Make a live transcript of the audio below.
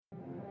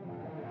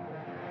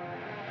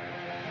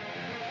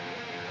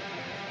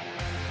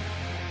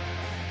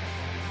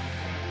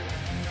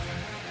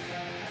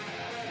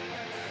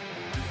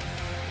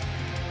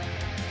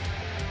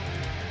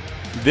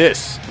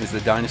This is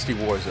the Dynasty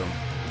Warzone,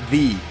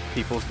 the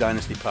People's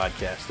Dynasty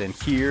podcast, and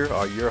here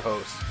are your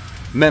hosts,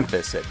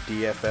 Memphis at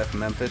DFF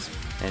Memphis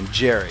and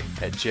Jerry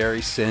at Jerry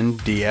Sin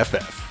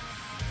DFF.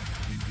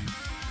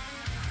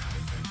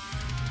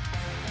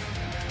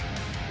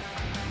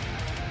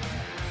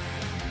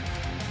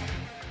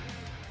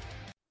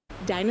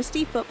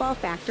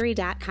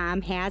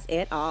 DynastyFootballFactory.com has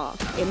it all.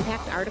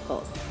 Impact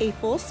articles, a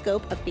full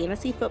scope of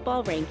fantasy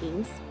football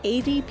rankings,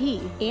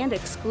 ADP, and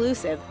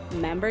exclusive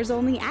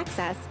members-only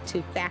access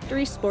to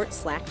Factory Sports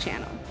Slack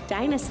channel.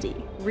 Dynasty,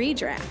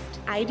 Redraft,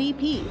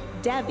 IDP,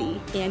 Devi,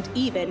 and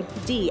even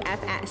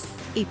DFS.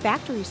 A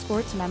Factory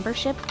Sports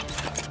membership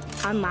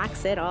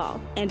unlocks it all.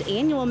 And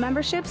annual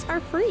memberships are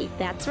free.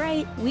 That's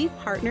right. We've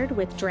partnered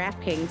with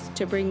DraftKings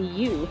to bring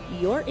you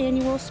your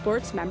annual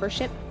sports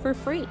membership for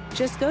free.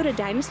 Just go to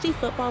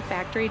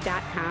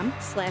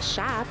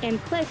dynastyfootballfactory.com/shop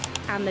and click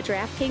on the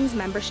DraftKings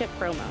membership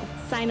promo.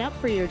 Sign up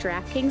for your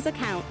DraftKings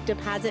account,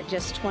 deposit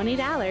just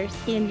 $20,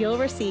 and you'll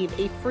receive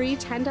a free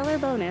 $10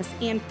 bonus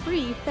and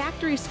free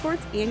Factory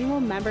Sports annual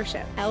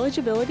membership.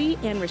 Eligibility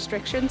and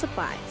restrictions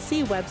apply.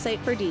 See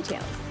website for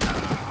details.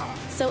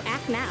 So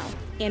act now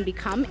and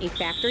become a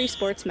Factory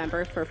Sports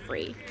member for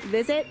free.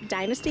 Visit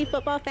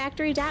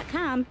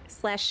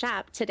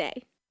dynastyfootballfactory.com/shop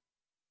today.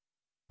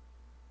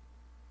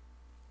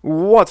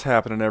 What's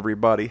happening,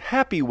 everybody?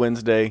 Happy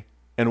Wednesday,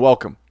 and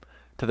welcome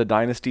to the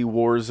Dynasty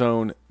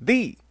Warzone,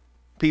 the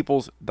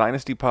People's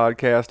Dynasty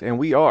podcast, and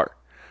we are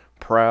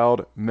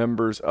proud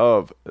members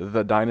of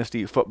the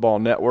Dynasty Football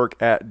Network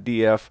at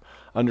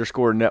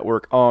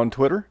DF_network on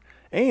Twitter,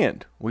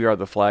 and we are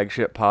the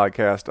flagship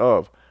podcast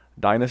of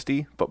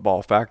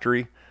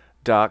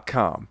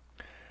DynastyFootballFactory.com.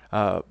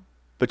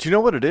 But you know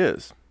what it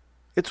is?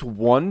 It's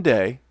one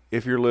day,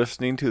 if you're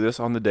listening to this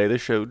on the day the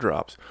show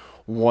drops,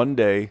 one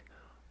day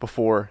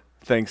before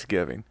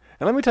Thanksgiving.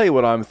 And let me tell you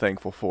what I'm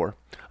thankful for.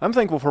 I'm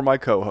thankful for my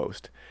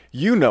co-host.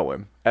 You know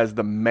him as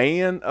the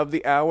man of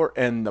the hour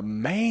and the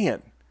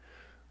man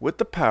with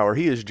the power.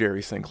 He is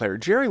Jerry Sinclair.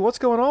 Jerry, what's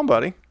going on,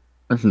 buddy?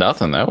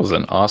 Nothing. That was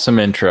an awesome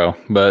intro.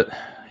 But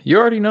you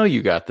already know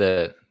you got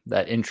that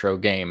intro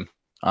game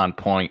on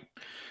point.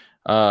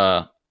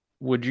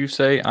 Would you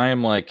say I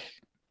am like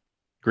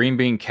green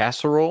bean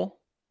casserole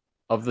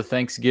of the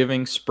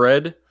Thanksgiving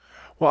spread?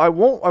 Well, I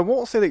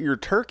won't say that you're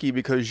turkey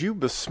because you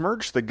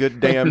besmirched the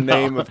good damn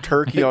name of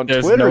turkey on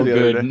There's Twitter no the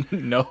other day.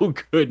 no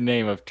good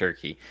name of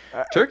turkey.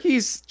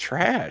 Turkey's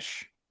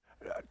trash.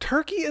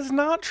 Turkey is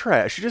not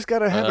trash. You just got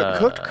to have it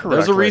cooked correctly.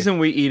 There's a reason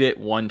we eat it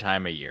one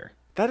time a year.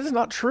 That is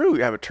not true.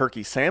 You have a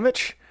turkey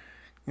sandwich.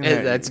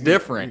 That's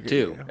different,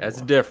 too.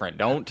 That's different.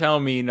 Don't tell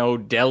me no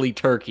deli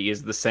turkey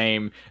is the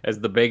same as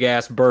the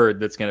big-ass bird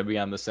that's going to be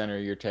on the center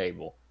of your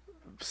table.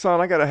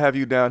 Son, I got to have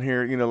you down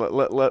here. You know,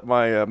 let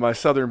my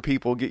southern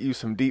people get you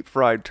some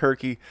deep-fried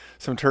turkey,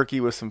 some turkey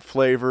with some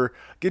flavor,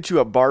 get you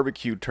a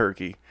barbecue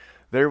turkey.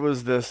 There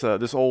was this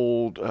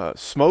old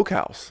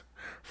smokehouse,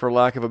 for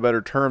lack of a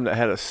better term, that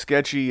had a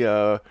sketchy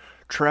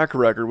track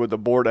record with the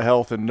Board of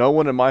Health, and no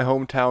one in my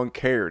hometown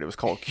cared. It was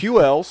called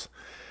QL's.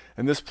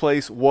 And this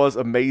place was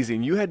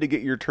amazing. You had to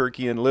get your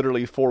turkey in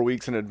literally 4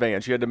 weeks in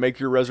advance. You had to make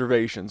your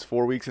reservations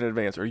 4 weeks in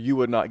advance, or you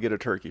would not get a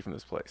turkey from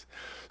this place.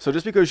 So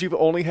just because you've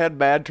only had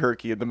bad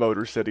turkey in the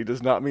Motor City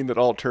does not mean that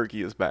all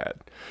turkey is bad.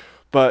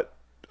 But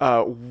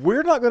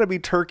we're not going to be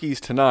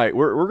turkeys tonight.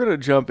 We're going to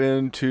jump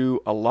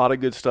into a lot of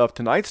good stuff.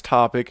 Tonight's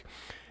topic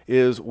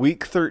is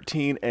Week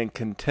 13 and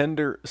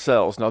contender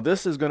sells. Now,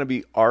 this is going to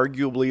be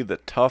arguably the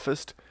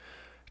toughest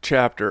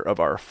chapter of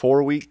our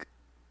 4-week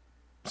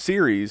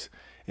series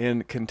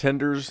in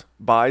contenders,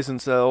 buys and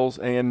sells,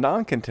 and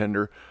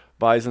non-contender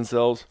buys and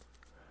sells.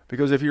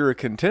 Because if you're a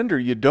contender,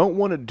 you don't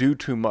want to do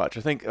too much.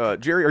 I think,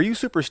 Jerry, are you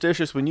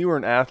superstitious when you were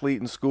an athlete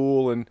in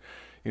school and,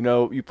 you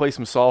know, you play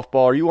some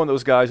softball? Are you one of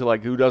those guys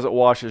who doesn't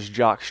wash his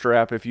jock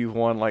strap if you've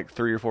won like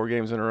 3 or 4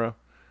 games in a row?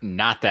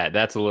 Not that.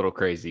 That's a little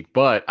crazy.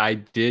 But I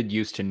did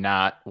used to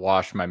not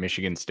wash my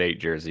Michigan State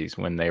jerseys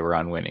when they were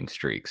on winning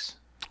streaks.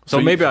 So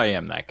maybe I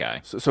am that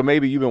guy. So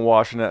maybe you've been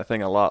washing that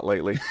thing a lot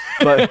lately.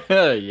 But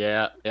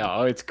yeah.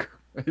 Oh, it's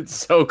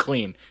so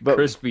clean,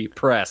 crispy,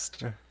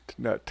 pressed,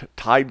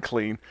 Tide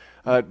clean.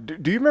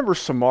 Do you remember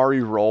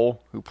Samari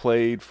Roll, who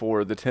played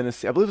for the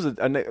Tennessee? I believe it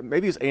was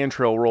maybe it was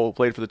Antrell Roll who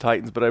played for the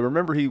Titans, but I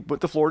remember he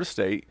went to Florida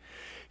State.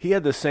 He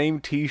had the same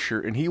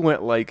T-shirt, and he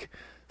went like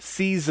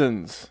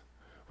seasons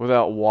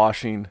without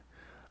washing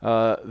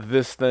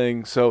this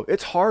thing. So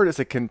it's hard as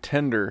a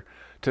contender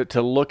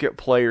to look at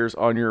players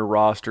on your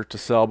roster to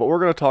sell. But we're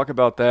going to talk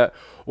about that.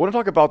 I want to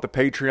talk about the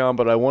Patreon,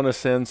 but I want to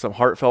send some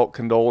heartfelt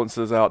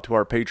condolences out to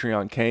our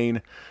Patreon,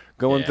 Kane.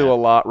 Going through a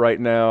lot right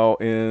now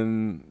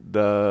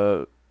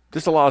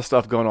just a lot of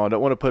stuff going on. I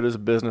don't want to put his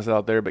business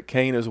out there, but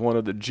Kane is one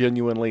of the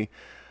genuinely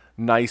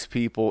nice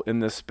people in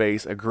this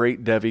space, a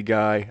great Devi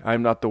guy.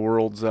 I'm not the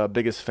world's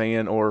biggest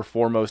fan or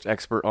foremost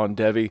expert on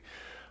Devi,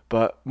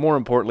 but more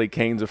importantly,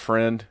 Kane's a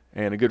friend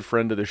and a good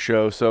friend of the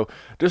show. So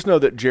just know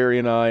that Jerry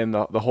and I and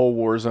the whole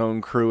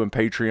Warzone crew and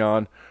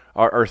Patreon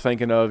are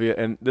thinking of you.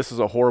 And this is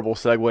a horrible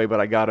segue, but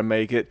I got to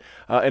make it.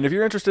 And if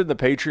you're interested in the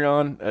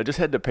Patreon, just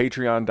head to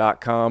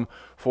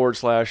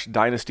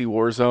patreon.com/Dynasty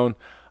Warzone.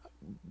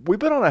 We've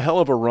been on a hell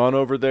of a run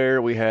over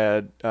there. We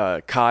had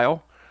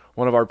Kyle,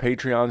 one of our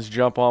Patreons,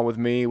 jump on with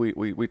me.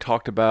 We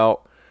talked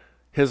about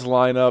his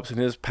lineups and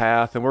his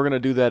path, and we're going to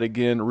do that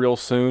again real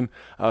soon.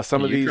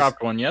 You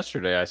dropped one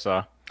yesterday, I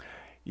saw.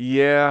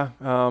 Yeah,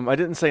 I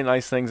didn't say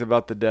nice things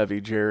about the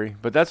Devi, Jerry,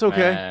 but that's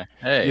okay.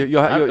 Hey,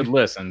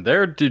 listen,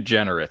 they're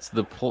degenerates.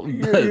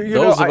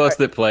 Those of us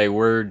that play,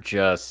 we're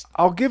just...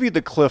 I'll give you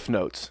the cliff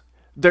notes.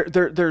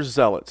 They're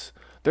zealots.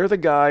 They're the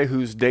guy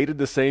who's dated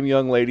the same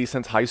young lady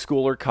since high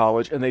school or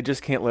college, and they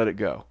just can't let it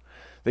go.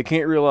 They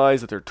can't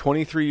realize that they're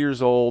 23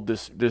 years old,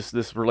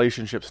 this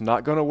relationship's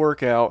not going to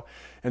work out,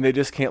 and they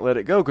just can't let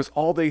it go because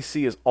all they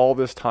see is all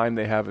this time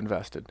they have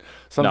invested.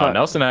 No,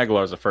 Nelson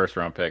Aguilar's a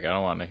first-round pick. I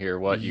don't want to hear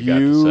what you got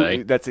to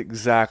say. That's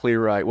exactly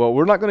right. Well,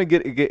 we're not going to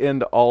get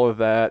into all of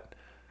that,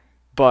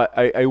 but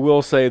I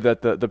will say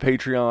that the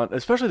Patreon,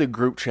 especially the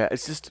group chat,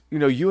 it's just,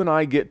 you and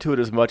I get to it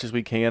as much as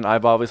we can.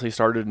 I've obviously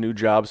started a new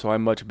job, so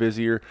I'm much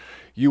busier.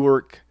 You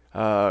work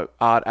odd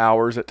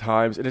hours at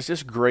times, and it's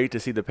just great to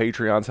see the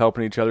Patreons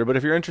helping each other. But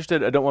if you're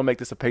interested, I don't want to make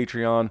this a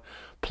Patreon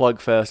plug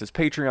fest. It's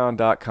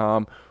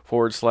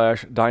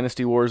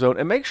patreon.com/Dynasty Warzone,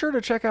 and make sure to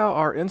check out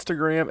our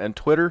Instagram and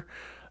Twitter.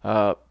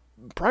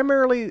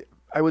 Primarily,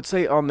 I would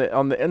say on the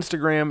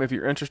Instagram, if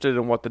you're interested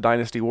in what the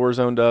Dynasty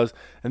Warzone does,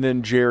 and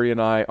then Jerry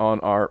and I on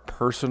our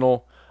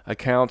personal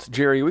accounts.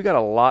 Jerry, we got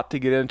a lot to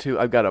get into.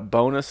 I've got a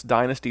bonus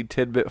Dynasty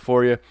tidbit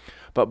for you,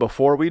 but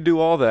before we do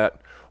all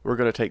that, we're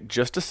going to take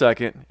just a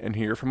second and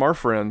hear from our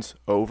friends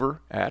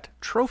over at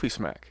Trophy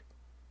Smack.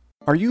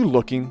 Are you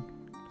looking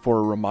for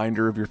a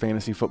reminder of your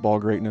fantasy football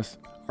greatness?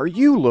 Are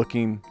you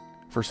looking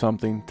for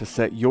something to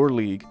set your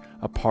league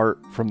apart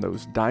from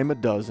those dime a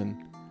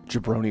dozen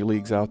jabroni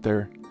leagues out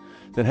there?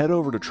 Then head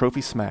over to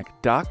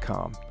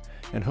TrophySmack.com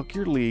and hook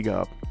your league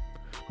up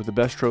with the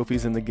best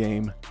trophies in the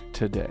game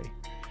today.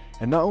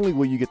 And not only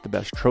will you get the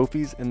best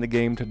trophies in the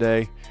game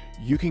today,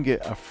 you can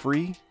get a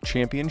free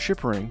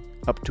championship ring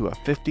up to a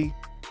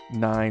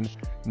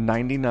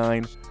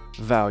 $59.99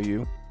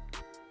 value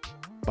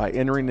by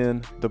entering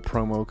in the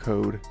promo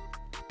code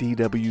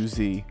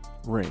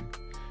DWZRing.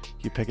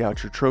 You pick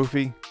out your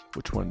trophy.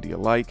 Which one do you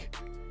like?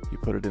 You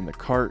put it in the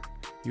cart.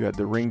 You add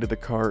the ring to the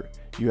cart.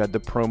 You add the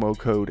promo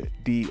code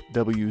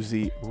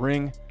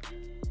DWZRing.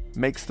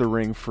 Makes the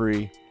ring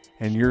free,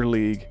 and your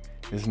league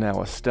is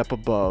now a step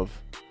above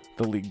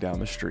the league down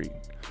the street.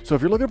 So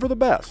if you're looking for the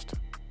best,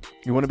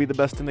 you want to be the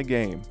best in the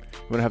game, you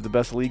want to have the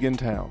best league in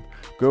town,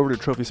 go over to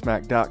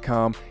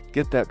TrophySmack.com,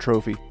 get that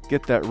trophy,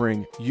 get that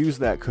ring, use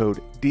that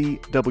code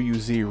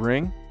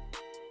DWZRing,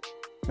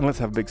 and let's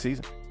have a big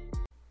season.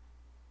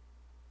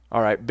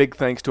 All right, big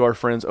thanks to our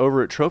friends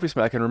over at Trophy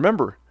Smack. And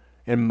remember,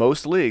 in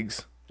most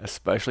leagues,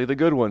 especially the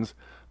good ones,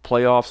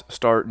 playoffs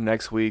start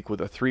next week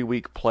with a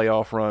 3-week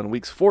playoff run.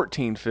 Weeks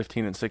 14,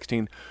 15, and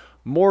 16.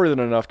 More than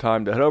enough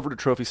time to head over to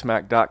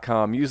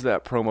TrophySmack.com, use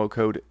that promo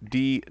code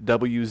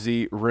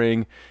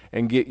DWZRing,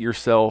 and get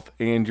yourself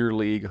and your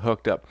league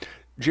hooked up.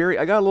 Jerry,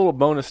 I got a little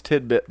bonus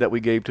tidbit that we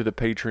gave to the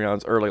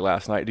Patreons early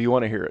last night. Do you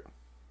want to hear it?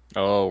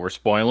 Oh, we're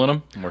spoiling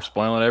them? We're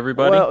spoiling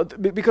everybody? Well,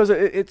 because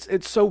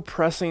it's so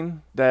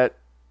pressing that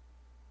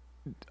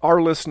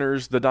our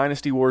listeners, the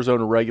Dynasty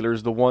Warzone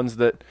regulars, the ones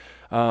that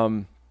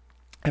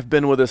have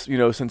been with us,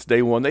 since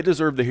day one, they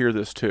deserve to hear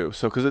this too.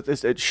 So,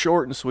 because it's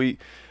short and sweet,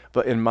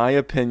 but in my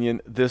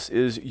opinion, this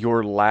is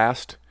your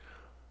last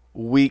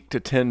week to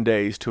 10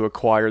 days to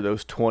acquire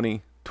those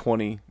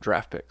 2020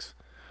 draft picks.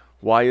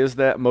 Why is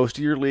that? Most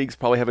of your leagues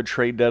probably have a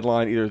trade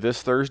deadline either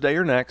this Thursday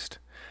or next,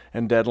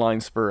 and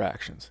deadline spur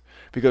actions.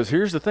 Because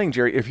here's the thing,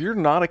 Jerry, if you're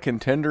not a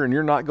contender and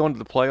you're not going to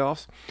the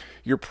playoffs,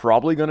 you're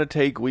probably going to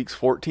take weeks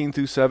 14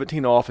 through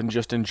 17 off and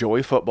just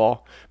enjoy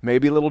football.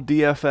 Maybe a little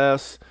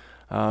DFS,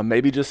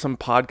 maybe just some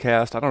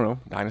podcast. I don't know,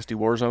 Dynasty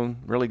Warzone,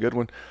 really good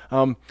one.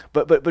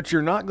 But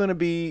you're not going to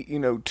be,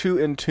 too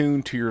in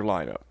tune to your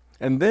lineup.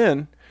 And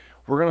then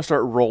we're going to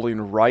start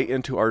rolling right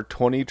into our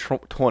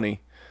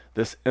 2020,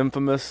 this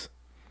infamous,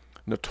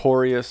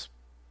 notorious,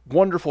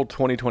 wonderful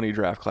 2020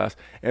 draft class.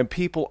 And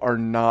people are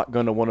not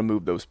going to want to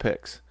move those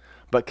picks.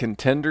 But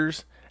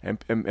contenders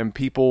and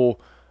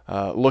people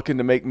looking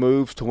to make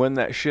moves to win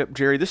that ship,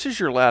 Jerry, this is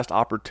your last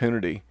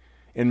opportunity,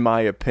 in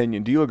my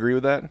opinion. Do you agree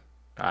with that?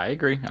 I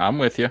agree. I'm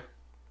with you.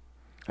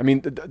 I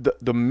mean,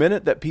 the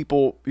minute that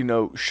people,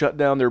 shut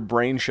down, their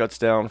brain shuts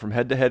down from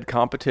head-to-head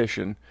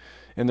competition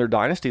in their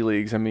dynasty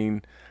leagues, I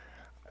mean,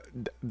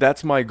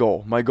 that's my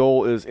goal. My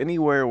goal is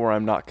anywhere where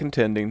I'm not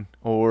contending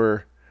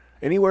or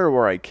anywhere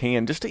where I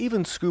can, just to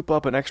even scoop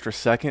up an extra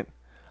second,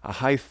 a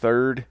high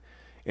third,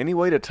 any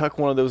way to tuck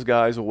one of those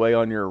guys away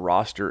on your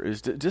roster.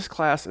 This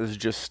class is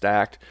just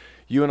stacked.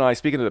 You and I,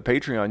 speaking of the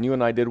Patreon, you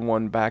and I did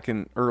one back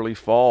in early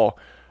fall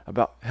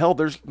about,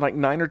 there's like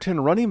 9 or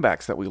 10 running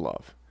backs that we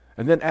love.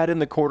 And then add in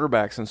the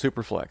quarterbacks and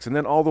Superflex, and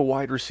then all the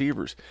wide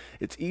receivers.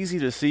 It's easy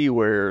to see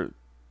where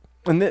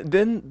And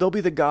then there'll be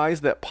the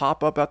guys that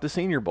pop up at the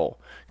Senior Bowl,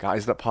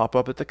 guys that pop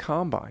up at the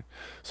Combine.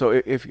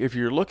 So if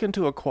you're looking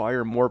to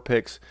acquire more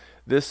picks,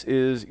 this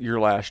is your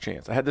last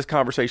chance. I had this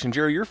conversation.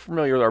 Jerry, you're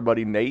familiar with our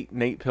buddy Nate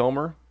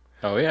Pilmer?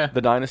 Oh, yeah.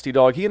 The Dynasty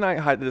dog. He and I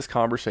had this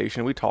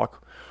conversation. We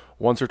talk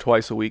once or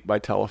twice a week by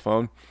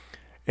telephone.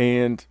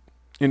 And,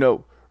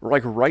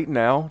 like right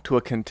now to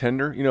a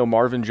contender,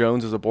 Marvin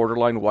Jones is a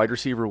borderline wide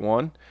receiver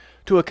 1.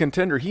 To a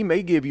contender, he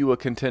may give you a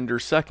contender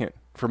second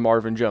for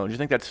Marvin Jones. You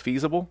think that's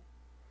feasible?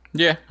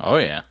 Yeah. Oh,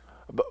 yeah.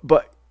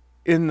 But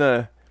in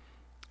the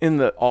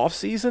off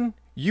season,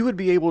 you would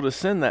be able to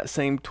send that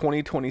same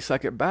 2020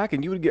 second back,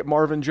 and you would get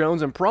Marvin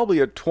Jones and probably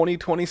a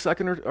 2020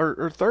 second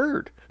or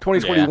third.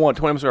 2021,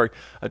 Yeah.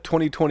 A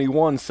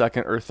 2021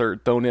 second or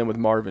third thrown in with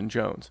Marvin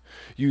Jones.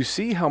 You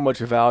see how much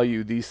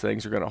value these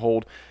things are going to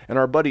hold. And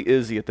our buddy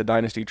Izzy at the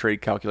Dynasty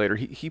Trade Calculator,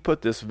 he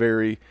put this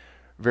very,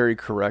 very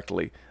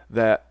correctly,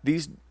 that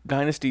these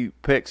Dynasty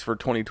picks for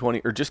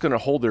 2020 are just going to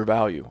hold their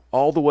value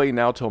all the way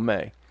now till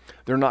May.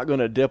 They're not going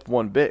to dip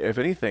one bit. If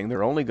anything,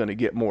 they're only going to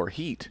get more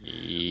heat.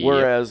 Yep.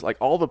 Whereas, like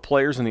all the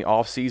players in the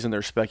offseason,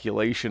 there's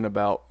speculation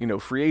about,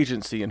 free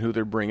agency and who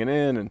they're bringing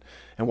in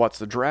and what's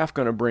the draft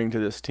going to bring to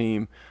this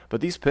team.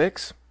 But these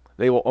picks,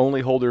 they will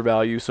only hold their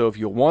value. So if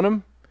you want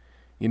them,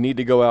 you need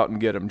to go out and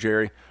get them,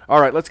 Jerry.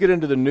 All right, let's get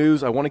into the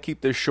news. I want to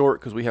keep this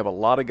short because we have a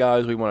lot of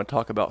guys we want to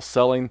talk about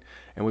selling,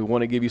 and we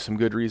want to give you some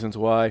good reasons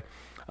why.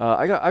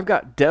 I've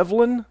got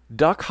Devlin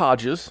Duck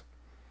Hodges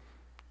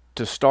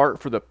to start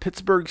for the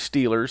Pittsburgh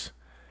Steelers.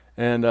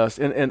 And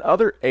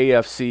other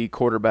AFC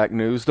quarterback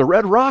news, the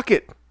Red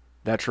Rocket.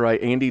 That's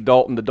right, Andy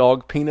Dalton, the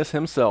dog penis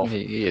himself.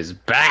 He is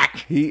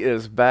back. He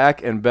is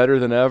back and better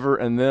than ever.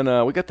 And then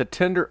we got the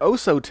tender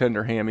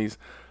hammies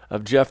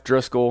of Jeff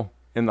Driscoll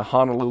in the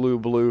Honolulu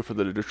Blue for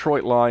the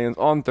Detroit Lions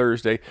on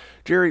Thursday.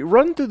 Jerry,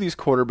 run through these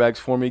quarterbacks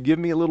for me. Give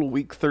me a little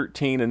Week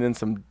 13 and then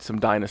some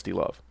Dynasty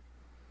love.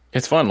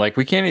 It's fun. Like,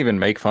 we can't even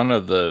make fun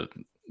of the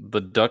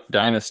Duck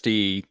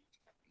Dynasty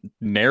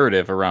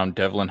narrative around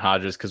Devlin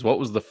Hodges, because what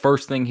was the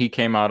first thing he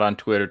came out on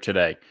Twitter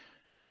today?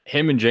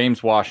 Him and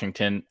James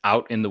Washington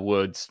out in the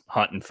woods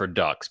hunting for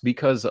ducks,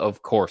 because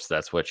of course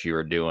that's what you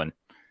were doing.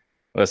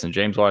 Listen,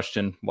 James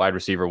Washington, wide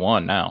receiver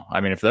 1 now. I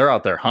mean, if they're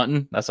out there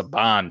hunting, that's a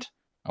bond.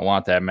 I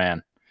want that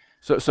man.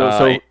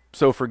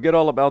 So forget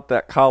all about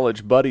that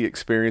college buddy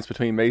experience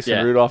between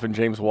Mason Rudolph and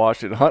James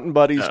Washington. Hunting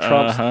buddies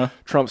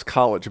trumps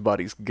college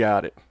buddies.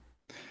 Got it.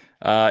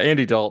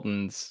 Andy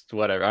Dalton's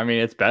whatever. I mean,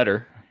 it's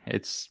better.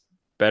 It's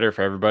better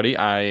for everybody.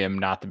 I am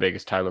not the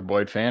biggest Tyler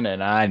Boyd fan,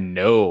 and I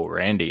know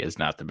Randy is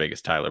not the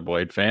biggest Tyler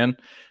Boyd fan.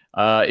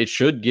 It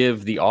should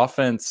give the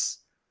offense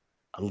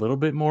a little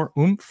bit more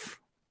oomph.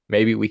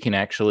 Maybe we can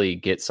actually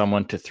get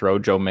someone to throw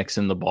Joe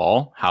Mixon the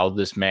ball. How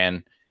this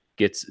man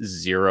gets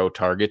 0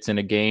 targets in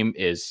a game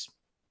is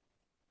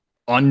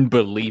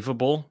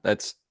unbelievable.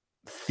 That's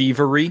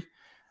thievery.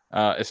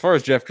 As far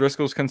as Jeff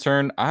Driscoll is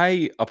concerned,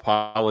 I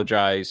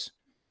apologize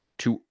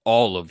to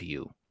all of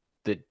you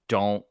that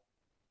don't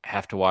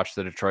have to watch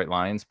the Detroit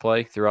Lions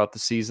play throughout the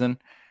season,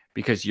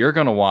 because you're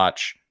going to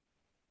watch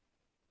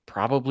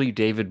probably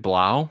David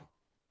Blau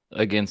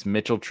against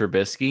Mitchell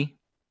Trubisky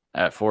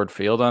at Ford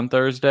Field on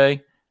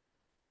Thursday.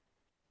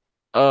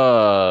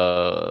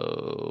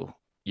 You're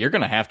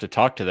going to have to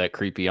talk to that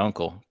creepy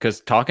uncle,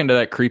 because talking to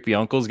that creepy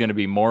uncle is going to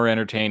be more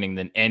entertaining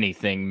than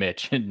anything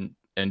Mitch and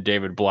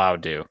David Blau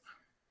do.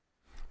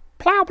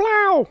 Plow,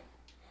 plow.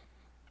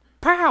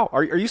 Pow.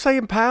 Are you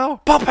saying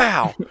pow? Pow,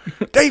 pow.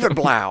 David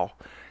Blau.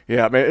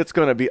 Yeah, man, it's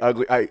going to be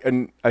ugly.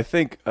 I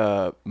think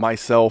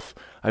myself,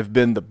 I've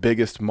been the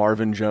biggest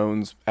Marvin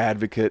Jones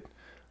advocate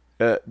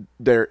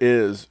there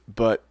is,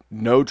 but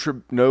no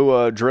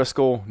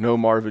Driscoll, no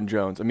Marvin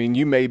Jones. I mean,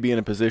 you may be in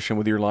a position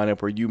with your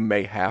lineup where you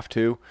may have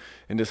to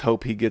and just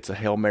hope he gets a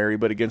Hail Mary,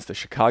 but against the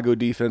Chicago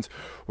defense,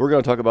 we're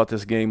going to talk about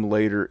this game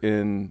later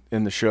in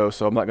the show,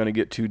 so I'm not going to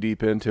get too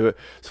deep into it.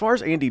 As far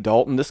as Andy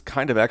Dalton, this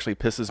kind of actually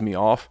pisses me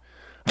off.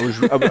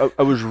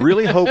 I was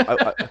really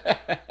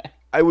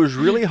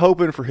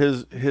hoping for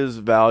his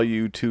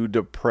value to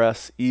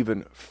depress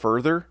even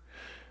further,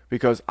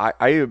 because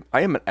I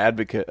am an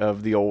advocate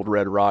of the old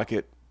Red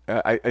Rocket.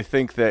 I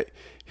think that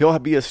he'll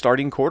be a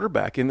starting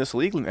quarterback in this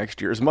league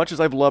next year. As much as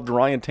I've loved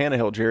Ryan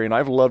Tannehill, Jerry, and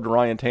I've loved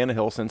Ryan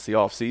Tannehill since the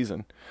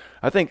offseason,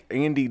 I think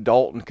Andy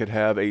Dalton could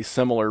have a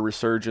similar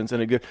resurgence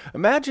and a good.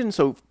 Imagine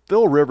so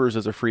Phil Rivers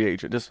is a free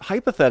agent. Just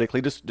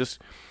hypothetically, just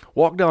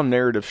walk down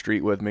Narrative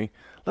Street with me.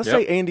 Let's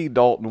say Andy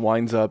Dalton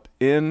winds up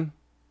in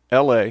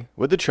L.A.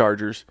 with the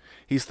Chargers.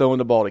 He's throwing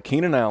the ball to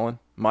Keenan Allen,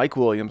 Mike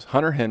Williams,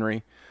 Hunter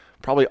Henry,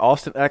 probably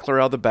Austin Eckler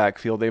out of the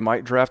backfield. They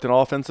might draft an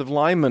offensive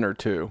lineman or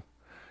two.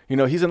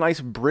 He's a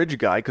nice bridge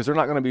guy, because they're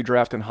not going to be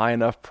drafting high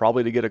enough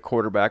probably to get a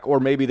quarterback. Or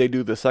maybe they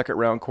do the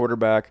second-round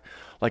quarterback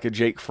like a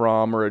Jake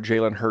Fromm or a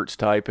Jalen Hurts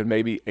type, and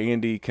maybe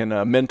Andy can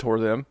mentor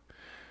them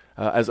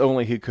as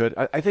only he could.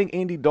 I think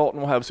Andy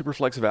Dalton will have super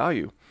flex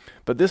value.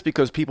 But this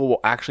because people will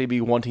actually be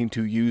wanting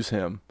to use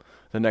him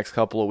the next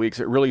couple of weeks.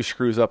 It really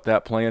screws up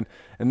that plan.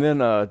 And then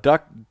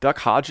Duck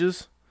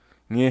Hodges,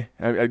 we're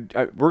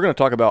going to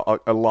talk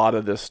about a lot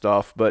of this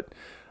stuff, but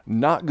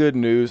Not good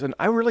news. And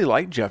I really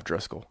like Jeff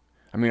Driscoll.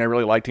 I mean, I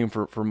really liked him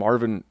for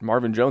Marvin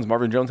Jones.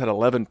 Marvin Jones had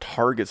 11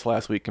 targets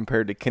last week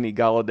compared to Kenny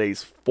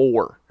Galladay's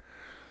 4.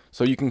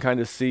 So you can kind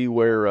of see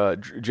where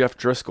Jeff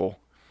Driscoll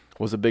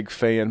was a big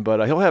fan.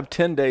 But he'll have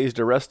 10 days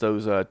to rest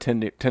those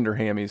tender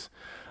hammies.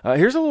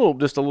 Here's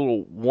just a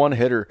little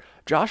one-hitter.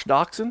 Josh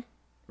Doxson,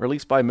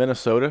 released by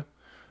Minnesota,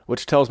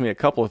 which tells me a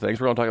couple of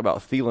things. We're going to talk about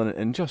Thielen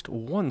in just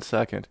 1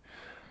 second.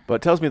 But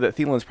it tells me that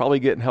Thielen's probably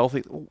getting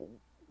healthy.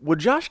 Would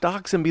Josh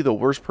Doxson be the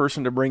worst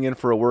person to bring in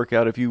for a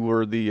workout if you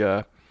were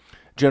the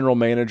general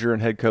manager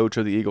and head coach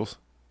of the Eagles?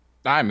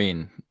 I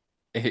mean,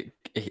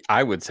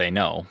 I would say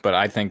no, but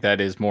I think that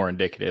is more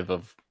indicative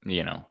of,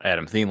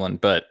 Adam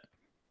Thielen. But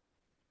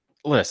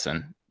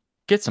listen,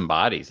 get some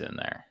bodies in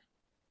there.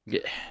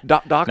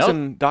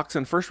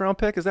 Doxson first round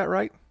pick, is that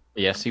right?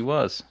 Yes, he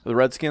was. The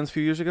Redskins a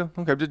few years ago?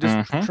 Okay,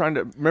 just trying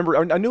to remember.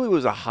 I knew he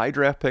was a high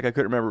draft pick. I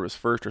couldn't remember if it was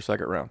first or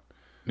second round.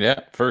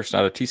 Yeah, first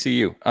out of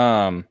TCU.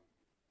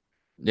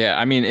 Yeah,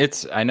 I mean,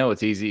 I know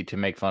it's easy to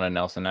make fun of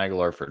Nelson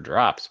Aguilar for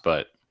drops,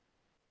 but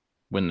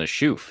when the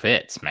shoe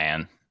fits,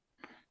 man.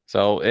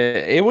 So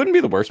it wouldn't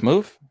be the worst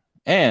move.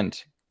 And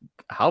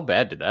how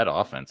bad did that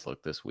offense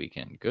look this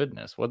weekend?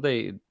 Goodness, I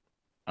don't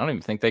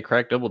even think they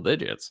cracked double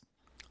digits.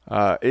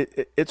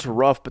 It's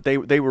rough, but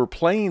they were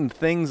playing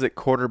things at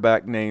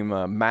quarterback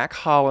named Mac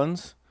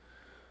Hollins,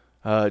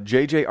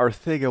 J.J.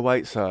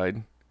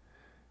 Arcega-Whiteside,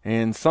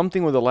 and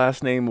something with the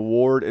last name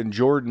Ward and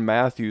Jordan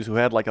Matthews, who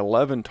had like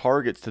 11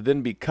 targets to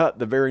then be cut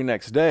the very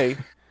next day.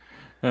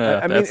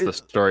 That's the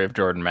story of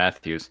Jordan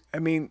Matthews. I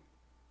mean,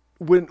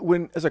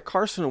 when as a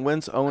Carson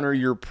Wentz owner,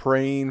 you're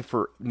praying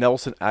for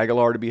Nelson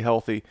Aguilar to be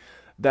healthy,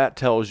 that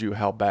tells you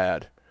how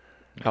bad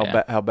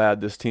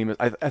this team is.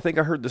 I think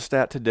I heard the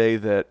stat today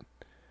that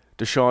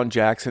Deshaun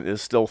Jackson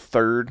is still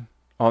third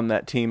on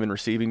that team in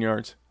receiving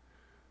yards.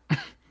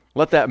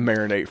 Let that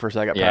marinate for a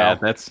second, pal.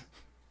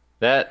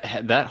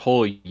 That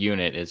whole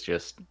unit is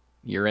just,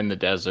 you're in the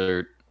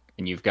desert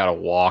and you've got to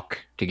walk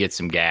to get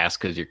some gas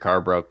because your car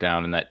broke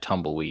down and that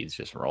tumbleweed's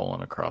just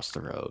rolling across the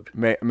road.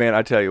 Man,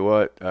 I tell you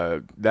what,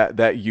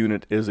 that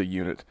unit is a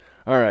unit.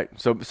 All right,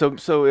 so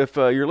if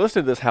you're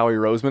listening to this, Howie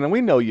Roseman, and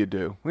we know you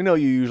do, we know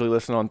you usually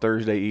listen on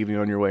Thursday evening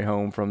on your way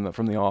home from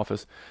the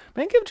office.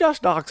 Man, give Josh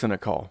Doxson a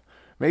call.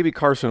 Maybe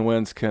Carson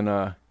Wentz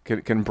can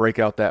break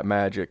out that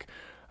magic.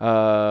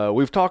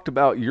 We've talked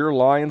about your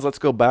Lions. Let's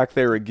go back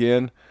there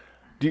again.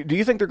 Do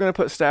you think they're going to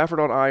put Stafford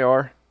on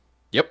IR?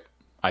 Yep,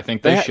 I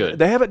think they should.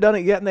 They haven't done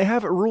it yet, and they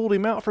haven't ruled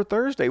him out for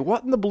Thursday.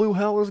 What in the blue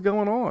hell is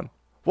going on?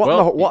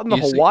 What in the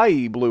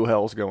Hawaii blue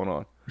hell is going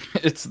on?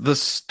 It's the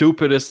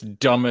stupidest,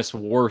 dumbest,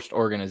 worst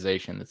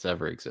organization that's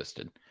ever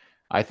existed.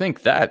 I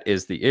think that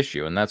is the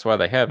issue, and that's why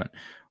they haven't.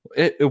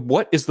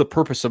 What is the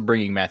purpose of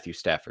bringing Matthew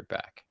Stafford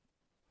back?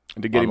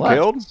 To get him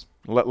killed?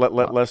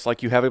 Less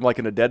like you have him like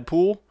in a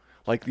Deadpool?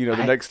 Like, the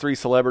next 3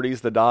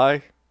 celebrities that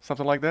die?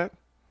 Something like that?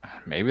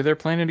 Maybe they're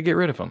planning to get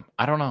rid of him.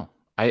 I don't know.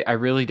 I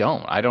really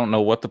don't. I don't know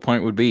what the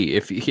point would be.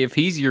 If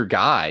he's your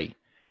guy,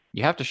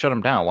 you have to shut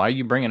him down. Why are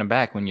you bringing him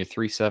back when you're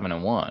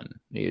 3-7-1?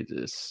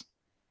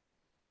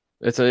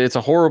 It's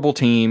a horrible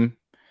team.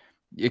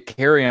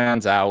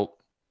 Carry-on's out.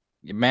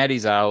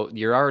 Matty's out.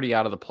 You're already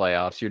out of the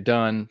playoffs. You're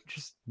done.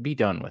 Just be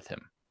done with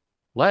him.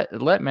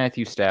 Let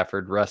Matthew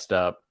Stafford rest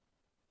up.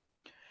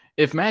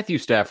 If Matthew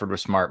Stafford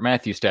was smart,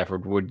 Matthew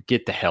Stafford would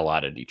get the hell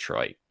out of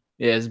Detroit.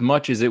 As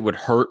much as it would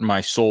hurt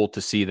my soul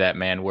to see that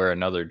man wear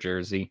another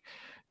jersey,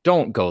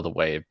 don't go the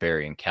way of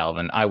Barry and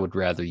Calvin. I would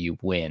rather you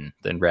win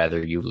than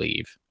rather you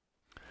leave.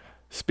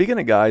 Speaking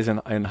of guys and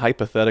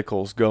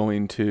hypotheticals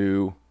going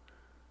to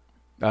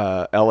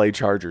L.A.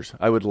 Chargers,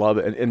 I would love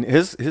it. And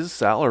his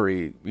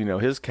salary,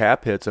 his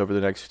cap hits over the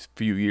next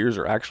few years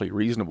are actually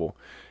reasonable.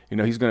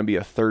 He's going to be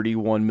a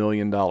 $31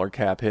 million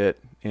cap hit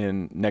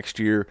in next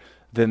year,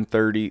 then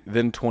 30,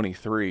 then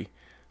 23.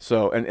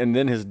 So, and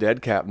then his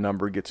dead cap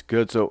number gets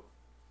good. So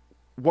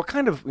what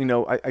kind of,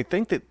 I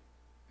think that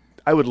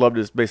I would love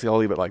to just basically, I'll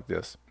leave it like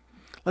this.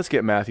 Let's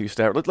get Matthew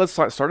Stafford. Let's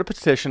start a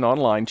petition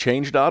online,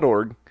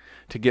 change.org,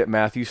 to get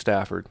Matthew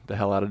Stafford the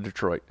hell out of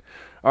Detroit.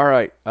 All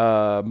right,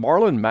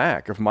 Marlon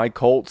Mack of my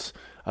Colts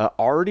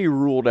already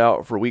ruled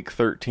out for Week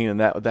 13, and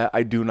that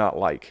I do not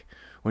like.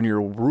 When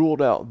you're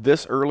ruled out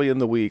this early in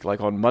the week,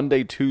 like on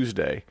Monday,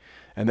 Tuesday,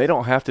 and they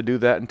don't have to do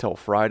that until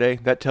Friday,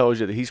 that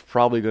tells you that he's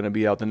probably going to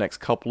be out the next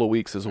couple of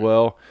weeks as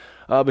well.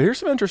 But here's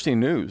some interesting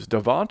news.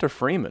 Devonta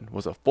Freeman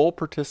was a full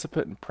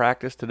participant in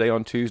practice today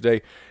on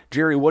Tuesday.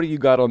 Jerry, what do you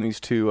got on these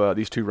two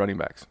running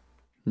backs?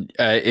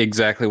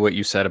 Exactly what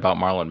you said about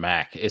Marlon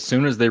Mack. As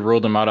soon as they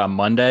ruled him out on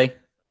Monday,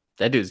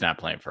 that dude's not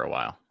playing for a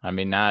while.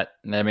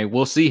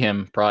 We'll see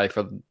him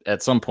probably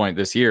at some point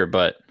this year,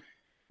 but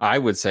I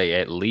would say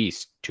at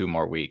least 2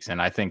 more weeks.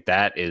 And I think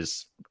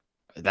that's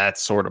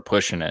sort of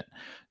pushing it.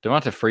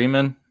 Devonta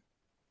Freeman,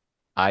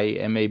 I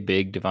am a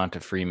big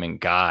Devonta Freeman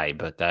guy,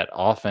 but that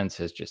offense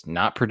has just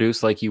not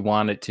produced like you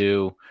want it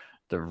to.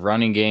 The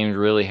running game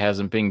really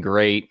hasn't been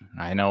great.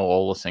 I know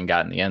Olsen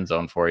got in the end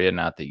zone for you,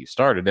 not that you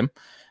started him,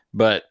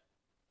 but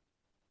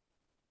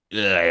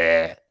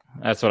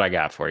That's what I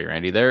got for you,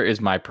 Randy. There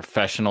is my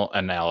professional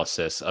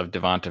analysis of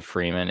Devonta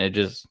Freeman.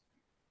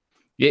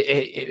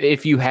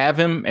 If you have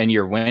him and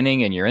you're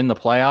winning and you're in the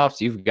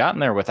playoffs, you've gotten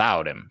there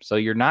without him. So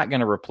you're not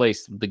going to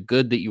replace the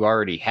good that you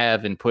already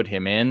have and put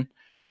him in.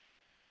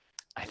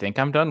 I think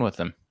I'm done with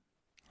him.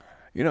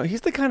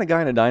 He's the kind of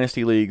guy in a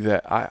dynasty league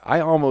that I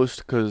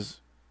almost,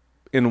 because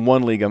in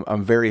one league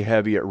I'm very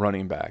heavy at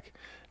running back.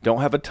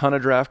 Don't have a ton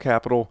of draft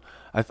capital.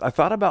 I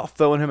thought about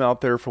throwing him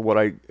out there for what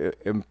I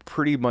am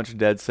pretty much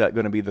dead set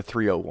going to be the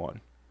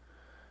 301.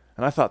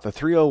 And I thought the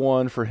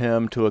 301 for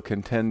him to a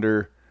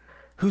contender,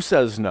 who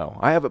says no?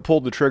 I haven't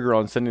pulled the trigger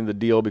on sending the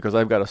deal because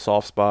I've got a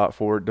soft spot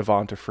for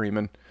Devonta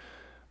Freeman.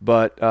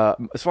 But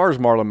as far as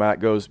Marlon Mack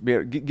goes,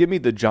 give me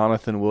the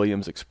Jonathan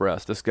Williams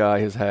Express. This guy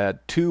has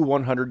had 2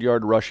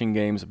 100-yard rushing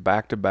games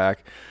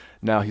back-to-back.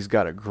 Now he's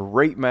got a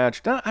great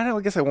match. I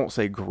guess I won't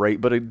say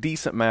great, but a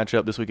decent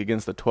matchup this week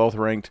against the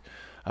 12th-ranked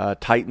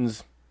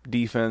Titans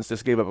defense.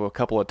 Just gave up a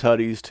couple of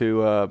tutties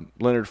to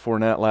Leonard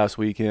Fournette last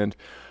weekend.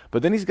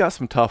 But then he's got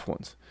some tough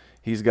ones.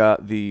 He's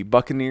got the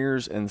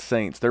Buccaneers and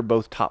Saints. They're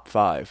both top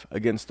 5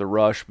 against the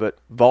rush, but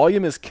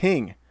volume is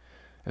king,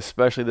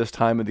 especially this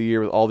time of the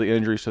year with all the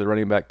injuries to the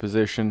running back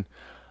position.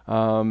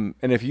 And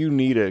if you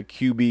need a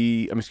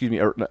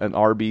or an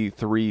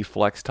RB3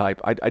 flex type,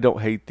 I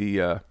don't hate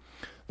the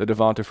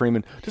Devonta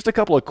Freeman. Just a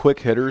couple of quick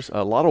hitters,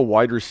 a lot of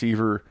wide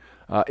receiver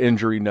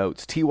injury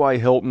notes. T.Y.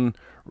 Hilton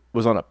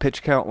was on a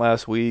pitch count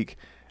last week,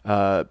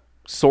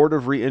 sort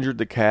of re-injured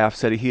the calf,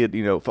 said he had,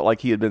 felt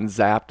like he had been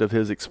zapped of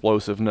his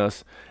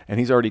explosiveness, and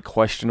he's already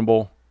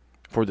questionable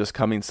for this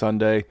coming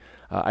Sunday.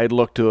 I'd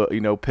look to,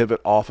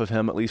 pivot off of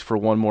him at least for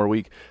one more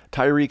week.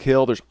 Tyreek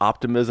Hill, there's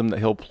optimism that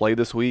he'll play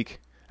this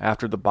week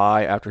after the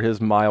bye, after his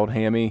mild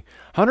hammy.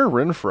 Hunter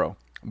Renfrow,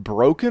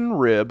 broken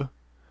rib,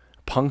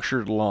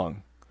 punctured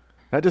lung.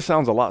 That just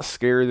sounds a lot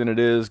scarier than it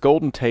is.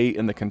 Golden Tate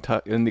in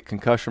the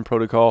concussion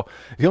protocol.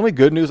 The only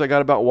good news I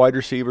got about wide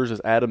receivers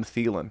is Adam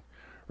Thielen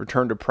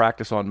returned to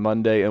practice on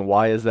Monday, and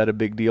why is that a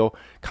big deal?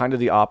 Kind of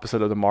the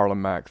opposite of the Marlon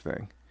Mack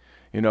thing.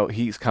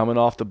 He's coming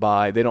off the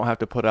bye. They don't have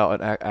to put out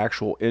an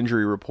actual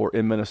injury report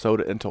in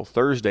Minnesota until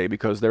Thursday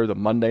because they're the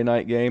Monday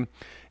night game.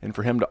 And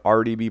for him to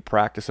already be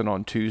practicing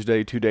on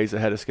Tuesday, 2 days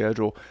ahead of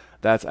schedule,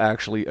 that's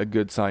actually a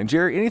good sign.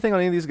 Jerry, anything on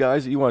any of these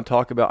guys that you want to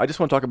talk about? I just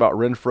want to talk about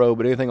Renfrow,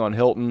 but anything on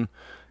Hilton,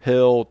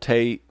 Hill,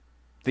 Tate,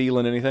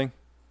 Thielen, anything?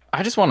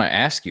 I just want to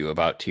ask you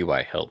about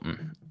T.Y.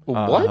 Hilton.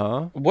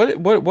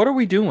 What are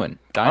we doing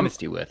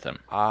dynasty with him?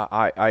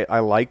 I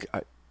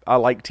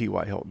like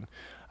T.Y. Hilton.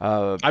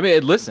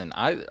 Listen,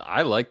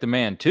 I like the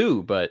man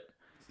too, but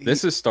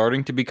this is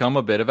starting to become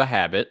a bit of a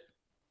habit,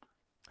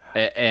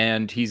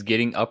 and he's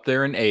getting up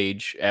there in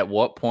age. At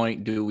what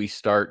point do we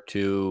start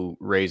to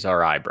raise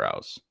our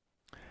eyebrows?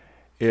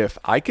 If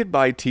I could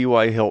buy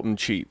T.Y. Hilton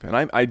cheap,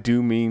 and I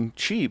do mean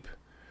cheap,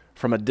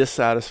 from a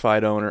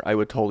dissatisfied owner, I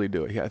would totally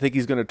do it. I think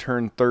he's going to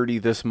turn 30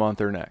 this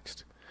month or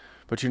next.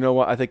 But you know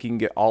what? I think he can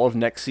get all of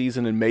next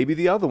season and maybe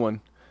the other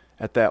one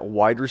at that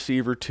wide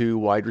receiver 2,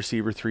 wide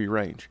receiver 3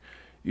 range.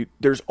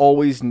 There's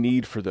always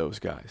need for those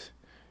guys.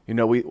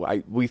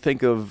 We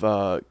think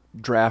of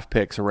draft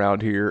picks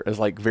around here as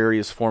like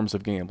various forms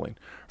of gambling.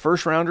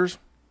 First rounders,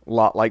 a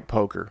lot like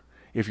poker.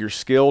 If you're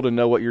skilled and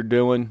know what you're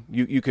doing,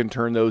 you can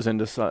turn those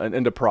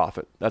into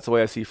profit. That's the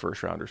way I see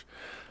first rounders.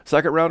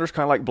 Second rounders,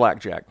 kind of like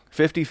blackjack,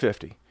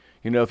 50-50.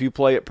 If you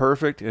play it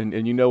perfect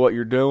and you know what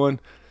you're doing,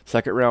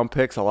 second round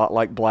picks, a lot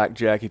like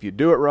blackjack. If you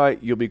do it right,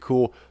 you'll be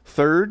cool.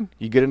 Third,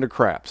 you get into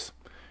craps.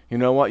 You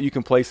know what? You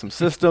can play some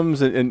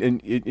systems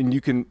and you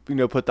can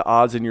put the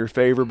odds in your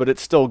favor, but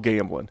it's still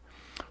gambling.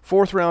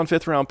 Fourth round,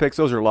 fifth round picks,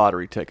 those are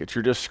lottery tickets.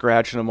 You're just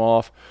scratching them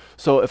off.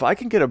 So if I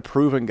can get a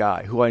proven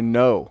guy who I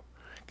know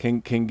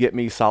can get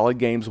me solid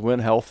games, win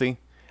healthy,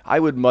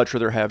 I would much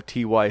rather have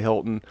T.Y.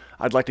 Hilton.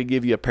 I'd like to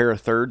give you a pair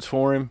of thirds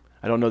for him.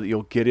 I don't know that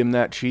you'll get him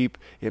that cheap.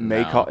 It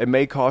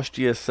may cost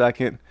you a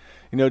second.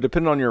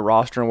 Depending on your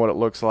roster and what it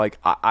looks like,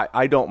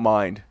 I don't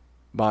mind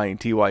buying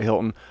T.Y.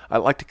 Hilton. I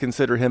like to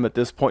consider him at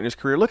this point in his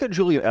career. Look at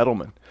Julian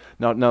Edelman.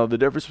 Now the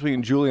difference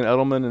between Julian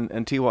Edelman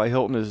and T.Y.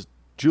 Hilton is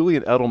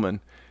Julian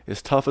Edelman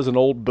is tough as an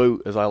old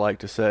boot, as I like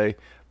to say,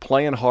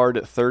 playing hard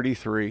at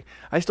 33.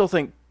 I still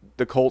think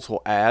the Colts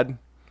will add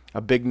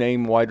a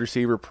big-name wide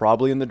receiver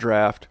probably in the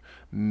draft,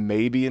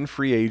 maybe in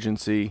free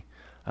agency.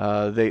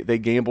 They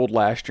gambled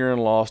last year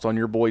and lost on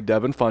your boy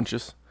Devin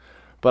Funchess.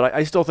 But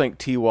I still think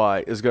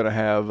T.Y. is going to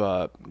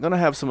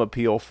have some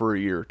appeal for a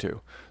year or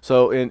two.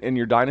 So in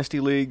your dynasty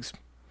leagues,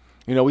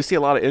 we see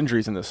a lot of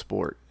injuries in this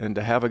sport, and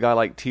to have a guy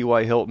like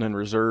T.Y. Hilton in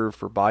reserve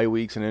for bye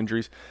weeks and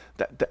injuries,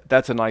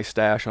 that's a nice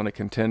stash on a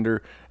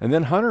contender. And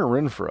then Hunter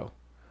Renfrow,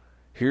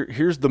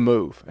 here's the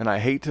move, and I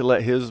hate to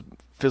let his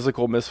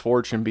physical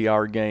misfortune be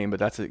our game, but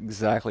that's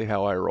exactly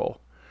how I roll.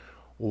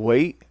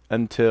 Wait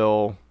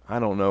until, I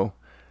don't know,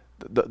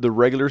 the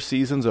regular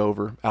season's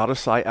over, out of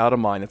sight, out of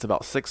mind. It's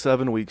about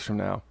 6-7 weeks from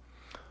now.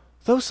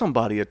 Throw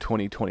somebody a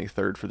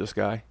 20-23 for this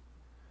guy.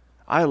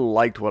 I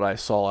liked what I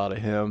saw out of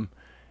him,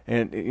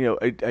 And,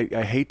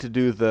 I hate to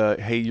do the,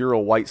 hey, you're a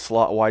white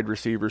slot wide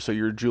receiver, so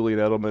you're Julian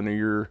Edelman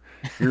or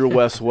you're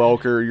Wes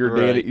Welker, or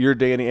you're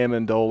Danny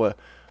Amendola.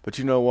 But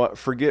you know what?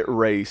 Forget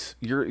race.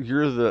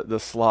 You're the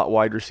slot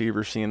wide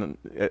receiver seeing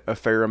a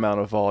fair amount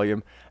of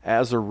volume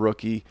as a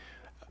rookie.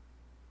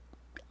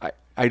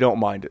 I don't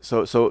mind it.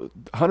 So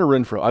Hunter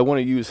Renfrow, I want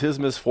to use his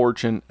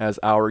misfortune as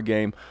our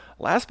game.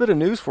 Last bit of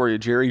news for you,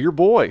 Jerry. Your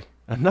boy,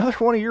 another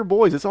one of your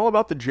boys. It's all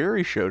about the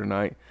Jerry Show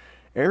tonight.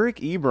 Eric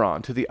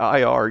Ebron to the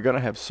IR, going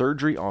to have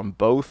surgery on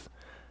both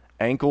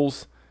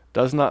ankles.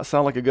 Does not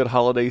sound like a good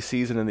holiday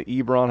season in the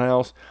Ebron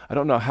house. I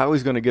don't know how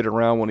he's going to get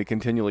around when he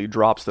continually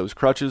drops those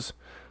crutches.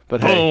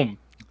 But boom,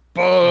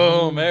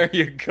 boom, there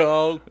you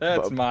go.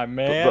 That's my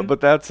man. But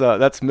that's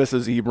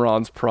Mrs.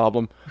 Ebron's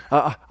problem.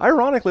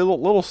 Ironically, a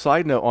little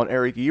side note on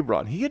Eric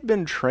Ebron. He had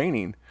been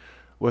training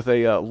with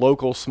a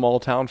local small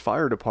town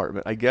fire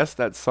department. I guess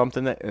that's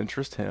something that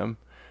interests him.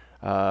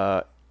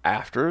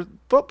 After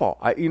football,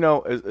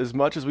 as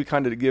much as we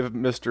kind of give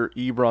Mr.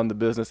 Ebron the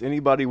business,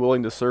 anybody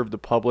willing to serve the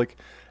public,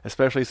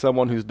 especially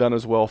someone who's done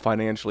as well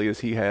financially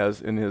as he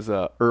has in his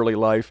early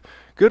life,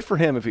 good for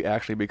him if he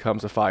actually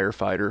becomes a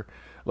firefighter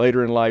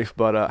later in life.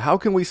 But how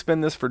can we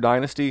spend this for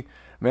Dynasty?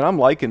 Man, I'm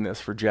liking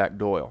this for Jack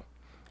Doyle.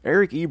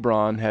 Eric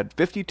Ebron had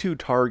 52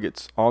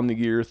 targets on the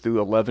year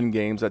through 11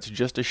 games. That's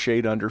just a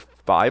shade under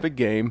 5 a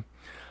game.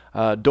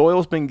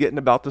 Doyle's been getting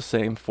about the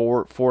same,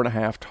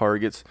 4.5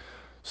 targets.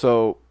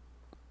 So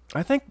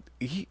I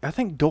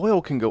think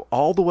Doyle can go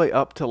all the way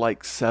up to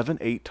like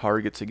 7-8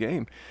 targets a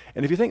game.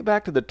 And if you think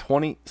back to the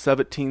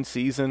 2017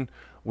 season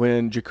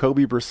when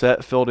Jacoby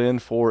Brissett filled in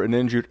for an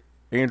injured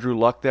Andrew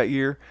Luck that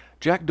year,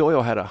 Jack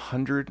Doyle had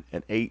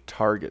 108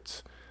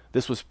 targets.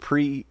 This was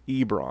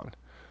pre-Ebron.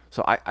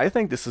 So I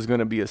think this is going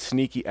to be a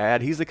sneaky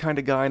ad. He's the kind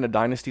of guy in a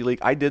dynasty league.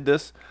 I did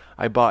this.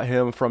 I bought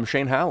him from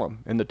Shane Hallam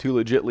in the Too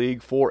Legit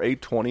League for a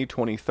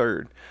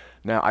 23rd.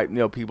 Now, I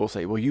know people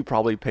say, well, you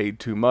probably paid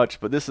too much,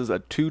 but this is a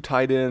 2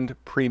 tight end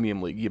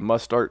premium league. You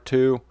must start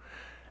 2.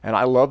 And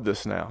I love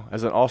this now.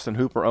 As an Austin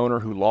Hooper owner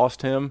who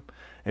lost him,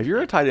 if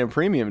you're a tight end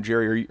premium,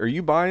 Jerry, are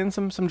you buying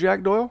some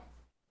Jack Doyle?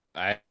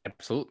 I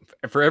absolutely,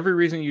 for every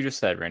reason you just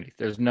said, Randy.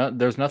 There's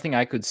nothing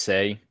I could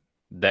say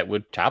that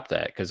would top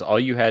that, because all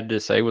you had to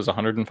say was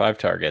 105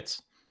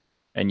 targets,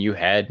 and you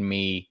had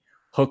me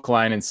hook,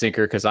 line, and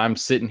sinker, because I'm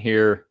sitting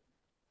here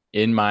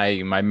in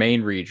my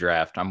main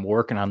redraft. I'm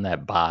working on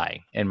that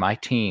buy, and my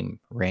team,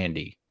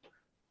 Randy,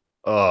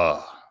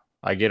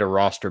 I get a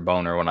roster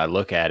boner when I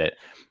look at it,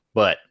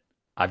 but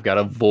I've got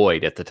a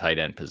void at the tight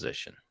end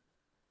position.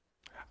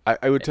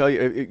 I would tell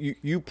you,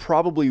 you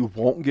probably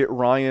won't get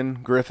Ryan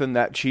Griffin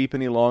that cheap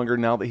any longer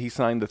now that he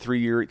signed the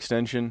 3-year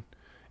extension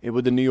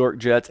with the New York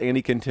Jets, and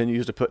he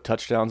continues to put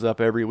touchdowns up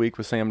every week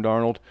with Sam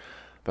Darnold.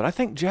 But I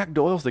think Jack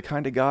Doyle's the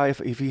kind of guy,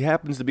 if he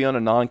happens to be on a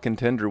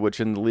non-contender, which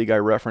in the league I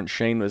referenced,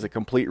 Shane was a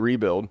complete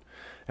rebuild,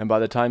 and by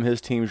the time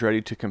his team's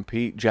ready to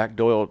compete, Jack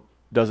Doyle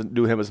doesn't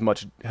do him as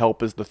much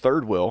help as the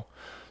third will.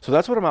 So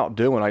that's what I'm out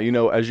doing.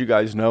 As you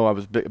guys know, I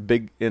was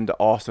big into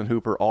Austin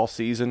Hooper all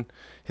season.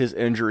 His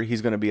injury,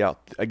 he's going to be out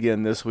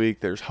again this week.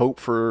 There's hope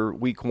for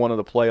week 1 of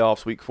the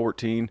playoffs, week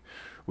 14.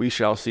 We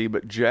shall see.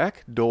 But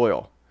Jack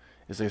Doyle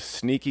is a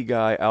sneaky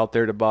guy out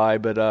there to buy.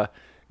 But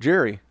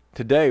Jerry,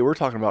 today we're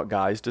talking about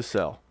guys to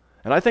sell.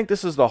 And I think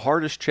this is the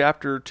hardest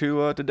chapter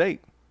to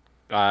date.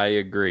 I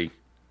agree.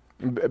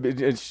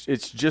 It's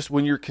just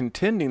when you're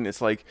contending,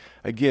 it's like,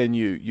 again,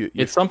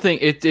 it's something.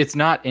 It's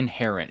not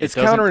inherent. It's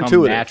it doesn't counterintuitive.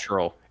 Come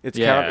natural. It's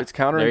it's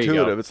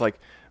counterintuitive. It's like,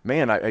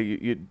 man,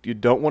 you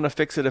don't want to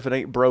fix it if it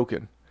ain't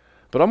broken.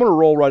 But I'm going to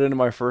roll right into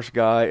my first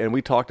guy, and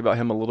we talked about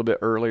him a little bit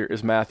earlier,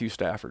 is Matthew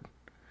Stafford.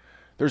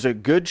 There's a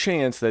good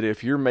chance that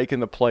if you're making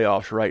the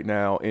playoffs right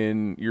now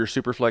in your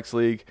Superflex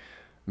League,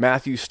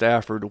 Matthew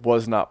Stafford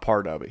was not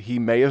part of it. He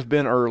may have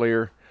been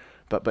earlier,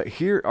 but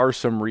here are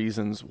some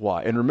reasons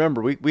why. And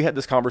remember, we had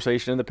this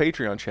conversation in the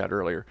Patreon chat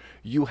earlier.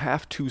 You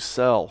have to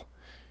sell.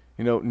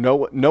 No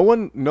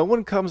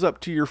one comes up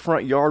to your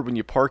front yard when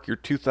you park your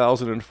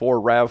 2004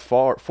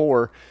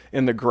 RAV4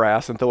 in the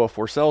grass and throw a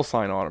for sale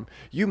sign on them.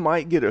 You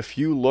might get a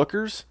few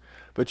lookers,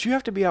 but you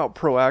have to be out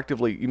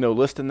proactively,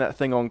 listing that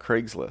thing on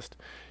Craigslist.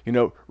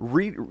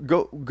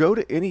 Go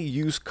to any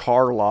used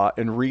car lot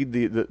and read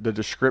the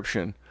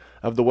description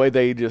of the way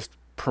they just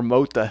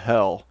promote the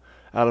hell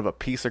out of a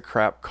piece of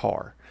crap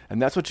car.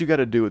 And that's what you got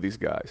to do with these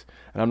guys.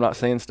 And I'm not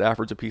saying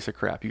Stafford's a piece of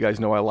crap. You guys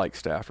know I like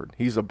Stafford.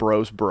 He's a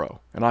bro's bro,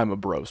 and I'm a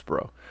bro's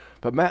bro.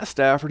 But Matt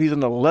Stafford, he's an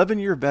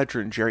 11-year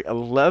veteran, Jerry.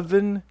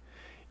 11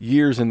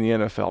 years in the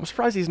NFL. I'm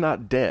surprised he's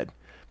not dead.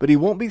 But he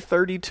won't be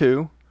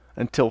 32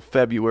 until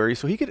February,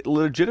 so he could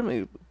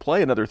legitimately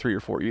play another 3 or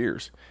 4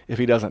 years if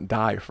he doesn't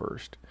die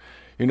first.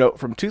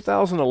 From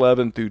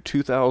 2011 through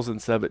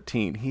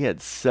 2017, he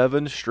had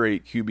 7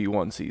 straight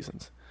QB1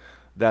 seasons.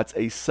 That's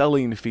a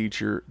selling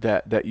feature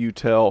that you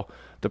tell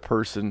the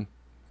person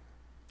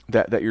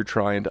that you're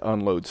trying to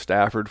unload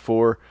Stafford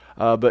for.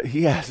 But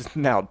he has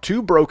now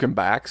 2 broken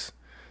backs,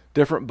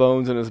 different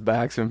bones in his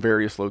backs in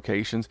various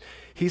locations.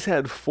 He's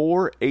had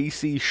 4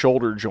 AC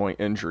shoulder joint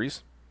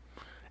injuries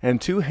and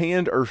 2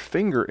 hand or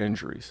finger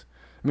injuries.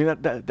 I mean,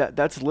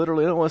 that's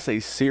literally, I don't want to say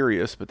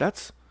serious, but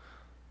that's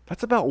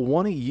about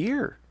one a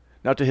year.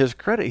 Now, to his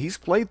credit, he's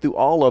played through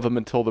all of them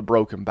until the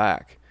broken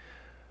back.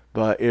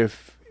 But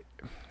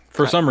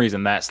for some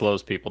reason that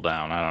slows people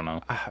down, I don't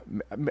know.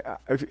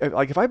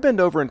 if I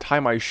bend over and tie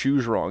my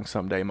shoes wrong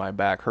someday, my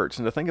back hurts.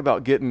 And to think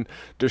about getting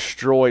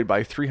destroyed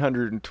by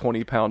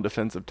 320-pound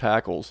defensive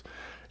tackles,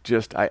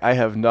 I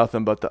have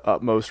nothing but the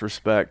utmost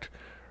respect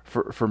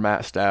for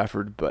Matt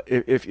Stafford. But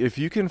if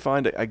you can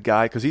find a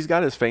guy, because he's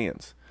got his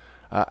fans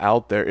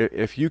out there,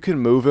 if you can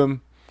move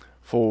him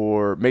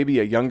for maybe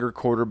a younger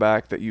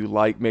quarterback that you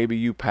like, maybe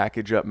you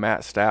package up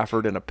Matt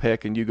Stafford in a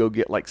pick and you go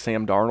get like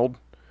Sam Darnold,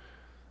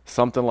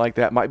 something like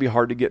that. Might be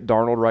hard to get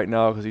Darnold right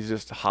now because he's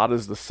just hot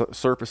as the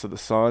surface of the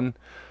sun.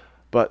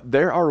 But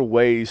there are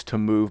ways to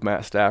move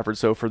Matt Stafford.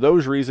 So for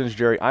those reasons,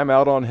 Jerry, I'm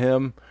out on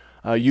him.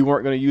 You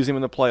weren't going to use him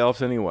in the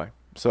playoffs anyway.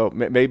 So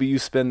maybe you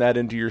spin that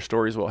into your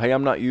story as well. Hey,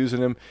 I'm not using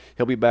him.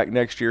 He'll be back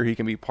next year. He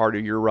can be part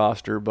of your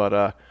roster.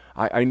 But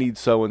I need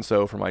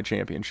so-and-so for my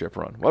championship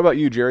run. What about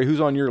you, Jerry? Who's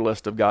on your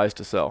list of guys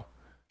to sell?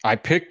 I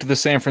picked the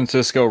San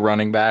Francisco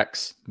running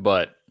backs,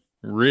 but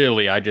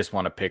really I just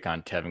want to pick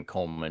on Tevin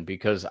Coleman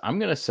because I'm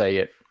going to say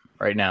it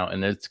right now,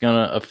 and it's going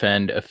to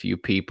offend a few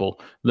people.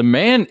 The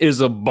man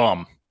is a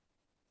bum.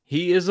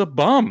 He is a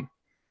bum.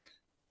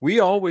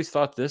 We always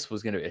thought this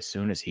was going to, as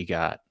soon as he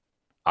got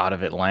out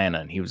of Atlanta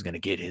and he was going to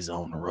get his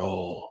own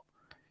role,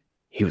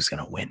 he was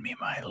going to win me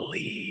my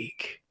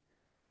league.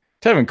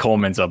 Tevin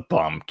Coleman's a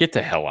bum. Get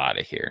the hell out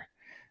of here.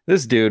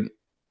 This dude,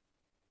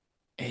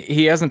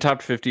 he hasn't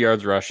topped 50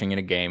 yards rushing in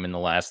a game in the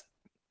last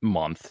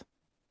month.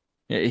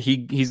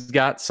 He's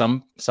got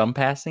some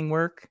passing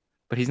work,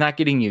 but he's not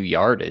getting you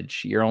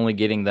yardage. You're only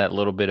getting that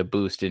little bit of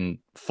boost in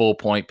full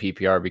point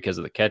PPR because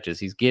of the catches.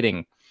 He's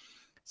getting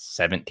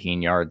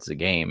 17 yards a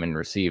game in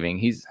receiving.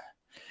 He's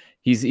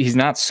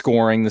not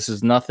scoring. This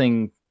is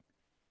nothing.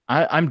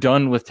 I'm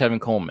done with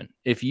Tevin Coleman.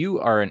 If you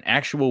are an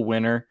actual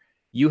winner,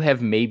 you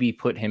have maybe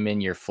put him in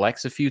your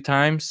flex a few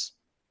times,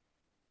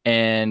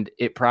 and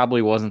it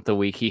probably wasn't the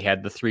week he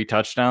had the 3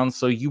 touchdowns,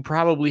 so you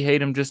probably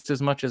hate him just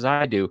as much as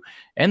I do.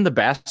 And the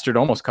bastard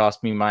almost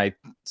cost me my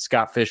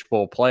Scott Fish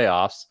Bowl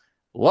playoffs.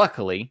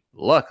 Luckily,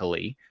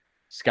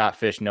 Scott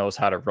Fish knows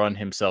how to run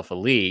himself a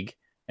league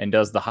and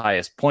does the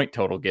highest point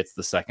total gets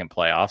the second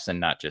playoffs and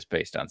not just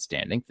based on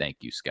standing. Thank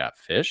you, Scott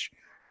Fish.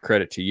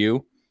 Credit to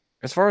you.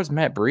 As far as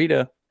Matt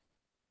Breida,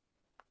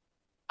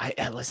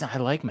 I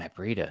like Matt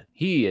Breida.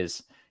 He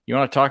is, you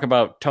want to talk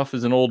about tough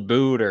as an old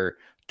boot or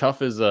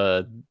tough as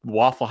a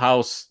Waffle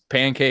House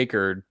pancake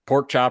or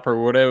pork chop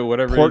or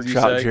whatever pork it is you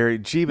chop, say. Jerry.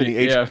 Jiminy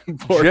H. Yeah,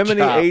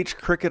 Jiminy H.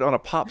 Cricket on a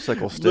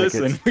popsicle stick.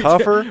 Listen, it's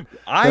tougher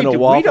than a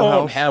Waffle we don't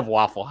House. have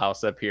Waffle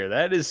House up here.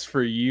 That is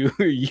for you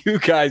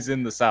guys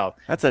in the South.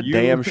 That's a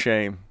damn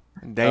shame.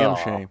 Damn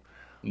shame.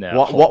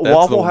 No,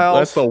 Waffle House.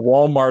 That's the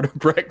Walmart of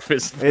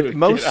breakfast food.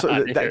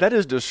 That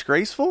is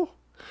disgraceful.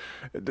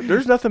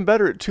 There's nothing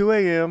better at 2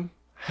 a.m.,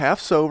 half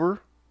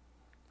sober,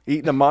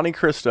 eating a Monte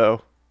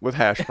Cristo with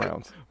hash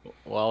browns.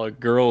 While a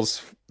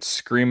girl's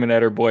screaming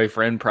at her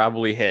boyfriend,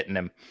 probably hitting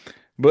him.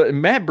 But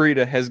Matt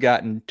Breida has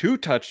gotten 2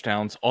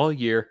 touchdowns all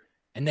year,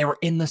 and they were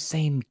in the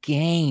same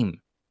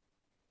game.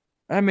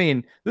 I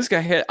mean, this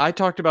guy I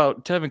talked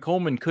about Tevin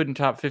Coleman couldn't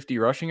top 50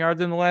 rushing yards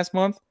in the last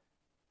month.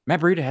 Matt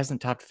Breida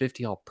hasn't topped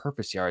 50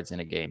 all-purpose yards in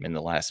a game in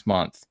the last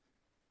month.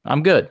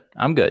 I'm good.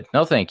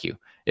 No, thank you.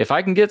 If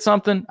I can get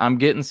something, I'm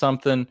getting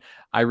something.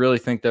 I really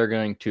think they're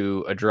going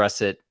to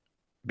address it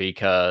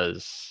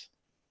because,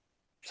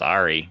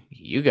 sorry,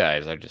 you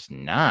guys are just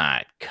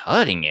not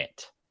cutting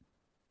it.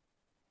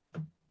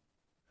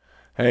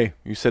 Hey,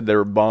 you said they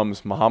were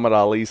bums. Muhammad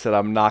Ali said,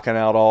 I'm knocking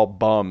out all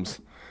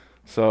bums.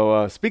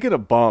 So speaking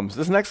of bums,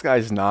 this next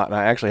guy's not, and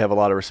I actually have a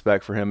lot of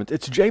respect for him.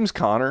 It's James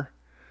Conner.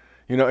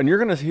 You know, and you're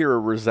going to hear a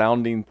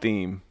resounding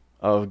theme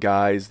of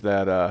guys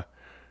that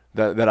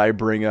I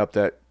bring up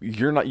that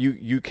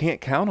you can't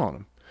count on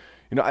them.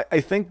 You know,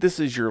 I think this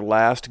is your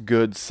last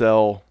good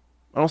sell.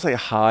 I don't say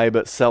high,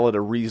 but sell at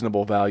a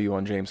reasonable value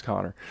on James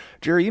Conner.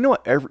 Jerry, you know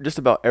what just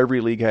about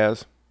every league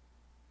has?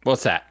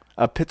 What's that?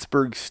 A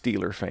Pittsburgh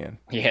Steelers fan.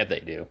 Yeah,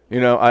 they do. You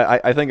know,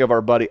 I think of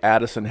our buddy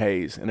Addison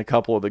Hayes in a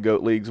couple of the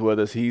GOAT leagues with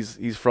us.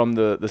 He's from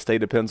the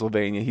state of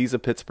Pennsylvania. He's a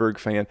Pittsburgh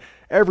fan.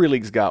 Every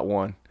league's got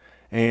one.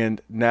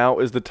 And now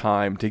is the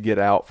time to get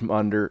out from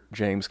under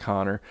James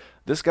Conner.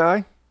 This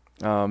guy,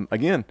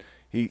 again,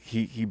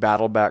 he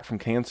battled back from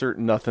cancer.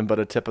 Nothing but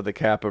a tip of the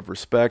cap of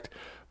respect.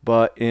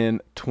 But in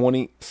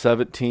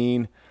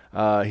 2017,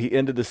 he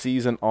ended the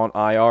season on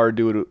IR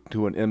due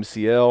to an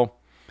MCL.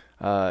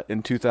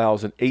 In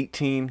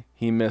 2018,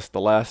 he missed the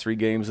last 3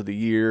 games of the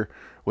year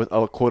with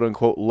a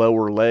quote-unquote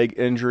lower leg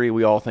injury.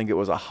 We all think it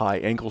was a high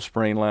ankle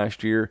sprain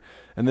last year.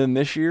 And then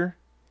this year,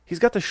 he's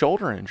got the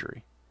shoulder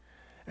injury.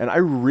 And I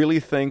really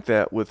think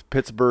that with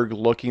Pittsburgh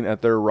looking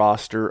at their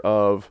roster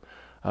of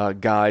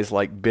guys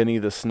like Benny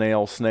the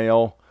Snail,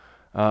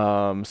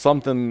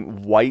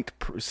 something White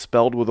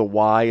spelled with a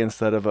Y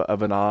instead of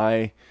an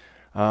I,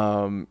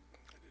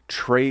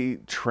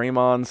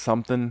 Tremon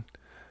something.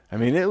 I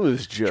mean, it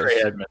was just...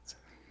 Trey Edmonds.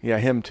 Yeah,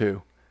 him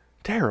too.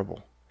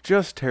 Terrible.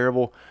 Just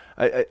terrible.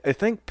 I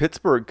think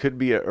Pittsburgh could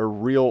be a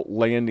real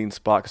landing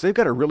spot because they've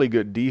got a really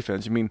good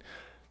defense. I mean,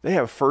 they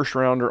have first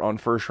rounder on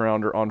first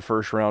rounder on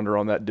first rounder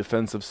on that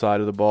defensive side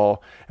of the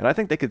ball, and I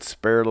think they could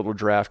spare a little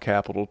draft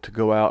capital to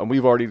go out. And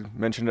we've already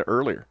mentioned it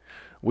earlier.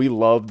 We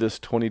love this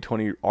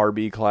 2020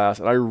 RB class,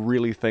 and I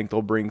really think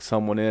they'll bring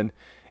someone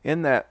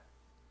in that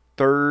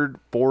third,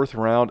 fourth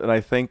round, and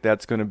I think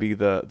that's going to be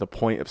the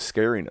point of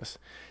scariness.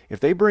 If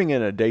they bring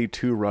in a day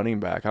 2 running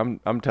back,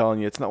 I'm telling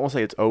you, it's not going to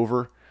say it's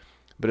over,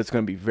 but it's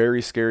going to be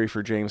very scary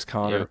for James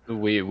Conner.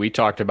 Yeah, we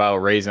talked about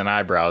raising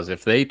eyebrows.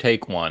 If they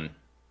take one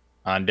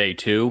on day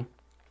 2,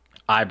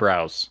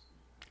 eyebrows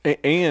and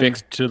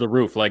fixed to the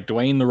roof, like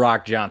Dwayne "The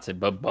Rock" Johnson,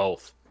 but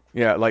both.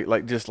 Yeah, like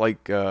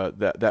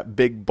that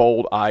big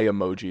bold eye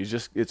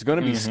emoji. It's going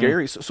to be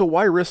scary. So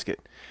why risk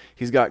it?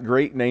 He's got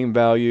great name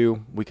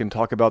value. We can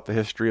talk about the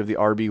history of the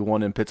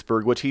RB1 in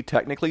Pittsburgh, which he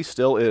technically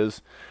still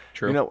is.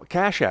 True. You know,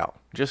 cash out.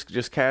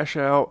 Just cash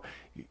out.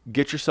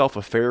 Get yourself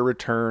a fair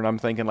return. I'm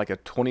thinking like a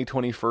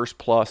 2020 first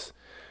plus.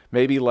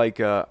 Maybe like,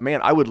 man,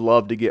 I would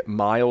love to get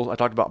Miles. I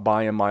talked about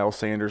buying Miles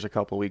Sanders a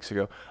couple of weeks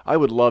ago. I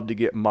would love to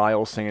get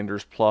Miles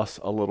Sanders plus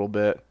a little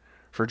bit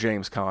for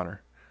James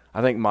Conner.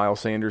 I think Miles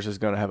Sanders is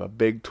going to have a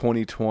big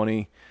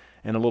 2020,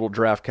 and a little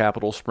draft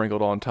capital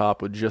sprinkled on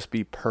top would just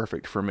be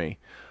perfect for me.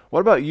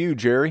 What about you,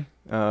 Jerry?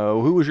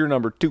 Who was your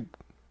number 2?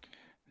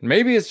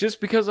 Maybe it's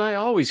just because I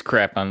always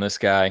crap on this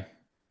guy.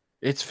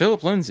 It's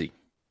Philip Lindsay.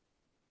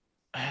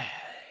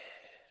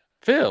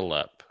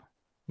 Philip,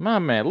 my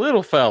man,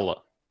 little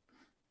fella.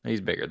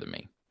 He's bigger than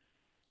me.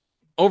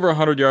 Over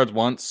 100 yards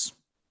once.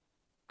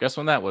 Guess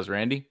when that was,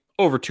 Randy?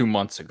 Over 2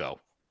 months ago.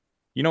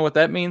 You know what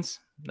that means?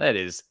 That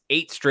is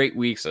 8 straight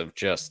weeks of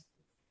just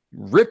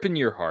ripping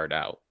your heart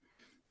out.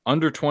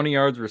 Under 20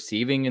 yards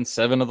receiving in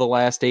 7 of the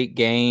last 8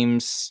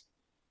 games.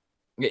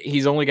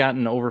 He's only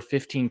gotten over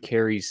 15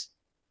 carries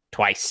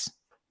twice.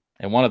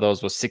 And one of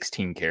those was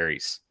 16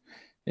 carries.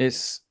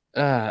 It's,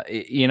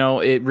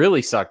 it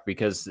really sucked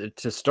because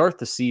to start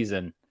the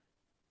season,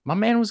 my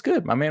man was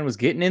good. My man was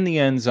getting in the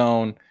end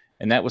zone,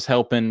 and that was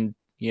helping,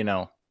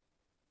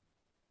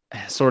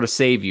 sort of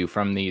save you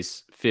from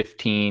these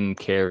 15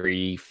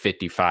 carry,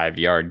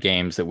 55-yard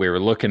games that we were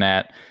looking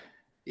at.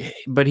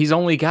 But he's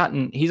only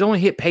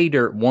hit pay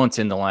dirt once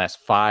in the last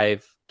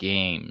 5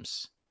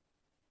 games.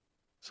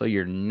 So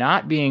you're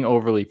not being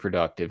overly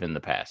productive in the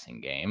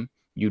passing game.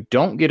 You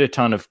don't get a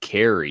ton of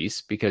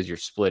carries because you're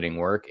splitting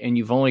work, and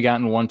you've only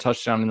gotten 1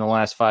 touchdown in the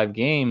last 5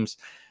 games,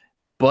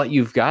 but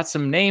you've got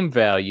some name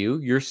value.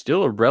 You're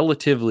still a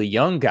relatively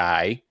young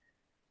guy.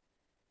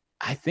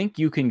 I think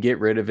you can get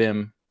rid of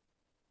him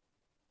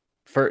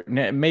for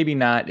maybe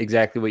not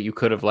exactly what you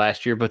could have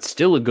last year, but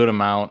still a good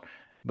amount.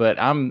 But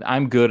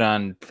I'm good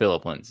on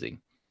Philip Lindsay.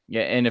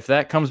 Yeah, and if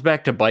that comes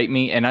back to bite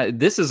me, and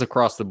this is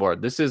across the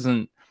board. This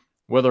isn't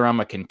whether I'm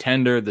a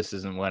contender. This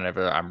isn't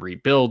whenever I'm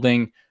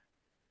rebuilding.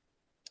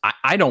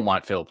 I don't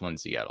want Philip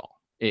Lindsay at all,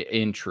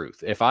 in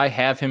truth. If I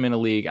have him in a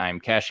league, I'm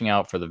cashing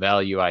out for the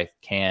value I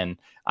can.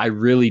 I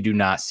really do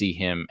not see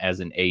him as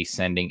an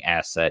ascending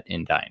asset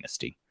in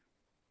Dynasty.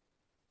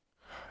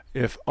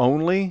 If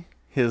only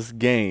his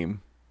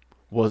game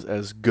was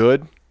as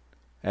good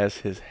as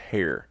his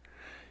hair.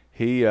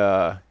 He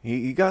got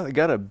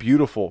a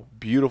beautiful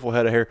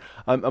head of hair.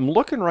 I'm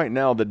looking right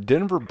now. The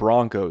Denver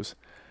Broncos,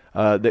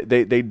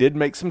 they did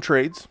make some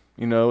trades.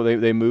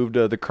 They moved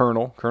the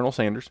Colonel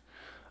Sanders.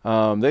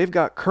 They've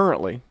got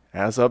currently,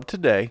 as of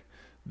today,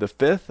 the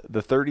 5th,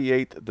 the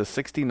 38th, the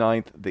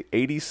 69th, the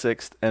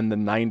 86th, and the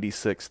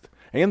 96th,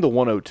 and the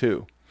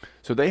 102.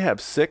 So they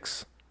have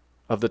 6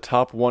 of the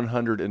top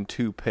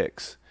 102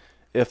 picks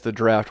if the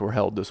draft were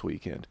held this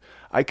weekend.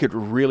 I could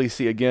really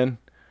see, again,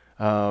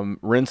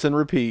 rinse and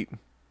repeat,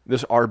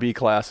 this RB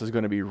class is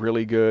going to be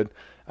really good.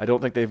 I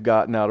don't think they've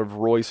gotten out of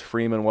Royce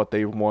Freeman what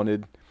they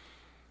wanted.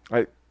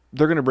 They're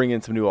going to bring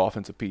in some new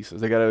offensive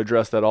pieces. They got to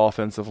address that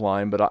offensive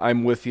line, but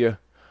I'm with you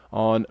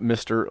on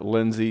Mr.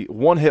 Lindsay.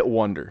 One-hit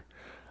wonder.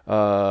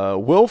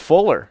 Will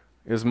Fuller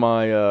is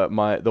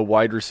the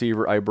wide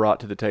receiver I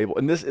brought to the table,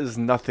 and this is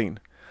nothing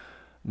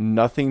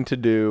to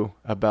do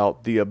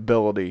about the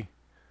ability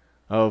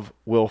of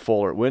Will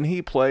Fuller. When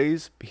he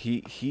plays,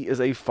 he is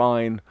a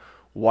fine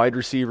wide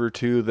receiver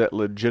too that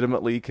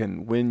legitimately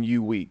can win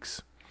you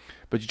weeks.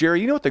 But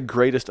Jerry, you know what the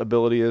greatest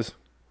ability is?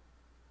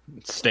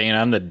 Staying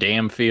on the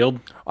damn field.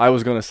 I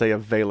was going to say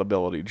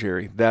availability,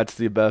 Jerry. That's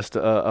the best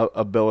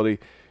ability.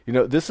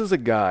 This is a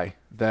guy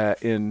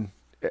that in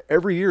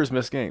every year has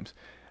missed games.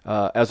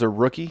 As a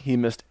rookie, he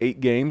missed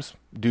 8 games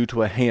due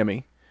to a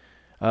hammy.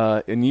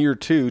 In year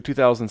 2,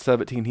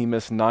 2017, he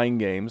missed 9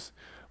 games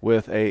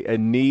with a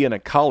knee and a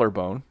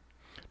collarbone.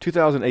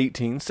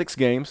 2018, 6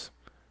 games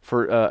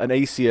for an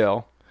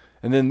ACL.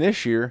 And then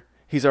this year,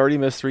 he's already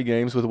missed 3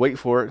 games with, wait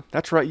for it,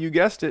 that's right, you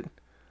guessed it,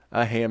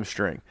 a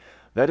hamstring.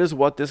 That is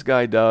what this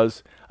guy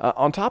does.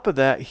 On top of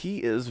that, he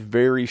is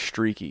very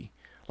streaky,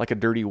 like a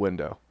dirty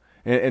window.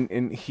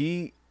 And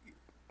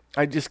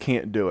I just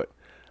can't do it.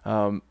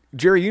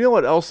 Jerry, you know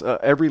what else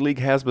every league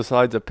has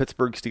besides a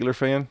Pittsburgh Steelers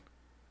fan?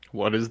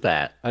 What is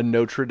that? A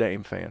Notre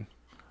Dame fan.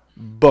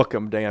 book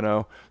him,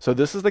 Dano. So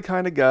this is the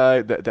kind of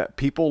guy that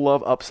people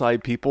love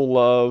upside. People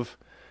love,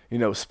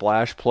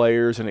 splash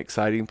players and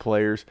exciting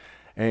players.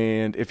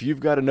 And if you've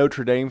got a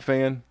Notre Dame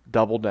fan,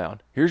 double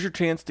down. Here's your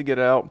chance to get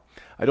out.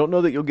 I don't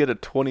know that you'll get a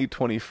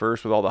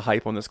 2021st with all the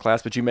hype on this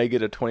class, but you may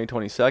get a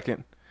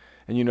 2022nd.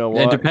 And you know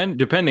what? And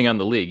depending on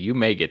the league, you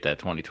may get that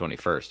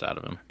 2021st out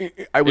of him.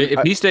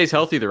 If he stays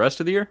healthy the rest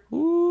of the year,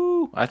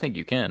 I think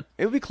you can.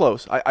 It would be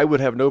close. I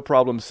would have no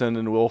problem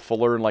sending Will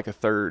Fuller in like a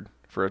third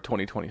for a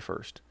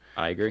 2021st.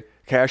 I agree.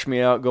 Cash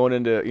me out going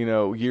into,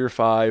 year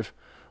 5.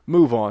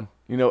 Move on.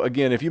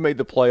 Again, if you made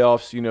the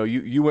playoffs,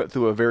 you went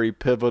through a very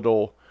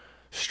pivotal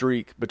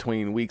streak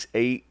between weeks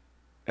 8.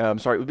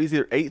 It would be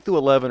either 8 through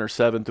 11 or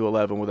 7 through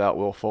 11 without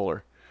Will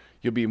Fuller.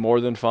 You'll be more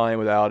than fine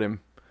without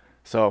him.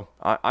 So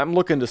I'm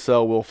looking to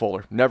sell Will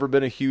Fuller. Never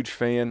been a huge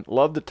fan.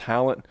 Love the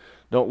talent.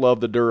 Don't love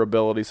the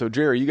durability. So,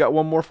 Jerry, you got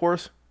one more for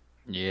us?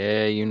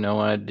 Yeah,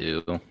 I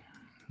do.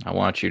 I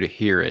want you to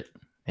hear it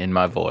in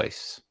my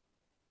voice.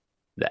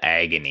 The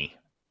agony.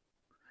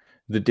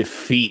 The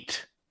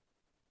defeat.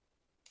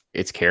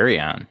 It's carry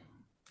on.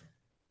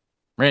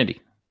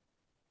 Randy.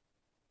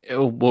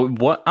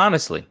 What?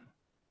 Honestly,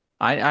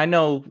 I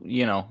know,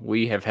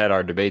 we have had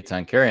our debates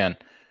on carry on.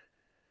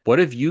 What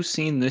have you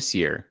seen this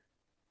year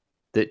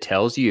that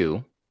tells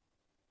you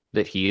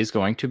that he is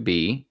going to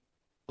be,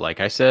 like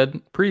I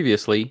said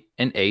previously,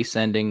 an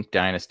ascending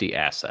dynasty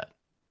asset?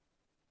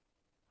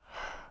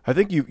 I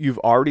think you've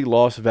already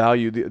lost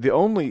value. The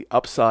only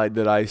upside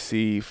that I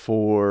see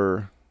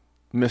for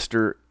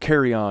Mr.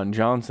 Carry-On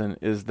Johnson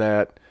is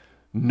that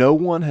no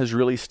one has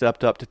really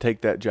stepped up to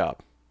take that job.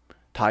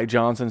 Ty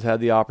Johnson's had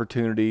the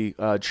opportunity.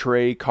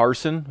 Trey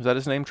Carson, was that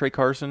his name? Trey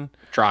Carson?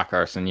 Trey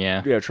Carson,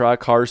 yeah. Yeah, Trey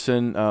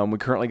Carson. We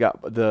currently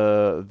got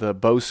the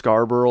Bo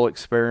Scarborough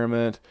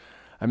experiment.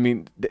 I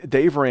mean,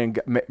 Dave ran.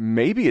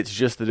 Maybe it's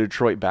just the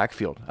Detroit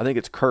backfield. I think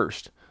it's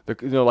cursed.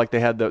 Like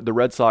they had the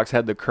Red Sox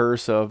had the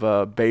curse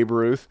of Babe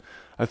Ruth.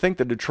 I think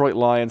the Detroit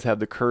Lions have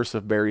the curse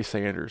of Barry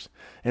Sanders,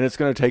 and it's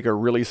going to take a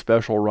really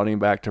special running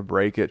back to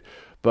break it.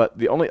 But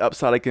the only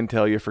upside I can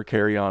tell you for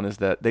carry on is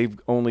that they've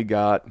only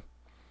got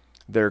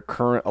their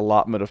current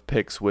allotment of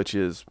picks, which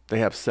is they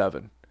have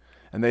 7,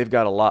 and they've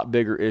got a lot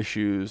bigger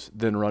issues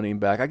than running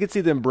back. I could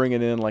see them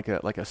bringing in like a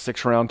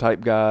 6th-round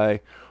type guy,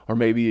 or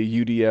maybe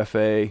a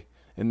UDFA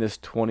in this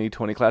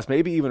 2020 class,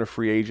 maybe even a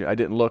free agent. I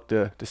didn't look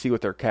to see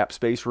what their cap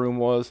space room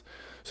was,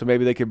 so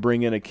maybe they could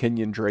bring in a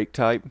Kenyon Drake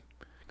type.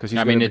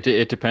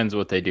 It depends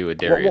what they do with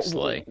Darius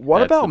Slay.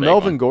 What about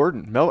Melvin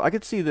Gordon? I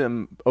could see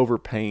them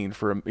overpaying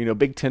for a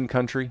Big Ten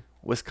country,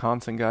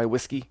 Wisconsin guy,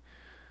 whiskey.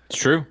 It's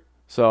true.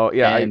 So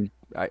yeah,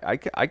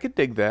 I could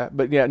dig that,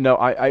 but yeah, no,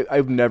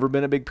 I've never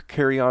been a big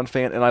carry-on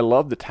fan, and I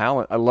love the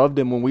talent. I loved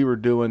him when we were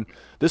doing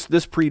this.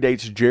 This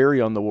predates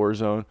Jerry on the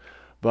Warzone,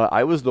 but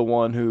I was the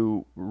one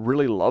who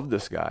really loved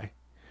this guy.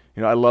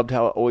 I loved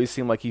how it always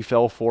seemed like he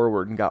fell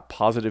forward and got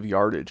positive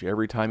yardage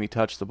every time he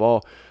touched the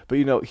ball. But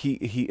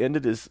he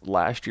ended his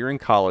last year in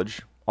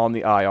college on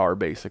the IR.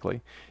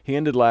 Basically, he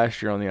ended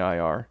last year on the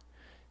IR.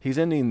 He's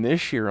ending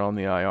this year on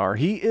the IR.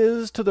 He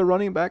is to the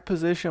running back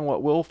position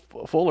what Will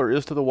Fuller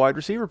is to the wide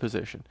receiver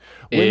position.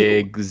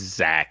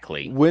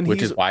 Exactly.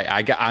 Which is why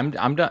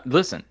I'm done.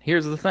 Listen,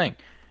 here's the thing.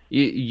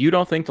 You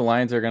don't think the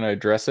Lions are going to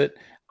address it?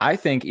 I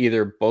think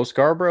either Bo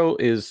Scarborough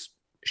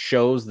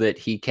shows that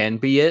he can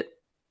be it,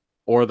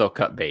 or they'll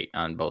cut bait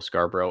on Bo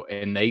Scarborough,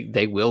 and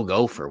they will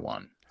go for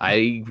one.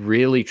 I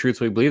really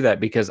truthfully believe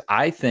that, because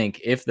I think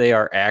if they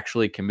are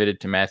actually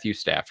committed to Matthew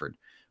Stafford,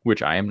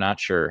 which I am not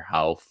sure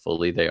how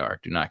fully they are.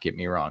 Do not get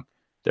me wrong.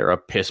 They're a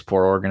piss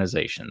poor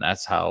organization.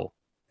 That's how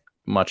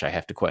much I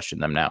have to question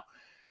them now.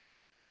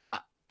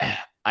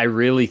 I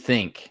really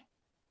think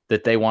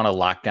that they want to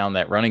lock down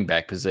that running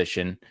back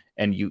position.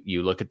 And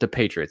you look at the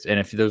Patriots, and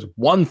if there's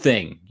one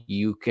thing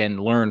you can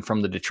learn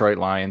from the Detroit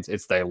Lions,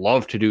 it's they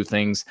love to do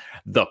things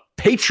the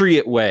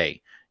Patriot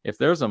way. If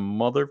there's a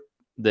mother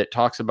that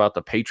talks about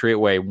the Patriot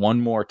way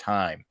one more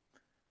time,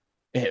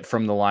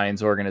 from the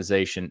Lions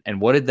organization.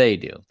 And what did they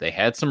do? They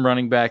had some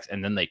running backs,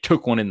 and then they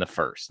took one in the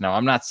first. Now,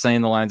 I'm not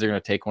saying the Lions are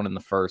going to take one in the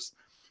first,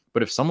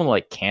 but if someone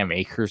like Cam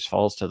Akers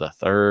falls to the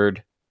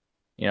third,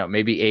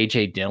 maybe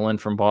A.J. Dillon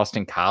from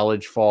Boston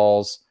College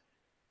falls,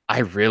 I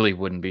really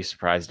wouldn't be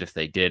surprised if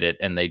they did it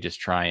and they just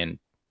try and,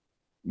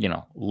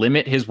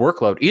 limit his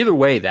workload. Either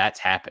way, that's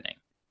happening.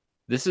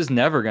 This is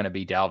never going to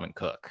be Dalvin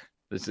Cook.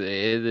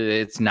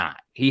 It's not.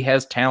 He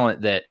has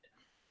talent that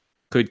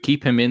could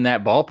keep him in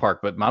that ballpark,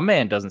 but my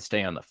man doesn't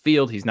stay on the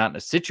field. He's not in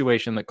a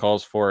situation that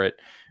calls for it.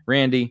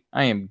 Randy,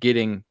 I am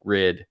getting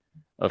rid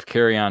of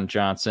Carry-On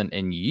Johnson,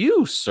 and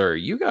you, sir,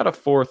 you got a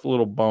 4th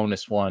little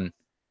bonus one,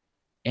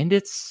 and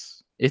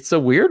it's a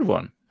weird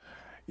one.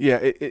 Yeah,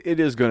 it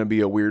is going to be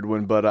a weird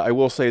one, but I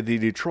will say the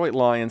Detroit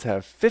Lions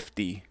have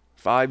 $50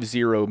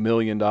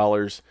 million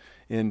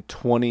in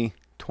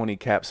 2020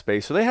 cap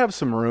space, so they have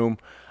some room.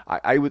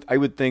 I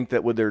would think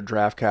that with their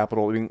draft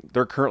capital,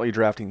 they're currently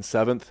drafting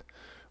 7th,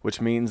 which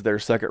means their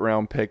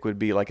 2nd-round pick would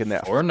be like in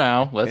that. For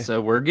now,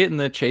 we're getting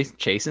the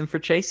chasing for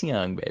Chase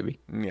Young, baby.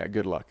 Yeah,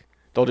 good luck.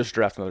 They'll just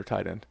draft another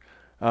tight end.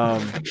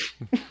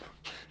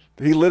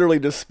 He literally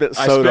just spit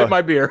I soda. spit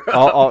my beer.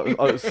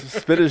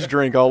 Spit his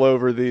drink all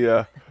over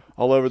the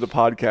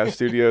podcast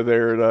studio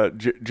there at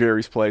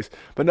Jerry's place.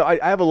 But no, I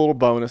have a little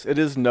bonus. It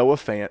is Noah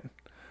Fant.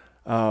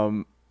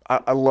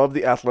 I love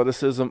the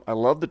athleticism. I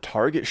love the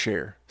target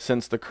share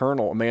since the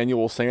Colonel,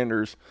 Emmanuel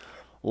Sanders,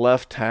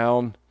 left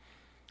town.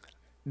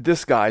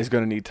 This guy's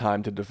going to need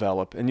time to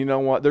develop. And you know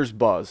what? There's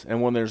buzz.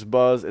 And when there's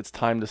buzz, it's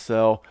time to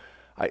sell.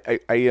 I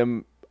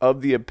am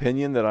of the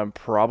opinion that I'm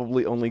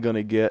probably only going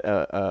to get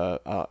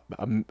a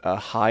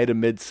high to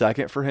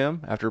mid-second for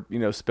him after,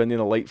 spending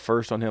a late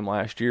first on him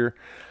last year.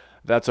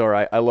 That's all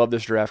right. I love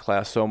this draft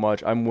class so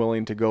much. I'm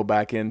willing to go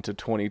back into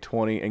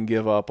 2020 and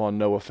give up on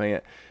Noah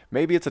Fant.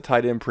 Maybe it's a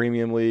tight end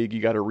premium league.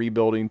 You got a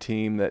rebuilding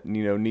team that,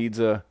 needs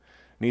a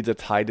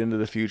tight end of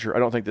the future. I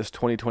don't think this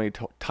 2020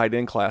 tight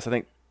end class, I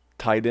think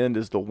tight end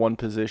is the one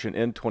position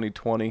in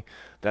 2020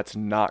 that's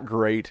not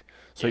great.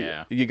 So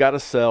yeah. you got to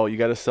sell. You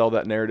got to sell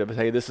that narrative.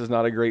 Hey, this is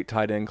not a great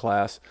tight end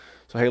class.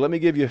 So, hey, let me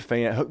give you a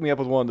Fant. Hook me up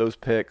with one of those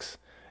picks,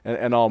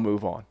 and I'll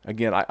move on.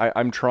 Again,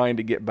 I'm trying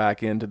to get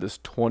back into this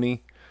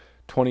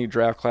 2020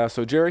 draft class.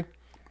 So, Jerry,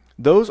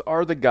 those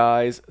are the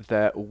guys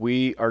that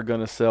we are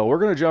going to sell. We're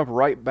going to jump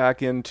right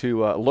back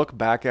into look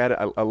back at it.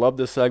 I love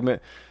this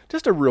segment.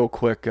 Just a real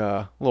quick,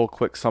 little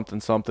quick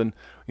something,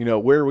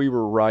 where we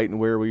were right and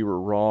where we were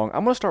wrong.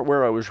 I'm going to start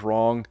where I was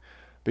wrong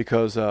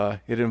because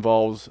it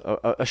involves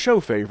a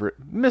show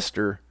favorite,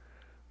 Mr.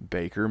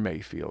 Baker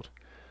Mayfield.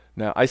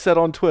 Now, I said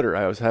on Twitter,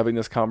 I was having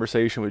this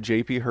conversation with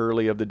J.P.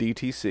 Hurley of the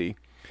DTC.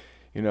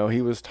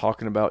 He was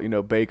talking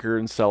about, Baker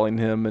and selling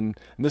him, and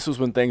this was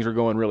when things were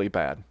going really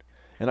bad.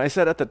 And I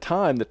said at the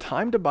time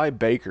to buy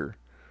Baker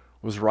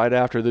was right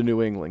after the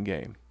New England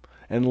game.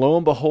 And lo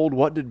and behold,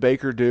 what did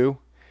Baker do?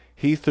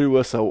 He threw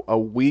us a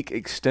week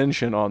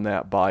extension on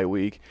that bye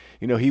week.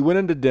 He went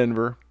into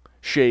Denver,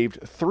 shaved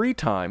 3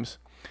 times,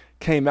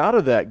 came out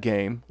of that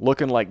game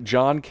looking like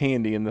John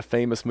Candy in the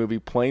famous movie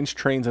Planes,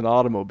 Trains, and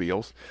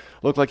Automobiles.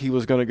 Looked like he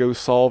was going to go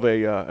solve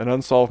an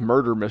unsolved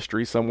murder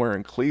mystery somewhere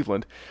in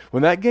Cleveland.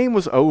 When that game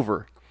was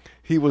over,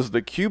 he was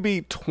the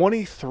QB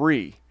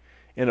 23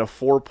 in a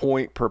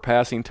 4-point per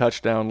passing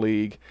touchdown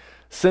league.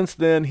 Since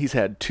then, he's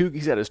had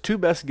his 2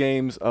 best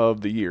games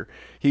of the year.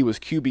 He was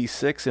QB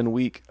 6 in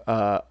week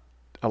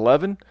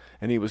 11,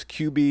 and he was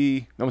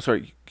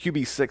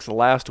QB 6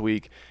 last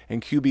week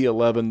and QB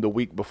 11 the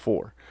week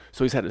before.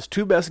 So he's had his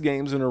 2 best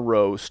games in a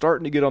row,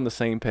 starting to get on the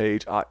same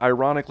page.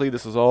 Ironically,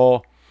 this is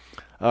all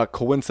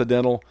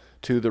coincidental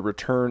to the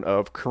return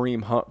of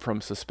Kareem Hunt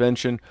from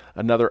suspension,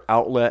 another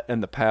outlet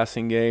in the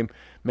passing game.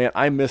 Man,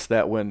 I missed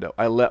that window.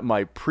 I let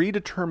my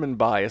predetermined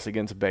bias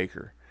against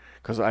Baker,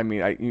 because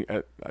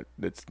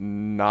it's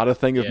not a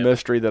thing of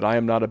mystery that I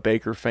am not a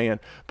Baker fan,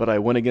 but I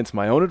went against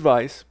my own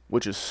advice,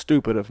 which is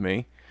stupid of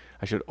me.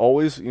 I should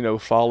always,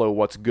 follow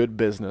what's good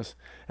business,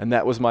 and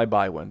that was my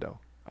buy window.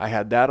 I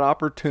had that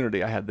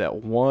opportunity. I had that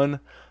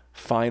one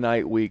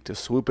finite week to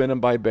swoop in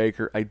and buy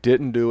Baker. I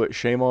didn't do it.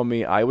 Shame on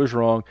me. I was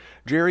wrong.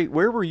 Jerry,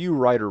 where were you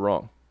right or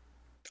wrong?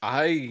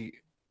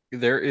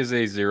 There is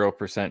a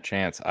 0%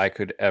 chance I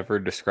could ever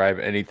describe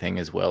anything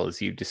as well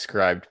as you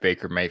described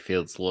Baker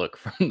Mayfield's look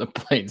from the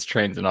Planes,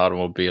 Trains, and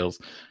Automobiles.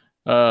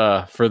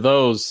 For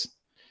those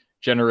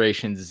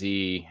Generation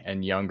Z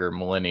and younger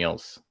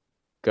millennials,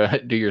 go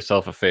ahead, do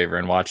yourself a favor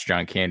and watch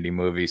John Candy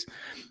movies.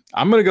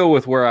 I'm going to go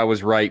with where I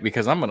was right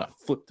because I'm going to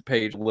flip the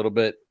page a little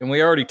bit. And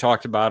we already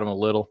talked about him a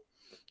little.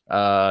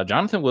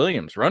 Jonathan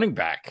Williams, running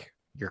back,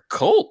 your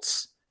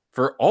Colts,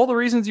 for all the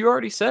reasons you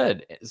already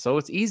said. So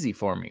it's easy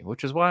for me,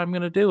 which is why I'm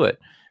going to do it.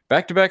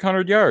 Back-to-back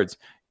 100 yards.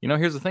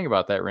 Here's the thing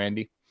about that,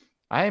 Randy.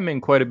 I am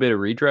in quite a bit of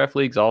redraft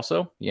leagues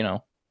also.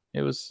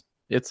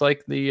 It's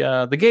like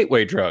the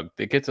gateway drug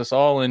that gets us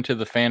all into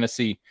the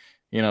fantasy,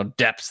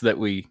 depths that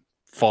we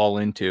fall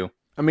into.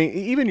 I mean,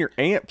 even your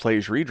aunt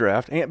plays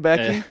redraft. Aunt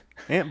Becky.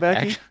 Aunt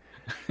Becky.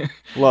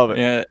 Love it.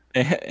 Yeah,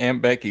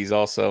 Aunt Becky's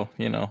also,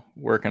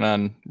 working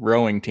on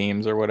rowing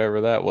teams or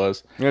whatever that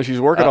was. Yeah,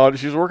 she's working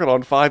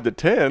on 5 to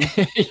 10.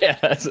 Yeah,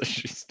 that's what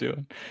she's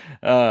doing.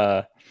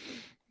 No,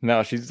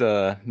 she's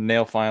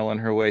nail filing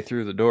her way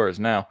through the doors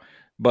now.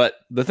 But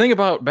the thing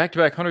about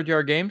back-to-back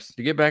 100-yard games,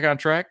 to get back on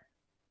track,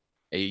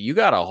 you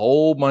got a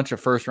whole bunch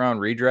of first-round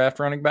redraft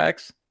running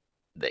backs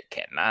that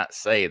cannot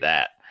say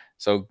that.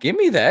 So give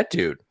me that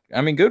dude. I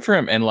mean, good for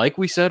him. And like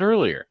we said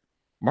earlier,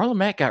 Marlon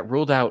Mack got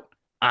ruled out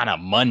on a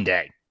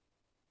Monday.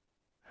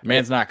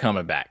 Man's not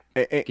coming back.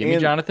 Give me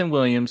Jonathan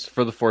Williams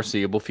for the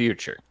foreseeable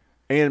future.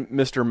 And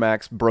Mr.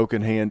 Mack's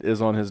broken hand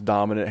is on his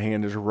dominant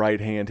hand, his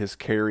right hand, his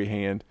carry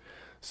hand.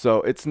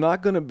 So it's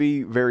not going to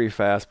be very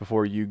fast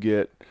before you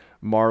get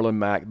Marlon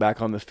Mack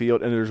back on the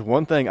field. And there's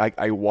one thing,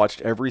 I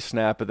watched every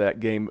snap of that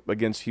game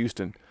against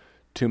Houston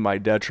to my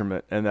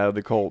detriment and that of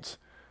the Colts.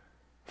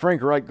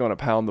 Frank Reich going to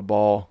pound the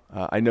ball.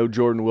 I know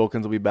Jordan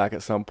Wilkins will be back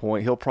at some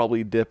point. He'll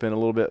probably dip in a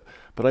little bit.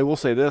 But I will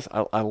say this,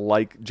 I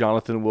like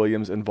Jonathan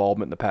Williams'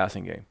 involvement in the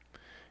passing game.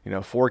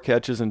 4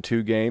 catches in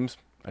 2 games.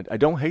 I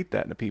don't hate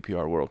that in the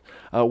PPR world.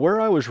 Where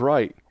I was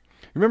right,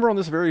 Remember on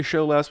this very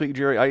show last week,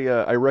 Jerry,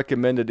 I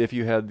recommended if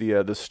you had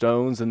the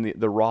stones and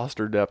the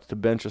roster depth to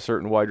bench a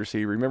certain wide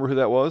receiver. Remember who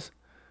that was?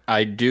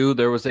 I do.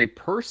 There was a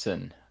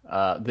person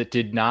that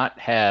did not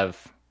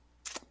have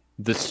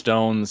the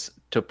stones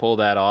to pull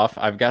that off.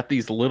 I've got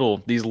these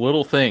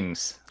little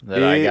things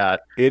that I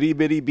got. Itty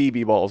bitty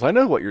BB balls. I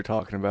know what you're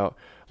talking about.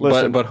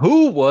 Listen, But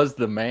who was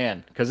the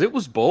man? Because it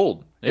was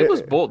bold. It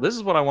was bold. This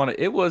is what I wanted.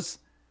 It was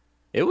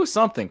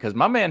something, because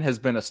my man has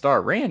been a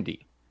star.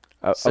 Randy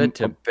said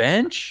to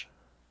bench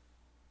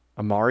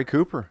Amari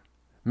Cooper.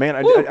 Man,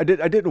 I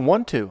didn't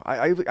want to.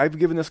 I've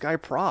given this guy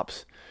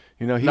props.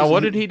 You know, now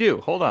what did he do?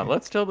 Hold on,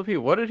 let's tell the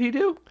people. What did he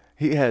do?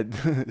 He had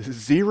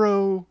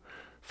 0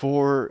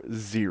 for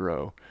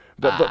 0.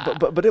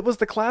 But it was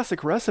the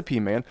classic recipe,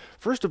 man.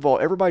 First of all,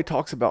 everybody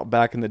talks about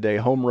back in the day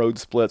home road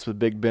splits with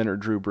Big Ben or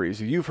Drew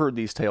Brees. You've heard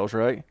these tales,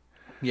 right?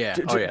 Yeah.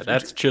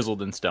 That's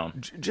chiseled in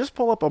stone. Just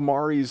pull up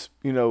Amari's,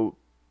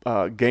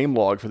 game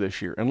log for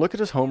this year and look at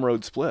his home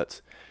road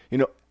splits. You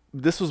know,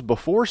 this was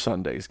before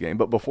Sunday's game,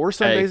 but before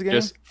Sunday's game,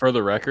 just for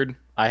the record,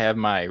 I have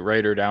my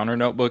Raider Downer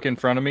notebook in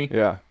front of me.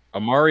 Yeah.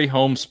 Amari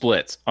home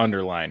splits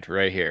underlined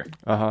right here.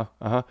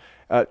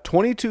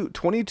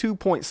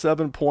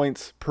 22.7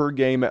 points per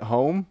game at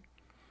home,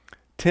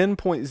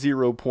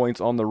 10.0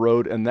 points on the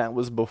road, and that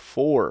was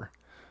before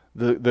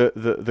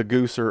the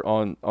gooser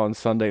on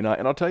Sunday night.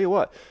 And I'll tell you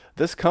what,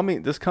 this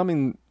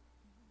coming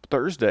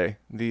Thursday,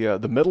 the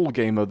middle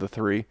game of the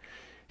three,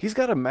 he's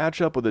got a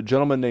matchup with a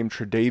gentleman named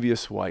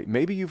Tre'Davious White.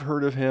 Maybe you've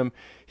heard of him.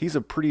 He's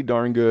a pretty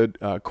darn good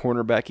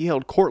cornerback. He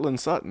held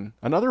Cortland Sutton,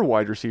 another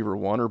wide receiver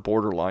one or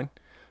borderline,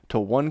 to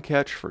one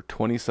catch for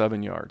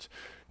 27 yards.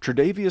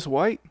 Tre'Davious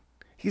White,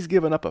 he's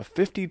given up a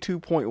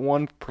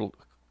 52.1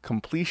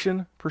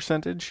 completion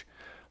percentage,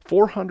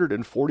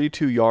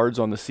 442 yards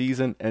on the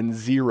season, and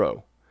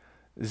zero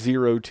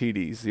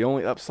TDs. The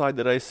only upside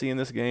that I see in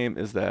this game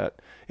is that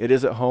it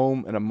is at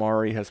home, and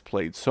Amari has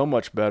played so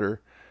much better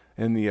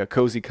in the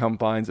cozy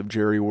confines of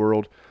Jerry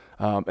World.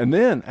 And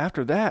then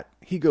after that,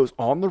 he goes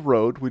on the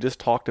road. We just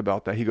talked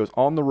about that. He goes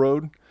on the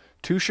road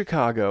to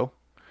Chicago.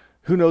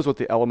 Who knows what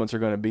the elements are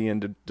going to be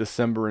in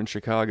December in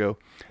Chicago.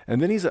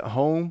 And then he's at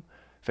home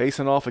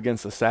facing off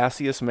against the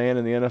sassiest man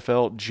in the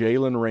NFL,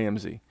 Jalen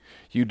Ramsey.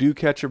 You do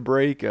catch a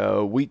break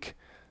week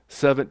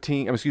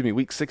 16 if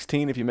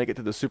you make it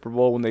to the Super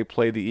Bowl when they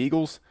play the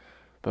Eagles.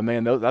 But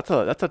man, that's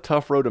a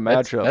tough road to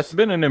matchups. That's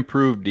been an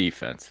improved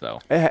defense,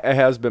 though. It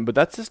has been, but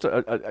that's just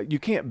you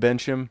can't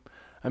bench him.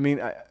 I mean,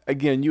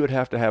 again, you would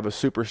have to have a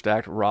super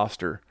stacked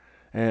roster,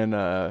 and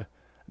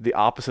the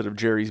opposite of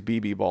Jerry's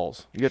BB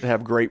balls. You have to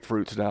have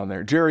grapefruits down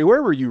there. Jerry,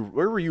 where were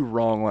you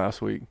wrong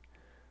last week?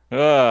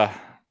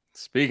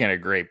 Speaking of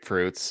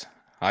grapefruits,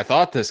 I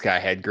thought this guy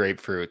had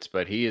grapefruits,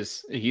 but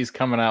he's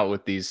coming out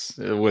with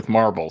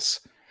marbles.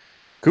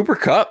 Cooper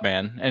Kupp,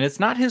 man, and it's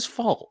not his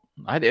fault.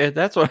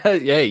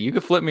 Hey, you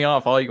can flip me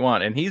off all you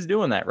want, and he's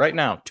doing that right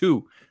now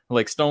too.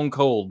 Like Stone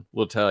Cold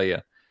will tell you.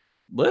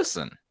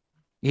 Listen,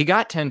 he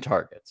got 10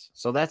 targets,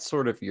 so that's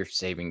sort of your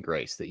saving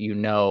grace that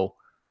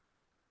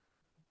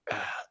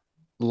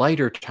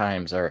lighter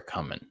times are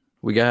coming.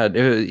 We're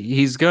gonna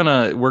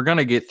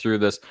get through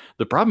this.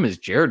 The problem is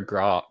Jared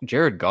Goff,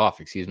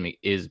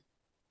 is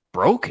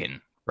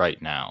broken right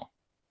now.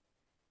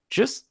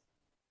 Just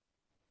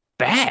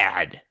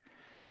bad.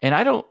 And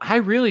I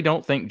really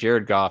don't think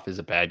Jared Goff is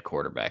a bad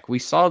quarterback. We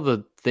saw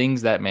the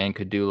things that man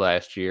could do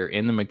last year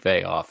in the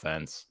McVay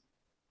offense.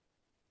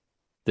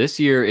 This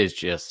year is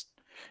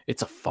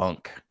it's a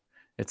funk.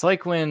 It's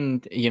like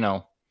when,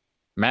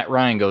 Matt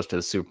Ryan goes to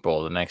the Super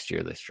Bowl, the next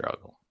year they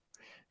struggle.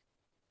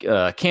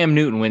 Cam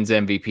Newton wins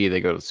MVP,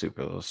 they go to the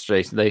Super Bowl,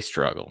 they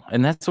struggle.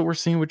 And that's what we're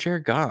seeing with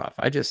Jared Goff.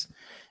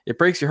 It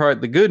breaks your heart.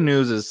 The good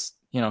news is,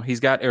 he's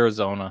got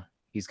Arizona.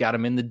 He's got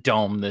him in the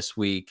dome this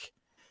week.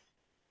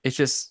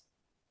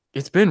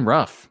 It's been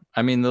rough.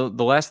 I mean,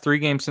 the last 3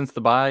 games since the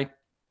bye,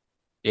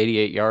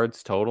 88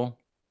 yards total.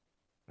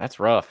 That's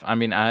rough. I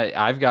mean,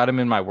 I've got him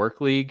in my work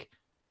league.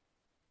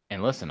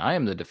 And listen, I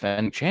am the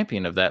defending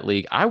champion of that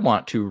league. I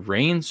want to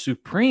reign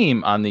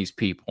supreme on these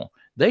people.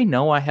 They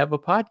know I have a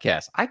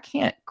podcast. I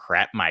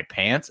crap my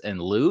pants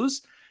and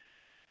lose.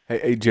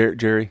 Hey,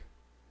 Jerry.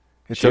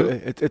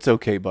 It's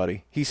okay,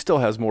 buddy. He still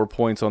has more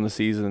points on the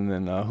season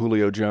than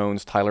Julio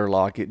Jones, Tyler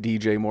Lockett,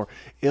 DJ Moore.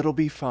 It'll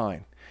be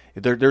fine.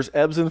 There's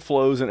ebbs and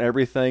flows and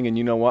everything, and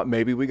you know what?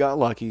 Maybe we got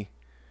lucky,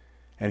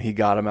 and he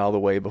got him out of the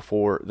way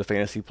before the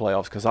fantasy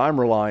playoffs, because I'm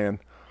relying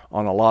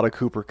on a lot of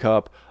Cooper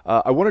Kupp.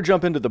 I want to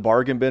jump into the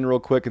bargain bin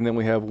real quick, and then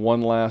we have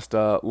one last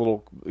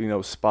little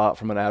spot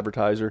from an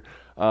advertiser.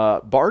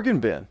 Bargain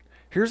bin.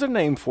 Here's a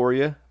name for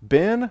you,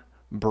 Ben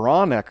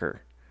Bronnecker.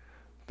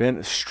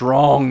 Ben,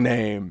 strong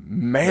name,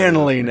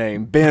 manly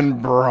name,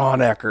 Ben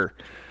Bronnecker.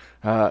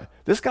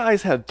 This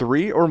guy's had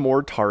 3 or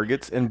more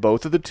targets in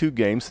both of the 2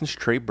 games since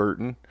Trey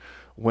Burton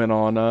went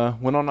on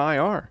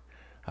IR.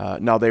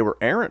 Now, they were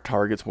errant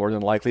targets more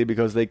than likely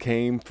because they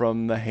came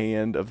from the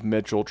hand of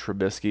Mitchell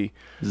Trubisky.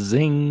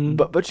 Zing.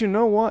 But you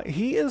know what?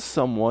 He is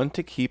someone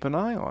to keep an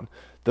eye on.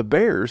 The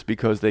Bears,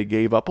 because they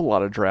gave up a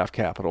lot of draft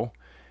capital,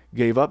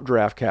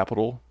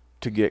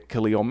 to get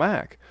Khalil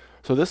Mack.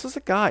 So this is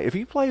a guy, if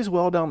he plays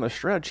well down the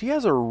stretch, he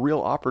has a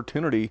real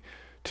opportunity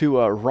to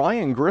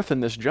Ryan Griffin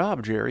this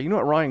job, Jerry. You know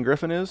what Ryan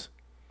Griffin is?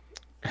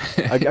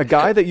 a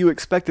guy that you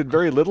expected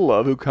very little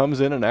of, who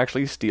comes in and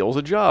actually steals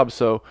a job.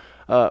 So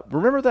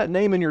remember that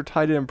name in your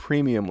tight end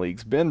premium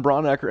leagues, Ben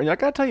Bronecker. And I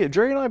got to tell you,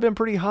 Jerry and I have been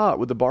pretty hot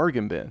with the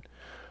bargain bin.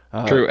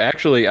 True.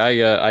 Actually,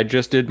 I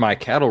just did my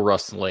cattle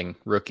rustling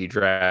rookie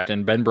draft,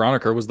 and Ben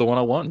Bronecker was the one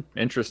I won,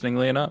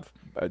 interestingly enough.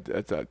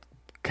 It's a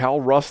Cal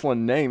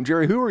rustling name.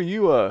 Jerry, who are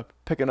you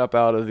picking up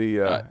out of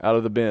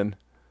the bin?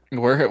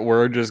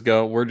 We're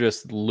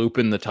just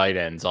looping the tight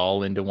ends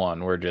all into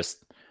one. We're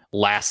just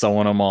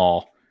lassoing them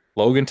all.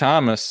 Logan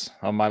Thomas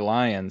on my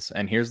Lions,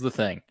 and here's the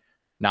thing.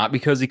 Not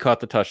because he caught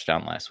the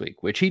touchdown last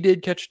week, which he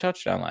did catch a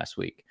touchdown last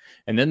week.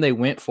 And then they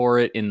went for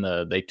it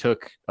they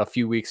took a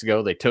few weeks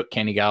ago, they took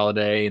Kenny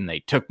Galladay and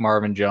they took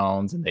Marvin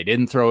Jones, and they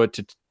didn't throw it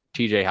to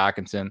TJ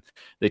Hawkinson.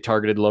 They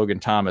targeted Logan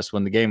Thomas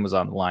when the game was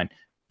on the line.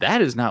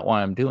 That is not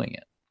why I'm doing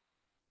it,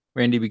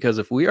 Randy, because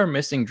if we are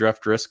missing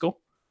Jeff Driscoll,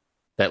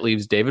 that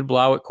leaves David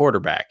Blau at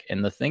quarterback.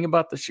 And the thing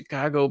about the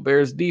Chicago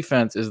Bears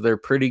defense is they're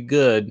pretty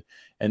good.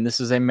 And this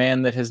is a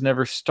man that has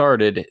never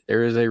started.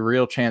 There is a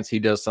real chance he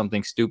does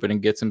something stupid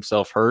and gets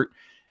himself hurt.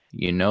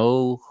 You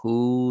know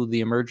who the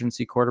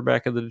emergency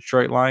quarterback of the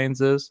Detroit Lions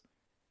is?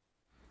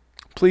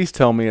 Please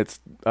tell me it's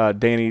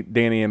Danny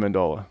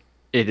Amendola.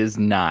 It is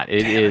not.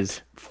 It is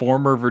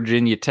former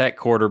Virginia Tech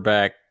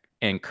quarterback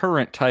and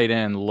current tight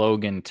end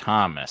Logan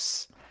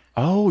Thomas.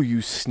 Oh,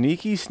 you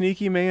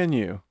sneaky man,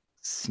 you.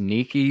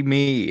 Sneaky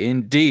me,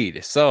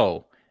 indeed.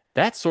 So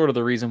that's sort of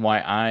the reason why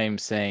I'm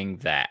saying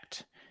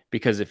that.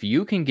 Because if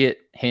you can get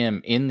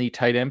him in the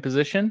tight end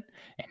position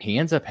and he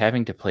ends up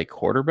having to play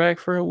quarterback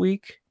for a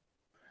week,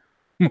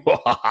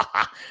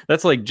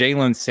 that's like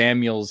Jalen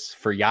Samuels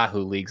for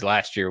Yahoo leagues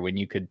last year when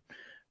you could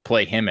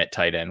play him at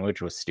tight end,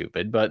 which was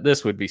stupid. But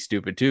this would be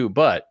stupid too.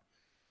 But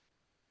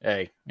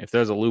hey, if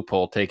there's a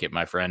loophole, take it,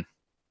 my friend.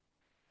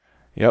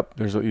 Yep,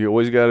 you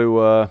always got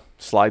to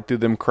slide through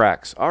them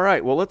cracks. All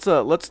right, well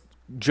let's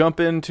jump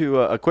into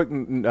a quick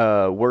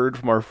word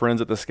from our friends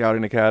at the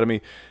Scouting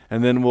Academy,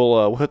 and then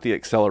we'll hit the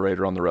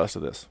accelerator on the rest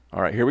of this.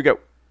 All right, here we go.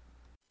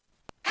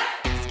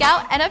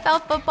 Scout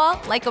NFL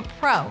football like a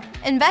pro.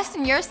 Invest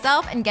in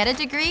yourself and get a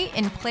degree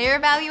in player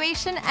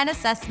evaluation and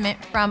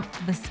assessment from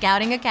the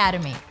Scouting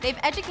Academy. They've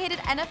educated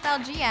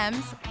NFL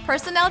GMs,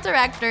 personnel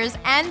directors,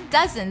 and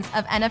dozens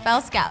of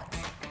NFL scouts.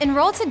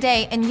 Enroll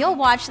today and you'll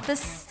watch the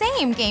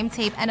same game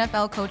tape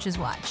NFL coaches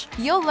watch.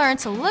 You'll learn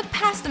to look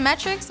past the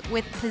metrics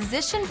with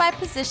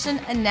position-by-position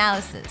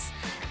analysis.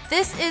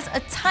 This is a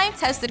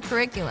time-tested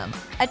curriculum,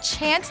 a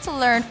chance to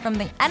learn from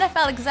the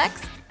NFL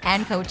execs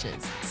and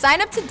coaches.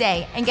 Sign up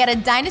today and get a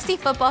Dynasty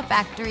Football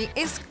Factory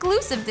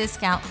exclusive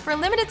discount for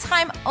limited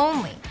time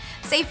only.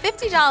 Save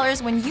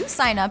 $50 when you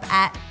sign up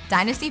at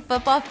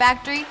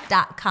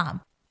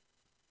dynastyfootballfactory.com.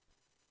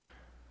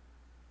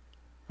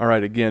 All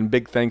right, again,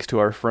 big thanks to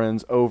our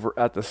friends over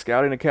at the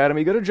Scouting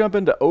Academy. Got to jump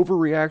into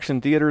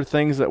overreaction theater,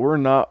 things that we're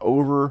not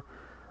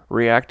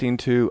overreacting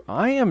to.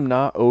 I am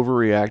not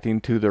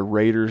overreacting to the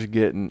Raiders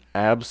getting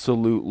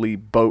absolutely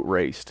boat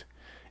raced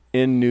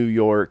in New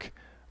York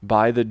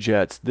by the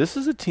Jets. This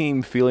is a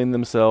team feeling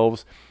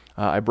themselves.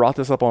 I brought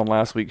this up on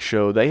last week's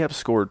show. They have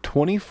scored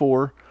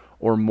 24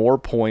 or more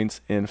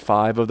points in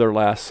 5 of their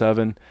last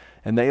 7,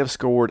 and they have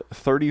scored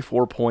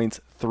 34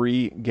 points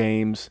 3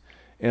 games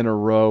in a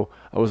row.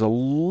 I was a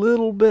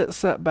little bit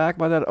set back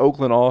by that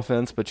Oakland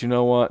offense, but you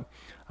know what?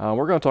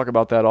 We're going to talk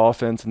about that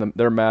offense and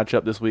their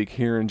matchup this week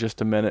here in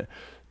just a minute.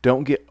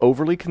 Don't get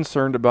overly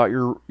concerned about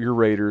your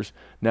Raiders.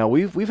 Now,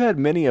 we've had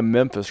many a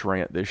Memphis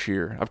rant this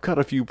year. I've cut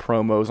a few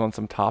promos on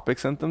some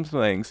topics and some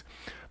things,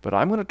 but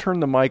I'm going to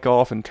turn the mic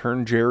off and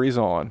turn Jerry's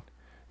on.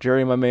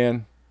 Jerry, my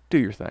man, do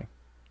your thing.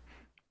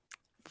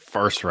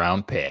 First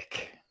round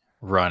pick,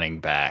 running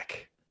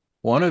back.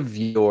 One of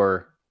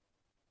your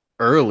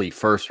early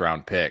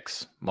first-round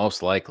picks,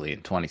 most likely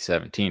in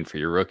 2017 for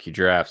your rookie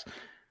drafts,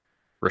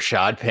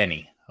 Rashad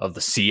Penny of the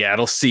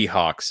Seattle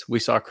Seahawks. We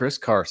saw Chris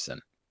Carson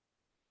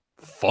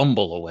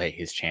fumble away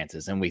his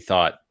chances, and we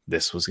thought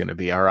this was going to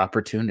be our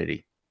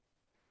opportunity.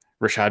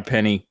 Rashad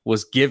Penny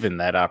was given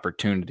that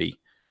opportunity.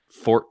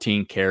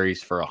 14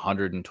 carries for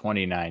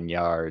 129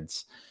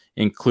 yards,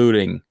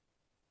 including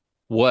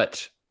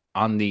what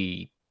on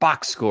the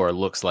box score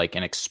looks like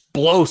an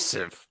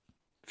explosive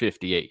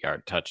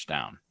 58-yard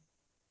touchdown.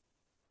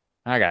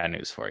 I got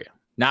news for you.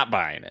 Not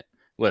buying it.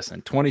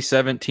 Listen,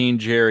 2017,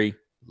 Jerry,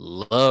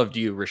 loved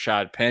you,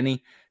 Rashad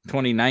Penny.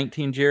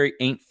 2019, Jerry,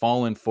 ain't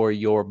falling for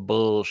your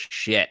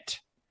bullshit.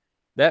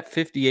 That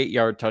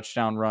 58-yard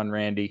touchdown run,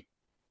 Randy,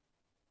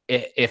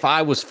 if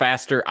I was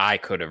faster, I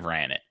could have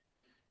ran it.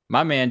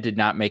 My man did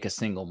not make a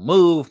single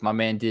move. My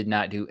man did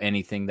not do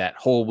anything. That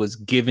hole was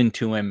given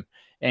to him,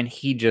 and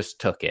he just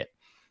took it.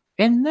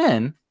 And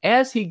then,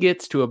 as he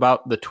gets to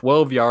about the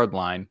 12-yard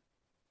line,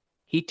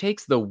 he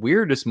takes the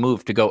weirdest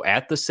move to go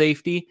at the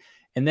safety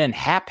and then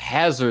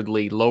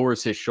haphazardly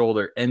lowers his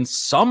shoulder and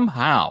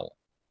somehow,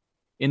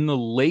 in the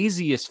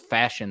laziest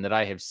fashion that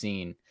I have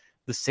seen,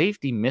 The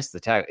safety missed the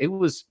tackle. It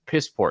was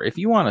piss poor. If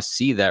you want to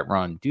see that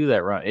run, do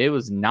that run. It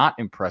was not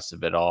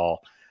impressive at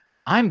all.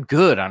 I'm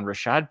good on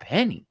Rashad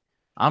Penny.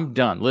 I'm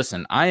done.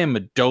 Listen, I am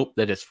a dope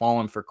that has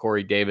fallen for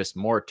Corey Davis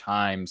more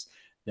times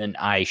than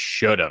I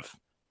should have.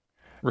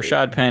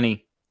 Rashad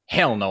Penny,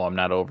 hell no, I'm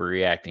not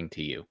overreacting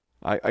to you.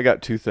 I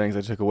got two things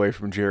I took away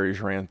from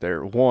Jerry's rant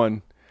there.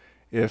 One,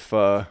 if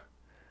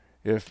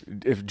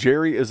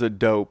Jerry is a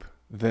dope,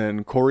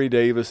 then Corey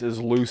Davis is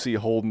Lucy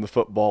holding the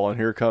football, and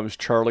here comes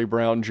Charlie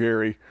Brown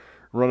Jerry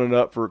running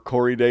up for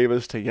Corey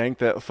Davis to yank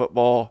that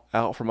football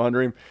out from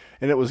under him.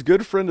 And it was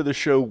good friend of the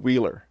show,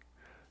 Wheeler.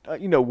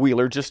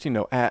 Wheeler, just,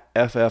 at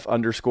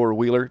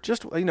FF_Wheeler,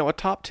 just, a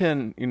top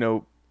 10,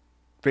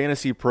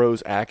 fantasy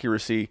pros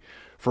accuracy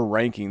for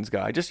rankings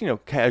guy, just,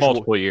 casual.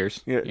 Multiple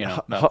years,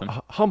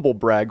 humble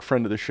brag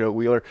friend of the show,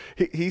 Wheeler.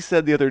 He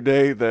said the other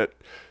day that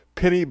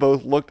Penny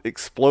both looked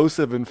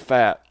explosive and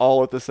fat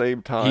all at the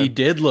same time. He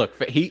did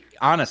look, he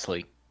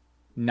honestly,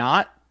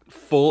 not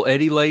full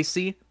Eddie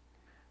Lacy,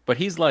 but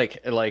he's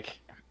like,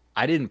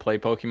 I didn't play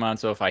Pokemon,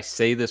 so if I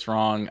say this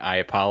wrong, I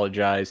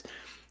apologize.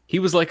 He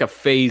was like a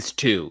phase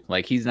 2.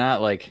 Like, he's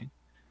not like...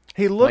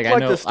 He looked like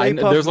the Stay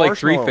Puft there's like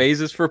 3 Marshmallow.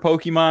 phases for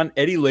Pokemon.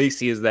 Eddie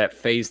Lacy is that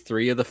phase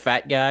 3 of the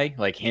fat guy,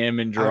 like him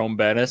and Jerome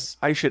Bettis.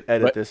 I should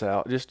edit this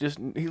out. Just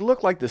he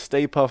looked like the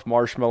Stay Puft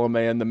Marshmallow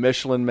Man, the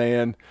Michelin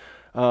Man,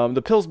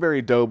 the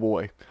Pillsbury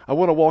Doughboy. I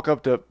want to walk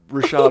up to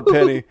Rashad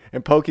Penny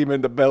and poke him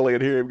in the belly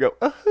and hear him go,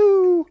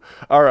 "Ahoo!"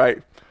 All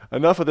right,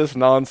 enough of this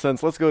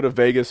nonsense. Let's go to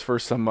Vegas for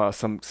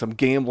some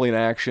gambling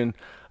action.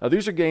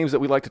 These are games that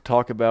we like to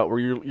talk about where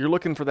you're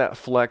looking for that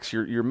flex.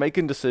 You're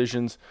making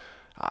decisions.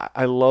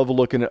 I love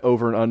looking at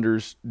over and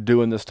unders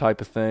doing this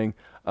type of thing.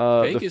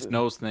 Vegas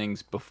knows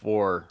things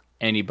before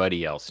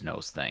anybody else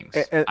knows things.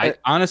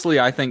 Honestly,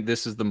 I think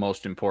this is the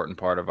most important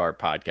part of our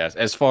podcast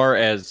as far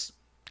as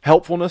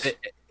helpfulness.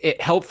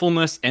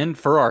 Helpfulness and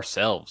for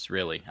ourselves,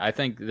 really. I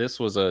think this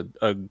was a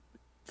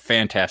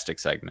fantastic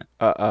segment.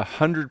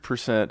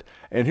 100%.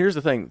 And here's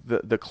the thing.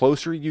 The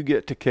closer you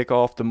get to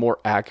kickoff, the more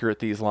accurate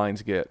these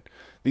lines get.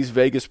 These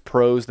Vegas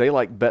pros, they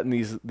like betting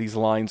these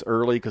lines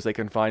early because they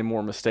can find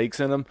more mistakes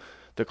in them.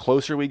 The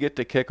closer we get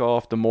to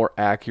kickoff, the more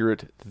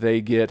accurate they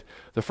get.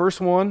 The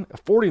first one, a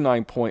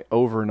 49-point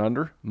over and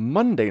under,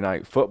 Monday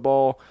Night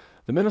Football.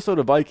 The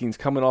Minnesota Vikings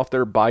coming off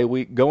their bye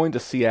week, going to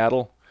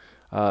Seattle.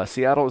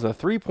 Seattle is a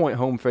 3-point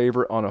home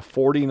favorite on a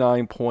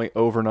 49-point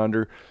over and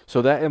under.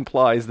 So that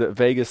implies that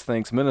Vegas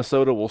thinks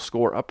Minnesota will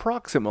score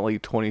approximately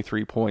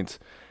 23 points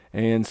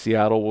and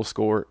Seattle will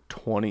score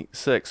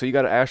 26. So you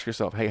got to ask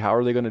yourself, hey, how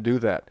are they going to do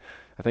that?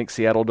 I think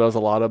Seattle does a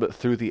lot of it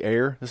through the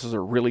air. This is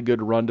a really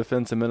good run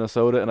defense in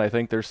Minnesota, and I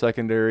think their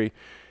secondary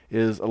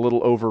is a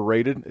little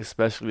overrated,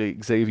 especially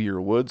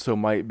Xavier Woods, so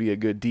might be a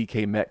good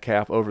DK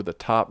Metcalf over the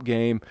top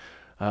game.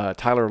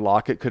 Tyler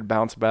Lockett could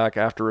bounce back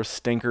after a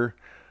stinker.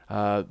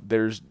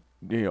 There's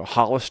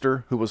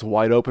Hollister, who was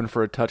wide open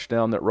for a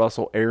touchdown that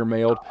Russell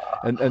airmailed.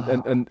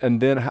 And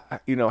then,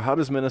 how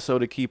does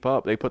Minnesota keep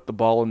up? They put the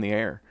ball in the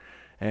air.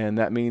 And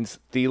that means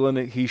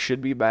Thielen, he should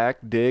be back,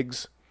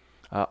 Diggs,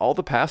 all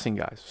the passing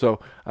guys. So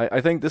I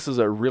think this is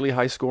a really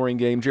high-scoring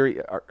game.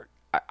 Jerry,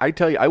 I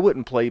tell you, I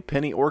wouldn't play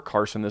Penny or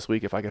Carson this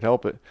week if I could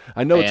help it.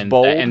 I know it's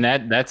bold. And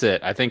that's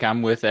it. I think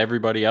I'm with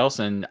everybody else,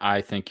 and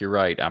I think you're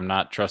right. I'm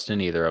not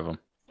trusting either of them.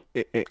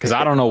 Because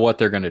I don't know what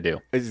they're going to do.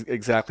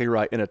 Exactly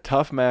right. In a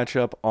tough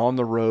matchup on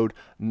the road,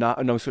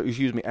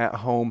 at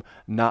home,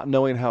 not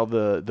knowing how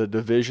the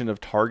division of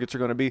targets are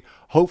going to be.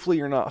 Hopefully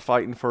you're not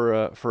fighting for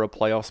a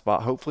playoff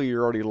spot. Hopefully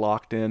you're already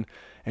locked in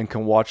and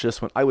can watch this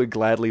one. I would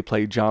gladly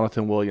play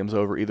Jonathan Williams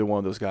over either one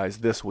of those guys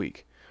this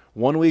week.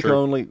 1 week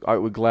only, I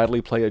would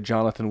gladly play a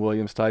Jonathan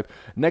Williams type.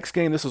 Next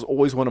game, this is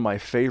always one of my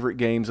favorite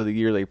games of the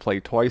year. They play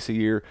twice a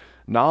year.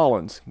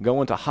 Nolans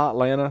going to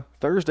Hotlanta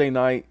Thursday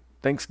night,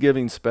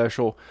 Thanksgiving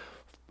special.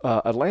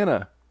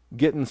 Atlanta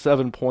getting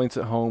 7 points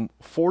at home,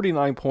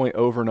 49-point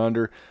over and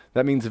under.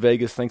 That means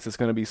Vegas thinks it's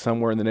going to be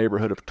somewhere in the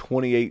neighborhood of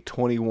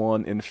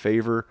 28-21 in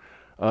favor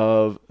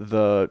of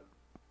the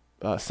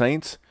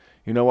Saints.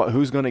 You know what?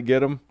 Who's going to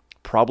get them?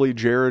 Probably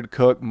Jared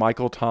Cook,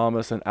 Michael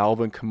Thomas, and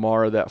Alvin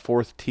Kamara. That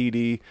fourth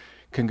TD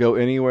can go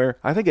anywhere.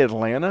 I think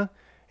Atlanta,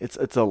 it's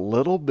a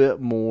little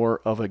bit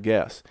more of a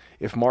guess.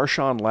 If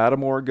Marshawn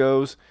Lattimore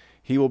goes,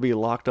 he will be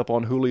locked up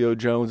on Julio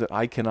Jones, and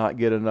I cannot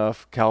get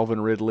enough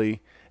Calvin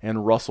Ridley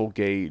and Russell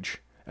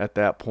Gage at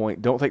that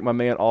point. Don't think my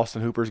man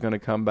Austin Hooper is going to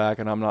come back,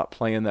 and I'm not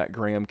playing that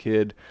Graham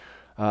kid.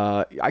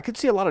 I could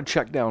see a lot of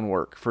check down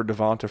work for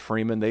Devonta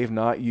Freeman. They've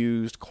not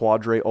used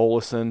Quadre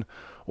Olison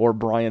or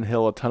Brian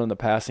Hill a ton in the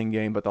passing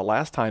game, but the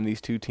last time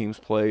these two teams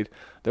played,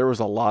 there was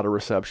a lot of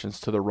receptions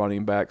to the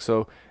running back.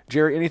 So,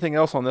 Jerry, anything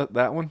else on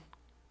that one?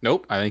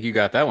 Nope, I think you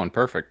got that one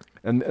perfect.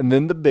 And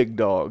then the big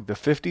dog, the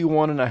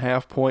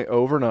 51.5-point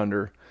over and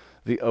under,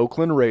 the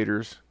Oakland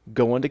Raiders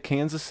going to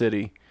Kansas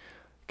City.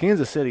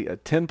 Kansas City, a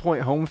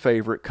 10-point home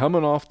favorite,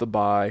 coming off the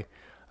bye.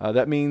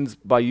 That means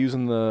by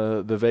using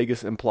the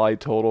Vegas implied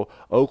total,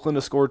 Oakland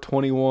to score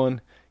 21,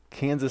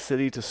 Kansas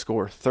City to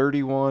score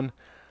 31.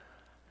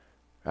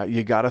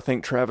 You got to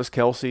think Travis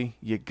Kelce.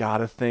 You got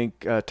to think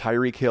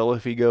Tyreek Hill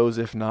if he goes.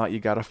 If not, you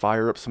got to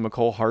fire up some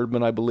McCole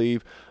Hardman, I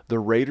believe. The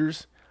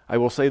Raiders, I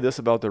will say this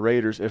about the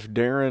Raiders. If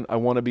Darren, I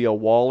want to be a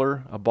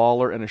waller, a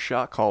baller, and a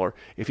shot caller.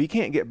 If he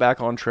can't get back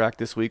on track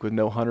this week with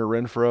no Hunter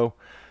Renfrow,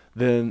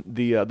 then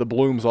the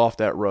bloom's off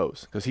that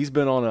rose, because he's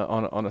been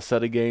on a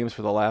set of games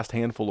for the last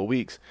handful of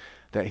weeks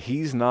that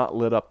he's not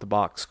lit up the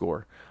box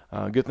score.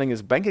 Good thing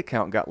his bank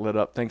account got lit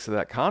up thanks to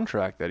that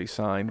contract that he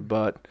signed,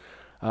 but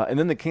and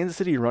then the Kansas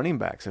City running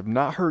backs have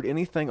not heard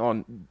anything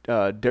on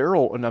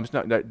Damian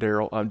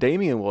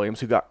Williams,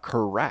 who got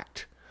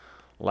correct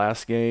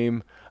last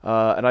game.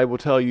 And I will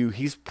tell you,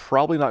 he's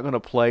probably not going to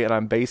play, and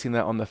I'm basing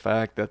that on the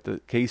fact that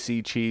the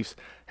KC Chiefs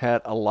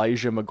had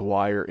Elijah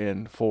McGuire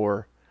in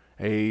for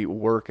a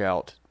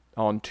workout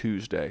on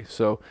Tuesday.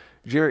 So,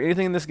 Jerry,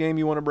 anything in this game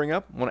you want to bring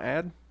up, want to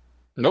add?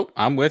 Nope,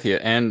 I'm with you.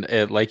 And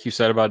like you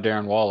said about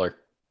Darren Waller,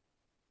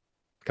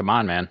 come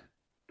on, man.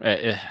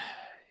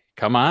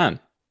 Come on.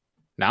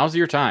 Now's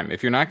your time.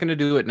 If you're not going to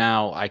do it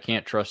now, I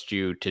can't trust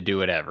you to do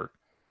it ever.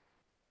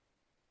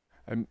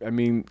 I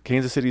mean,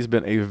 Kansas City's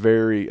been a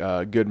very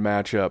good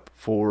matchup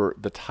for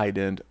the tight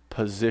end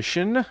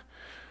position.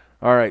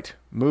 All right,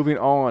 moving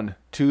on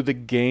to the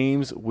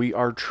games we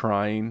are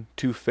trying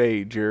to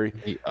fade, Jerry.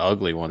 The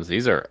ugly ones.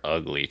 These are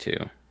ugly, too.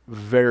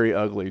 Very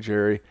ugly,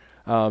 Jerry.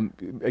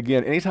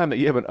 Again, anytime that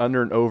you have an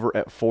under and over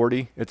at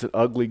 40, it's an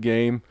ugly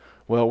game.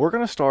 Well, we're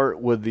going to start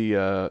with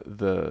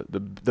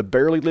the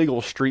barely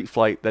legal street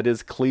fight that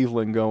is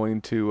Cleveland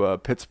going to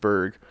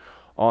Pittsburgh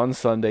on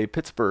Sunday.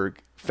 Pittsburgh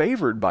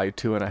favored by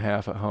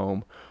 2.5 at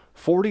home.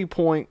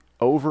 40-point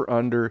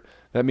over-under.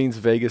 That means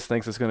Vegas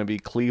thinks it's going to be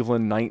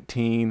Cleveland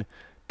 19,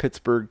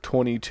 Pittsburgh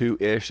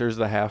 22-ish. There's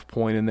the half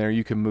point in there.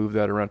 You can move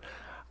that around.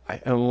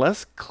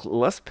 Unless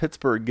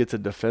Pittsburgh gets a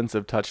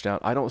defensive touchdown,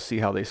 I don't see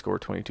how they score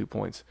 22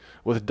 points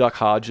with Duck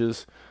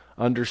Hodges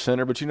under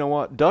center. But you know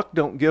what? Duck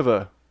don't give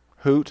a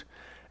hoot,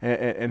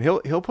 and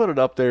he'll put it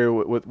up there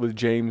with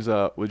James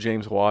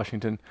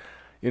Washington.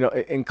 You know,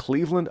 in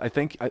Cleveland, I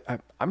think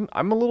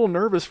I'm a little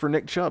nervous for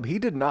Nick Chubb. He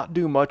did not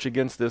do much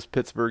against this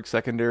Pittsburgh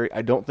secondary.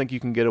 I don't think you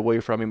can get away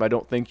from him. I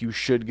don't think you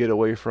should get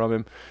away from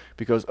him,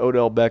 because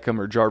Odell Beckham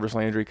or Jarvis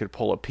Landry could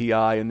pull a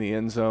PI in the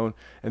end zone,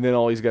 and then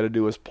all he's got to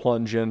do is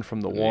plunge in from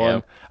the one.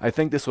 Yep. I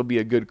think this will be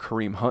a good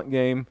Kareem Hunt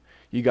game.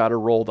 You got to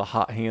roll the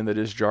hot hand that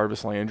is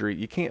Jarvis Landry.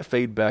 You can't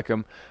fade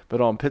Beckham.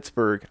 But on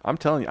Pittsburgh, I'm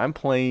telling you, I'm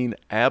playing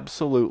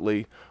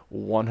absolutely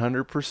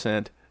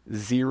 100%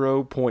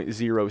 0.0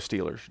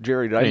 Steelers.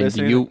 Jerry, did I miss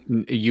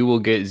anything? You will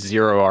get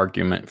zero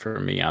argument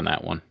for me on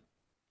that one.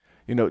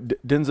 You know,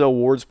 Denzel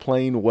Ward's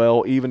playing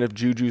well, even if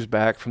Juju's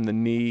back from the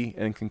knee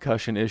and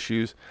concussion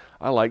issues.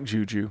 I like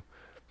Juju.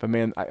 But,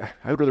 man, I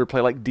would rather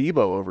play like Debo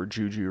over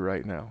Juju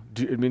right now.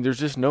 I mean, there's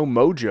just no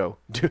mojo.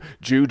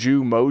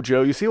 Juju,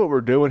 mojo. You see what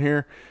we're doing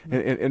here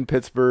in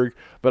Pittsburgh?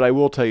 But I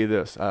will tell you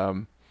this.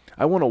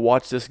 I want to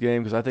watch this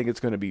game because I think it's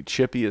going to be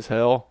chippy as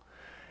hell.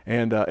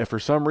 And if for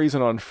some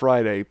reason on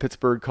Friday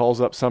Pittsburgh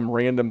calls up some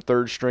random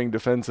third-string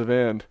defensive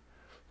end,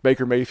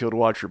 Baker Mayfield,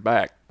 watch your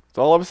back. That's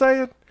all I'm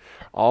saying.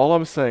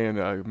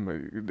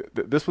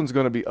 This one's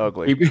going to be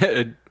ugly.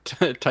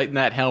 Tighten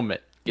that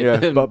helmet.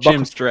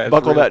 Chin strap.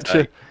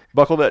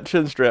 Buckle that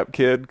chin strap,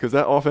 kid, because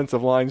that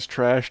offensive line's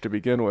trash to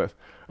begin with.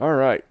 All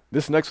right,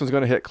 this next one's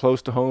going to hit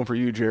close to home for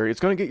you, Jerry. It's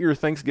going to get your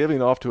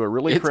Thanksgiving off to a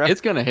really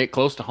It's going to hit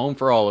close to home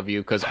for all of you,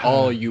 because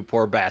all you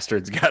poor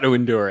bastards got to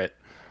endure it.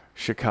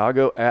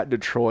 Chicago at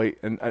Detroit,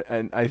 and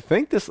I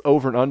think this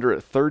over and under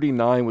at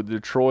 39 with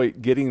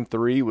Detroit getting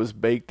 3 was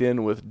baked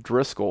in with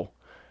Driscoll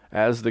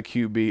as the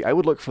QB. I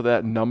would look for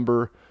that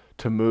number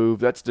to move.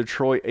 That's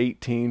Detroit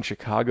 18,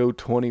 Chicago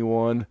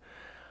 21.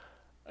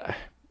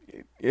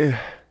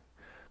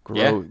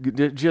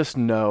 Just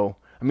no.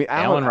 I mean,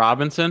 Allen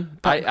Robinson.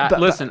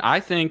 Listen.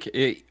 I think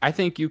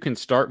you can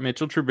start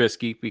Mitchell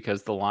Trubisky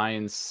because the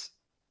Lions'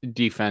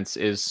 defense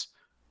is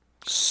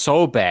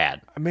so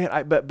bad.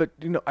 But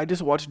you know, I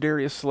just watched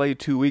Darius Slay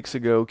 2 weeks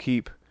ago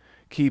keep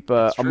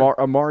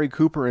Amari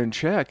Cooper in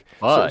check.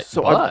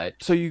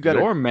 But you got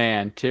your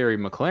man Terry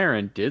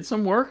McLaurin did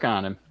some work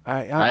on him.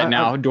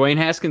 Now Dwayne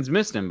Haskins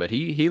missed him, but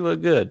he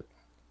looked good.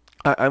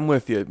 I'm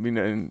with you. I mean,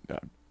 and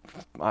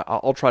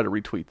I'll try to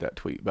retweet that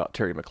tweet about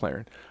Terry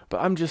McLaurin.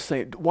 But I'm just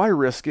saying, why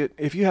risk it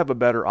if you have a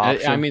better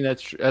option? I mean,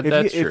 that's true.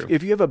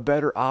 If you have a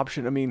better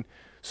option, I mean,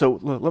 so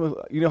let me,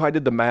 you know how I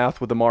did the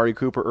math with Amari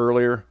Cooper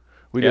earlier?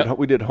 We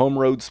did home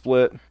road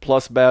split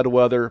plus bad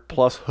weather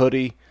plus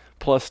hoodie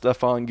plus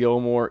Stephon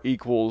Gilmore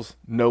equals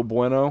no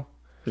bueno.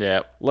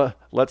 Yeah.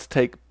 Let's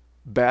take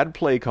bad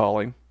play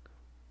calling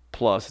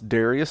plus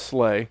Darius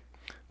Slay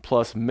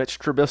plus Mitch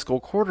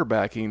Trubisky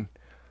quarterbacking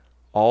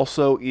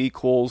also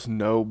equals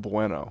no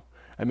bueno.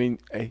 I mean,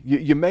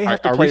 you may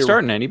have to play. Are we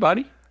starting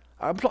anybody?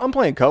 I'm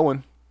playing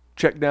Cohen.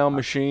 Check down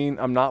machine.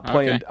 I'm not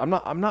playing. Okay.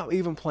 I'm not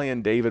even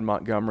playing David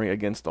Montgomery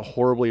against the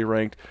horribly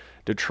ranked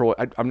Detroit.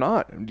 I'm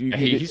not.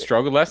 He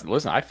struggled last.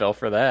 Listen, I fell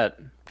for that.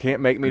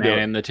 Can't make me do it.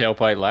 In the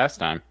tailpipe last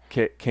time.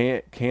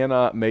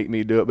 Cannot make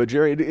me do it. But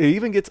Jerry, it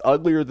even gets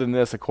uglier than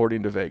this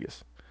according to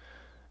Vegas.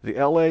 The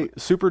LA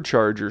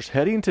Superchargers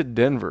heading to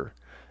Denver.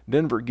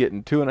 Denver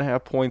getting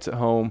 2.5 points at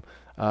home,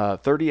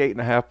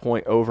 38.5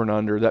 point over and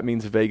under. That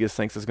means Vegas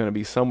thinks it's going to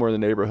be somewhere in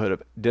the neighborhood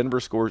of Denver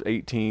scores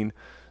 18,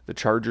 the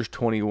Chargers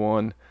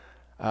 21.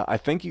 I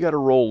think you got to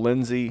roll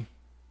Lindsey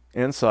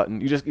and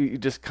Sutton. You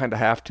just kind of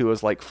have to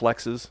as like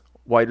flexes,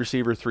 wide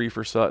receiver 3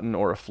 for Sutton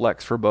or a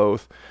flex for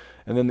both.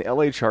 And then the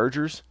LA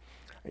Chargers,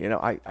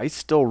 I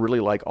still really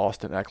like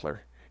Austin Eckler.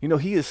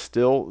 He is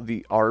still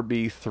the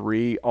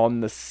RB3 on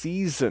the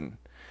season,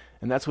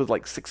 and that's with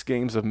like 6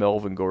 games of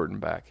Melvin Gordon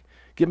back.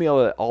 Give me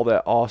all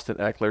that Austin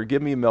Eckler.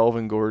 Give me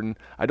Melvin Gordon.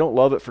 I don't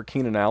love it for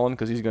Keenan Allen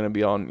because he's going to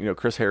be on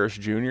Chris Harris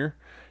Jr.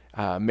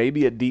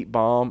 Maybe a deep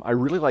bomb. I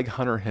really like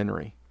Hunter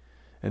Henry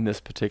in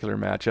this particular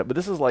matchup. But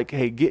this is like,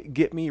 hey,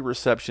 get me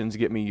receptions,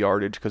 get me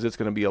yardage because it's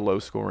going to be a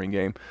low-scoring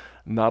game.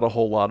 Not a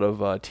whole lot of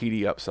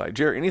TD upside.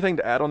 Jerry, anything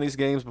to add on these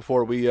games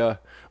before we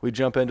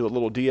jump into a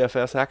little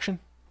DFS action?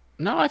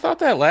 No, I thought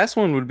that last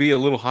one would be a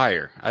little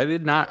higher. I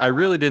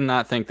really did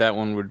not think that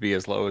one would be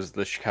as low as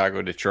the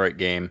Chicago-Detroit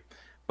game.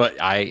 But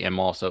I am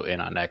also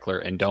in on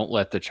Eckler, and don't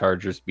let the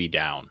Chargers be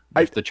down.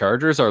 If the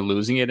Chargers are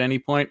losing at any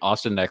point,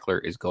 Austin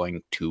Eckler is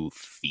going to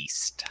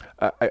feast.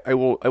 I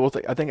will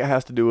think it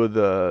has to do with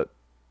the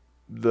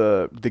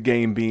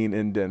game being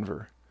in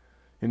Denver.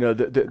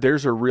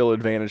 There's a real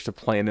advantage to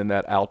playing in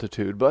that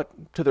altitude. But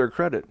to their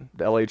credit,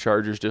 the LA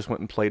Chargers just went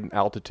and played in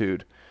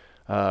altitude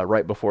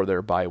right before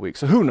their bye week.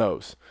 So who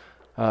knows?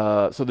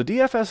 So the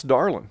DFS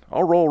darling,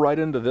 I'll roll right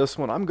into this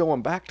one. I'm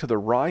going back to the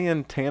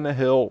Ryan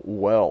Tannehill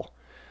well.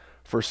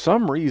 For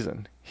some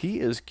reason,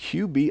 he is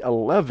QB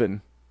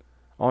 11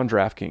 on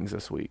DraftKings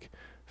this week.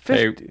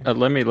 50. Hey,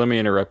 let me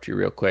interrupt you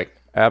real quick.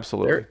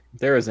 Absolutely.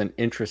 There is an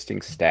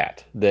interesting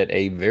stat that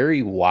a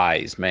very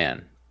wise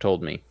man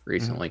told me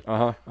recently.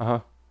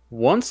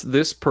 Once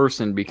this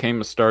person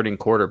became a starting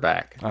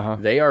quarterback,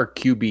 they are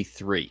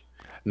QB3.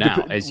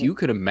 Now, as you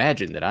could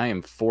imagine that I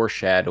am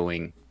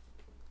foreshadowing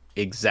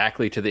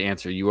exactly to the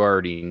answer you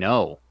already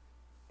know,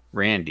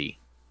 Randy,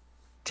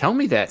 tell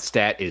me that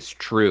stat is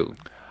true.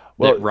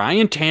 Well, that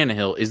Ryan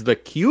Tannehill is the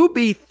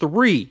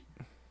QB3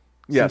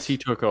 since he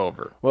took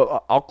over.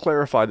 Well, I'll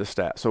clarify the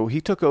stat. So he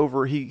took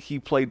over, he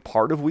played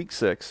part of Week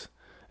 6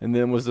 and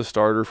then was the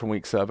starter from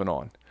Week 7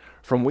 on.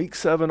 From Week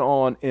 7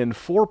 on in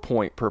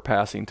 4-point per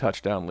passing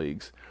touchdown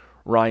leagues,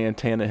 Ryan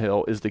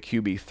Tannehill is the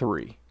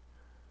QB3,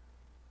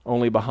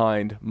 only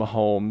behind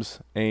Mahomes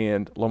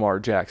and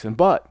Lamar Jackson.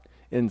 But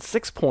in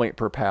 6-point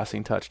per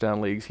passing touchdown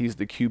leagues, he's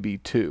the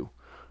QB2.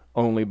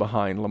 Only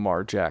behind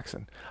Lamar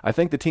Jackson. I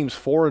think the team's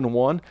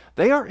 4-1.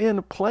 They are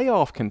in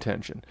playoff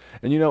contention.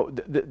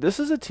 And this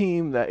is a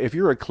team that if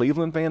you're a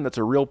Cleveland fan, that's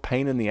a real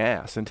pain in the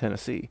ass in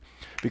Tennessee.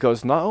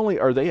 Because not only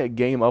are they a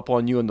game up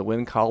on you in the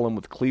win column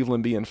with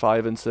Cleveland being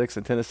 5-6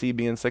 and Tennessee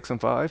being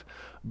 6-5,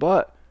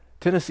 but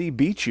Tennessee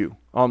beat you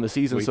on the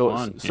season.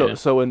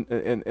 So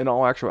in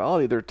all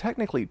actuality, they're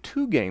technically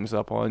 2 games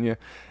up on you.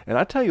 And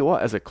I tell you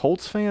what, as a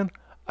Colts fan,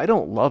 I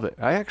don't love it.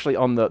 I actually,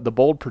 on the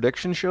bold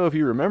prediction show, if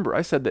you remember,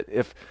 I said that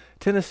if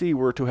Tennessee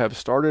were to have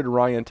started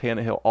Ryan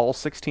Tannehill all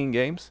 16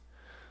 games,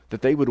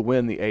 that they would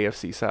win the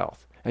AFC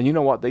South. And you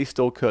know what? They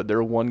still could.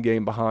 They're 1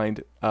 game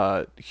behind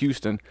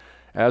Houston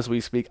as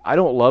we speak. I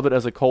don't love it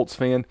as a Colts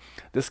fan.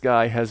 This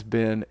guy has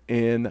been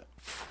in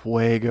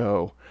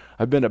fuego.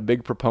 I've been a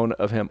big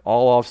proponent of him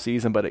all off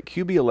season, but at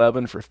QB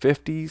 11 for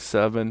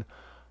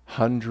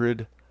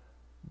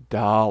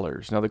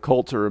 $5,700. Now the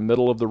Colts are a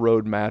middle of the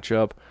road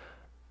matchup.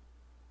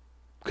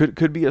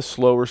 Could be a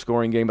slower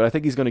scoring game, but I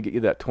think he's going to get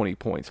you that 20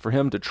 points. For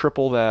him to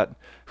triple that,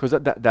 because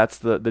that's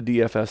the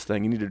DFS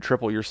thing. You need to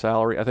triple your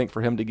salary. I think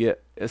for him to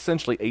get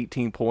essentially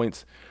 18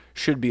 points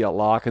should be a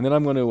lock. And then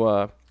I'm going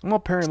to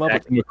pair him up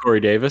with Corey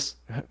Davis.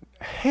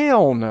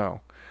 Hell no.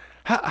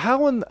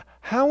 How in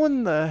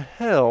the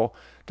hell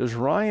does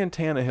Ryan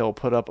Tannehill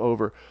put up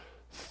over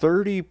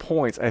 30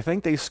 points? I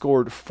think they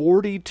scored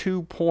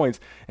 42 points.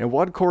 And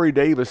what did Corey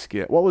Davis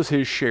get? What was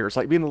his share? It's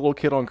like being a little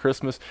kid on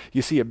Christmas.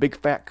 You see a big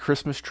fat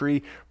Christmas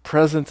tree,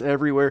 presents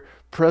everywhere,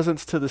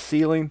 presents to the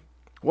ceiling.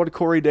 What did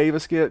Corey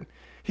Davis get?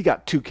 He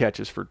got 2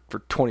 catches for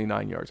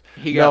 29 yards.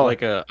 He got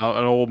like an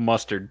old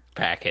mustard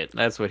packet.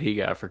 That's what he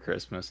got for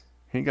Christmas.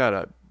 He got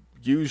a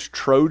used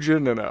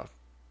Trojan and a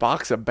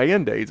box of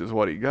Band-Aids is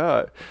what he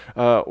got.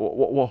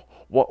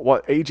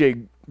 What A.J.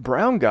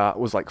 Brown got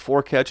was like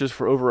 4 catches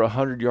for over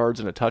 100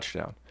 yards and a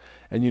touchdown.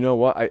 And you know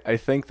what? I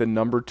think the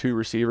number 2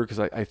 receiver, because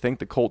I think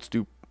the Colts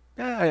do,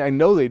 I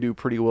know they do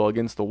pretty well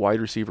against the wide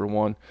receiver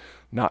 1,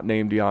 not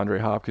named DeAndre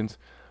Hopkins.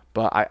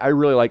 But I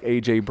really like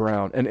A.J.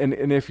 Brown.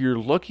 And if you're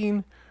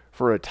looking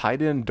for a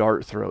tight end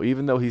dart throw,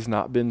 even though he's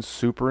not been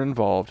super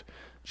involved,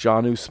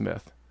 Jonnu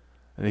Smith.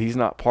 And he's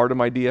not part of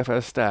my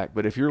DFS stack.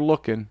 But if you're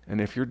looking and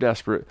if you're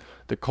desperate,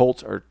 the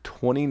Colts are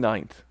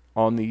 29th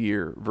on the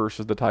year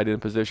versus the tight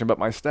end position. But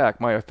my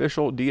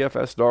official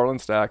DFS darling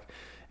stack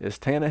is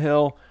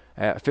Tannehill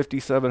at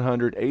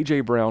 5,700,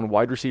 A.J. Brown,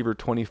 wide receiver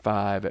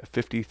 25 at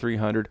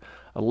 5,300,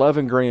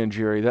 11 grand,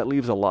 Jerry. That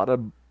leaves a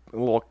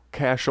little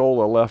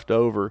cashola left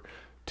over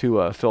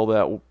to fill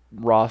that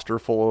roster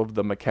full of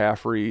the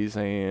McCaffreys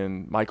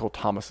and Michael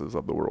Thomases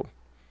of the world.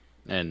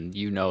 And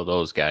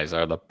those guys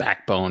are the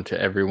backbone to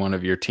every one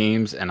of your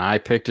teams. And I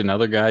picked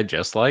another guy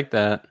just like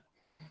that.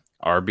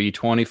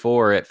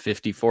 RB24 at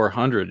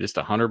 5,400, just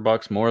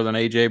 $100 more than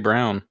AJ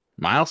Brown.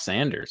 Miles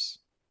Sanders.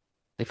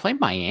 They play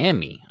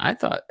Miami. I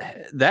thought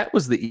that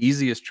was the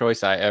easiest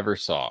choice I ever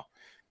saw.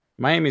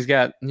 Miami's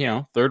got,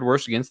 third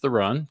worst against the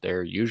run.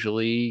 They're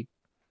usually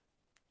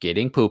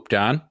getting pooped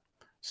on.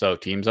 So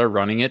teams are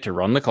running it to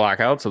run the clock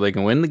out so they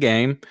can win the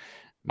game.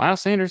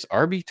 Miles Sanders,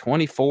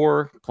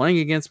 RB24, playing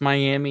against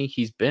Miami.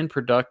 He's been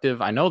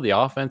productive. I know the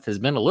offense has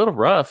been a little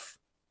rough,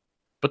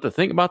 but the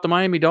thing about the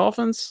Miami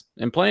Dolphins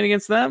and playing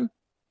against them,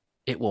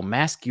 it will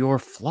mask your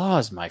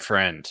flaws, my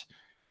friend.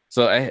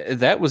 So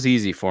that was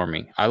easy for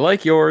me. I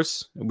like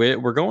yours.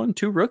 We're going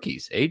 2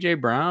 rookies, AJ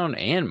Brown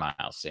and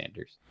Miles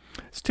Sanders.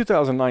 It's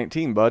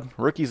 2019, bud.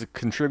 Rookies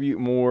contribute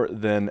more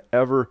than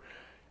ever.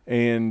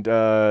 And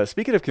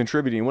speaking of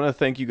contributing, I want to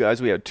thank you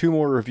guys. We had 2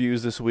 more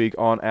reviews this week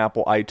on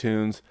Apple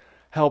iTunes.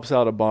 Helps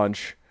out a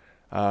bunch.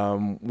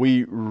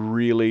 We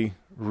really,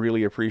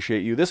 really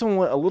appreciate you. This one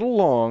went a little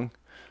long,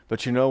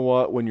 but you know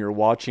what? When you're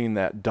watching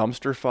that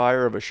dumpster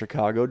fire of a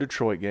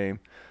Chicago-Detroit game,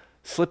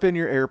 slip in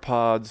your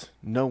AirPods,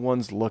 no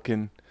one's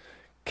looking,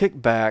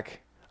 kick back,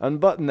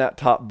 unbutton that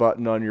top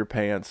button on your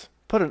pants,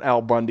 put an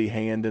Al Bundy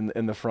hand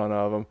in the front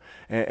of them,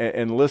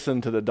 and listen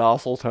to the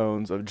docile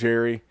tones of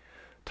Jerry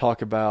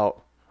talk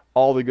about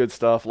all the good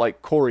stuff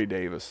like Corey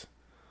Davis,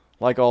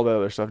 like all the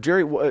other stuff.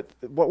 Jerry,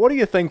 what are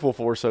you thankful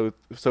for so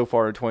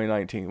far in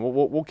 2019?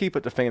 We'll keep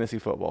it to fantasy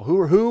football.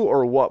 Who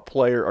or what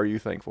player are you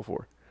thankful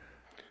for?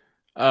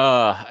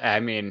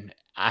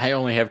 I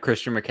only have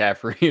Christian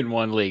McCaffrey in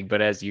one league,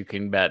 but as you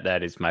can bet,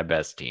 that is my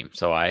best team.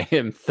 So I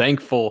am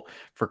thankful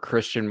for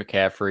Christian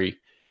McCaffrey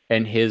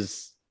and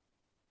his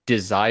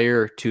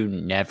desire to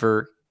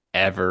never,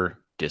 ever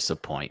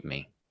disappoint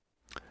me.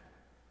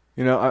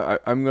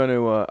 I'm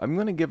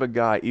gonna give a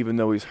guy, even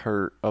though he's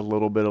hurt, a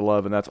little bit of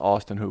love, and that's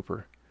Austin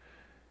Hooper.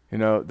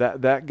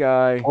 That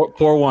guy.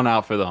 Pour one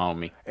out for the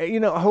homie.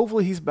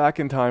 Hopefully he's back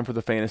in time for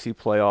the fantasy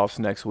playoffs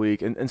next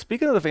week. And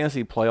speaking of the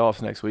fantasy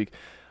playoffs next week,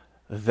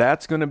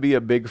 that's going to be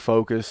a big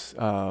focus.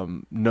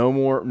 No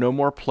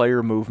more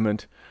player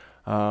movement.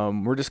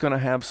 We're just going to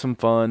have some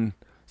fun,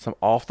 some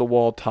off the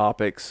wall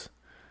topics,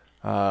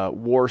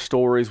 war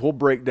stories. We'll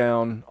break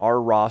down our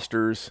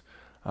rosters.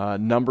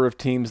 Number of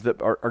teams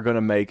that are going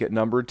to make it,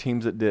 number of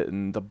teams that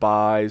didn't, the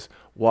buys,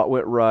 what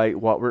went right,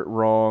 what went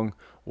wrong,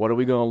 what are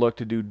we going to look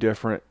to do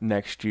different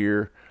next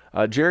year.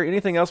 Jerry,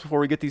 anything else before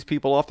we get these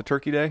people off to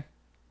Turkey Day?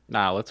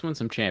 Nah, let's win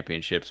some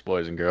championships,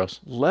 boys and girls.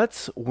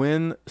 Let's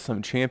win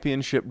some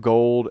championship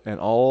gold and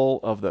all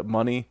of the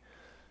money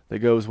that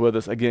goes with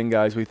us. Again,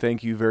 guys, we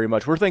thank you very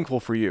much. We're thankful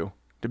for you,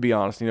 to be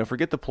honest.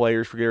 Forget the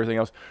players, forget everything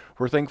else.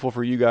 We're thankful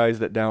for you guys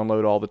that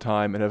download all the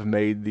time and have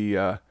made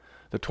the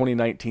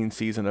 2019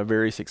 season a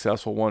very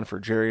successful one for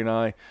Jerry and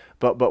I.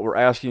 But we're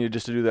asking you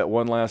just to do that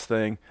one last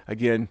thing.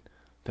 Again,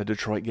 the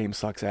Detroit game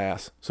sucks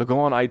ass. So go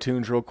on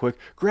iTunes real quick.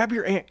 Grab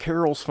your Aunt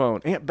Carol's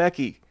phone, Aunt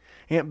Becky,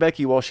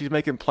 while she's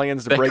making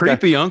plans to that break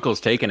creepy uncle's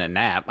taking a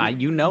nap.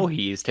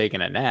 He's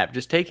taking a nap.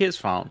 Just take his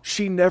phone.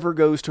 She never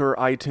goes to her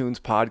iTunes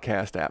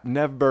podcast app.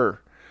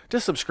 Never.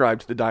 Just subscribe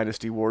to the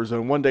Dynasty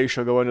Warzone. One day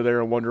she'll go into there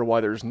and wonder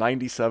why there's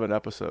 97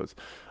 episodes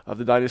of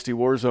the Dynasty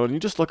Warzone. And you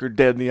just look her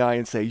dead in the eye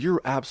and say,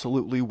 "You're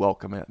absolutely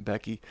welcome, Aunt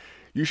Becky.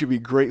 You should be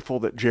grateful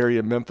that Jerry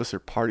and Memphis are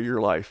part of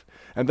your life.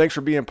 And thanks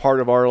for being part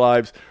of our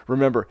lives."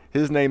 Remember,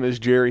 his name is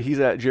Jerry. He's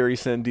at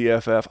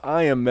JerrySendDFF.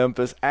 I am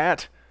Memphis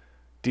at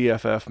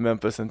DFF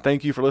Memphis. And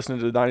thank you for listening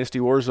to the Dynasty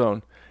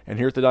Warzone. And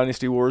here at the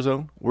Dynasty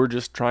Warzone, we're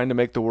just trying to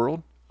make the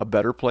world a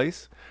better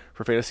place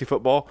for fantasy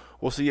football.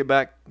 We'll see you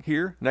back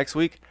here next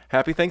week.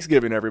 Happy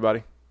Thanksgiving,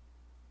 everybody.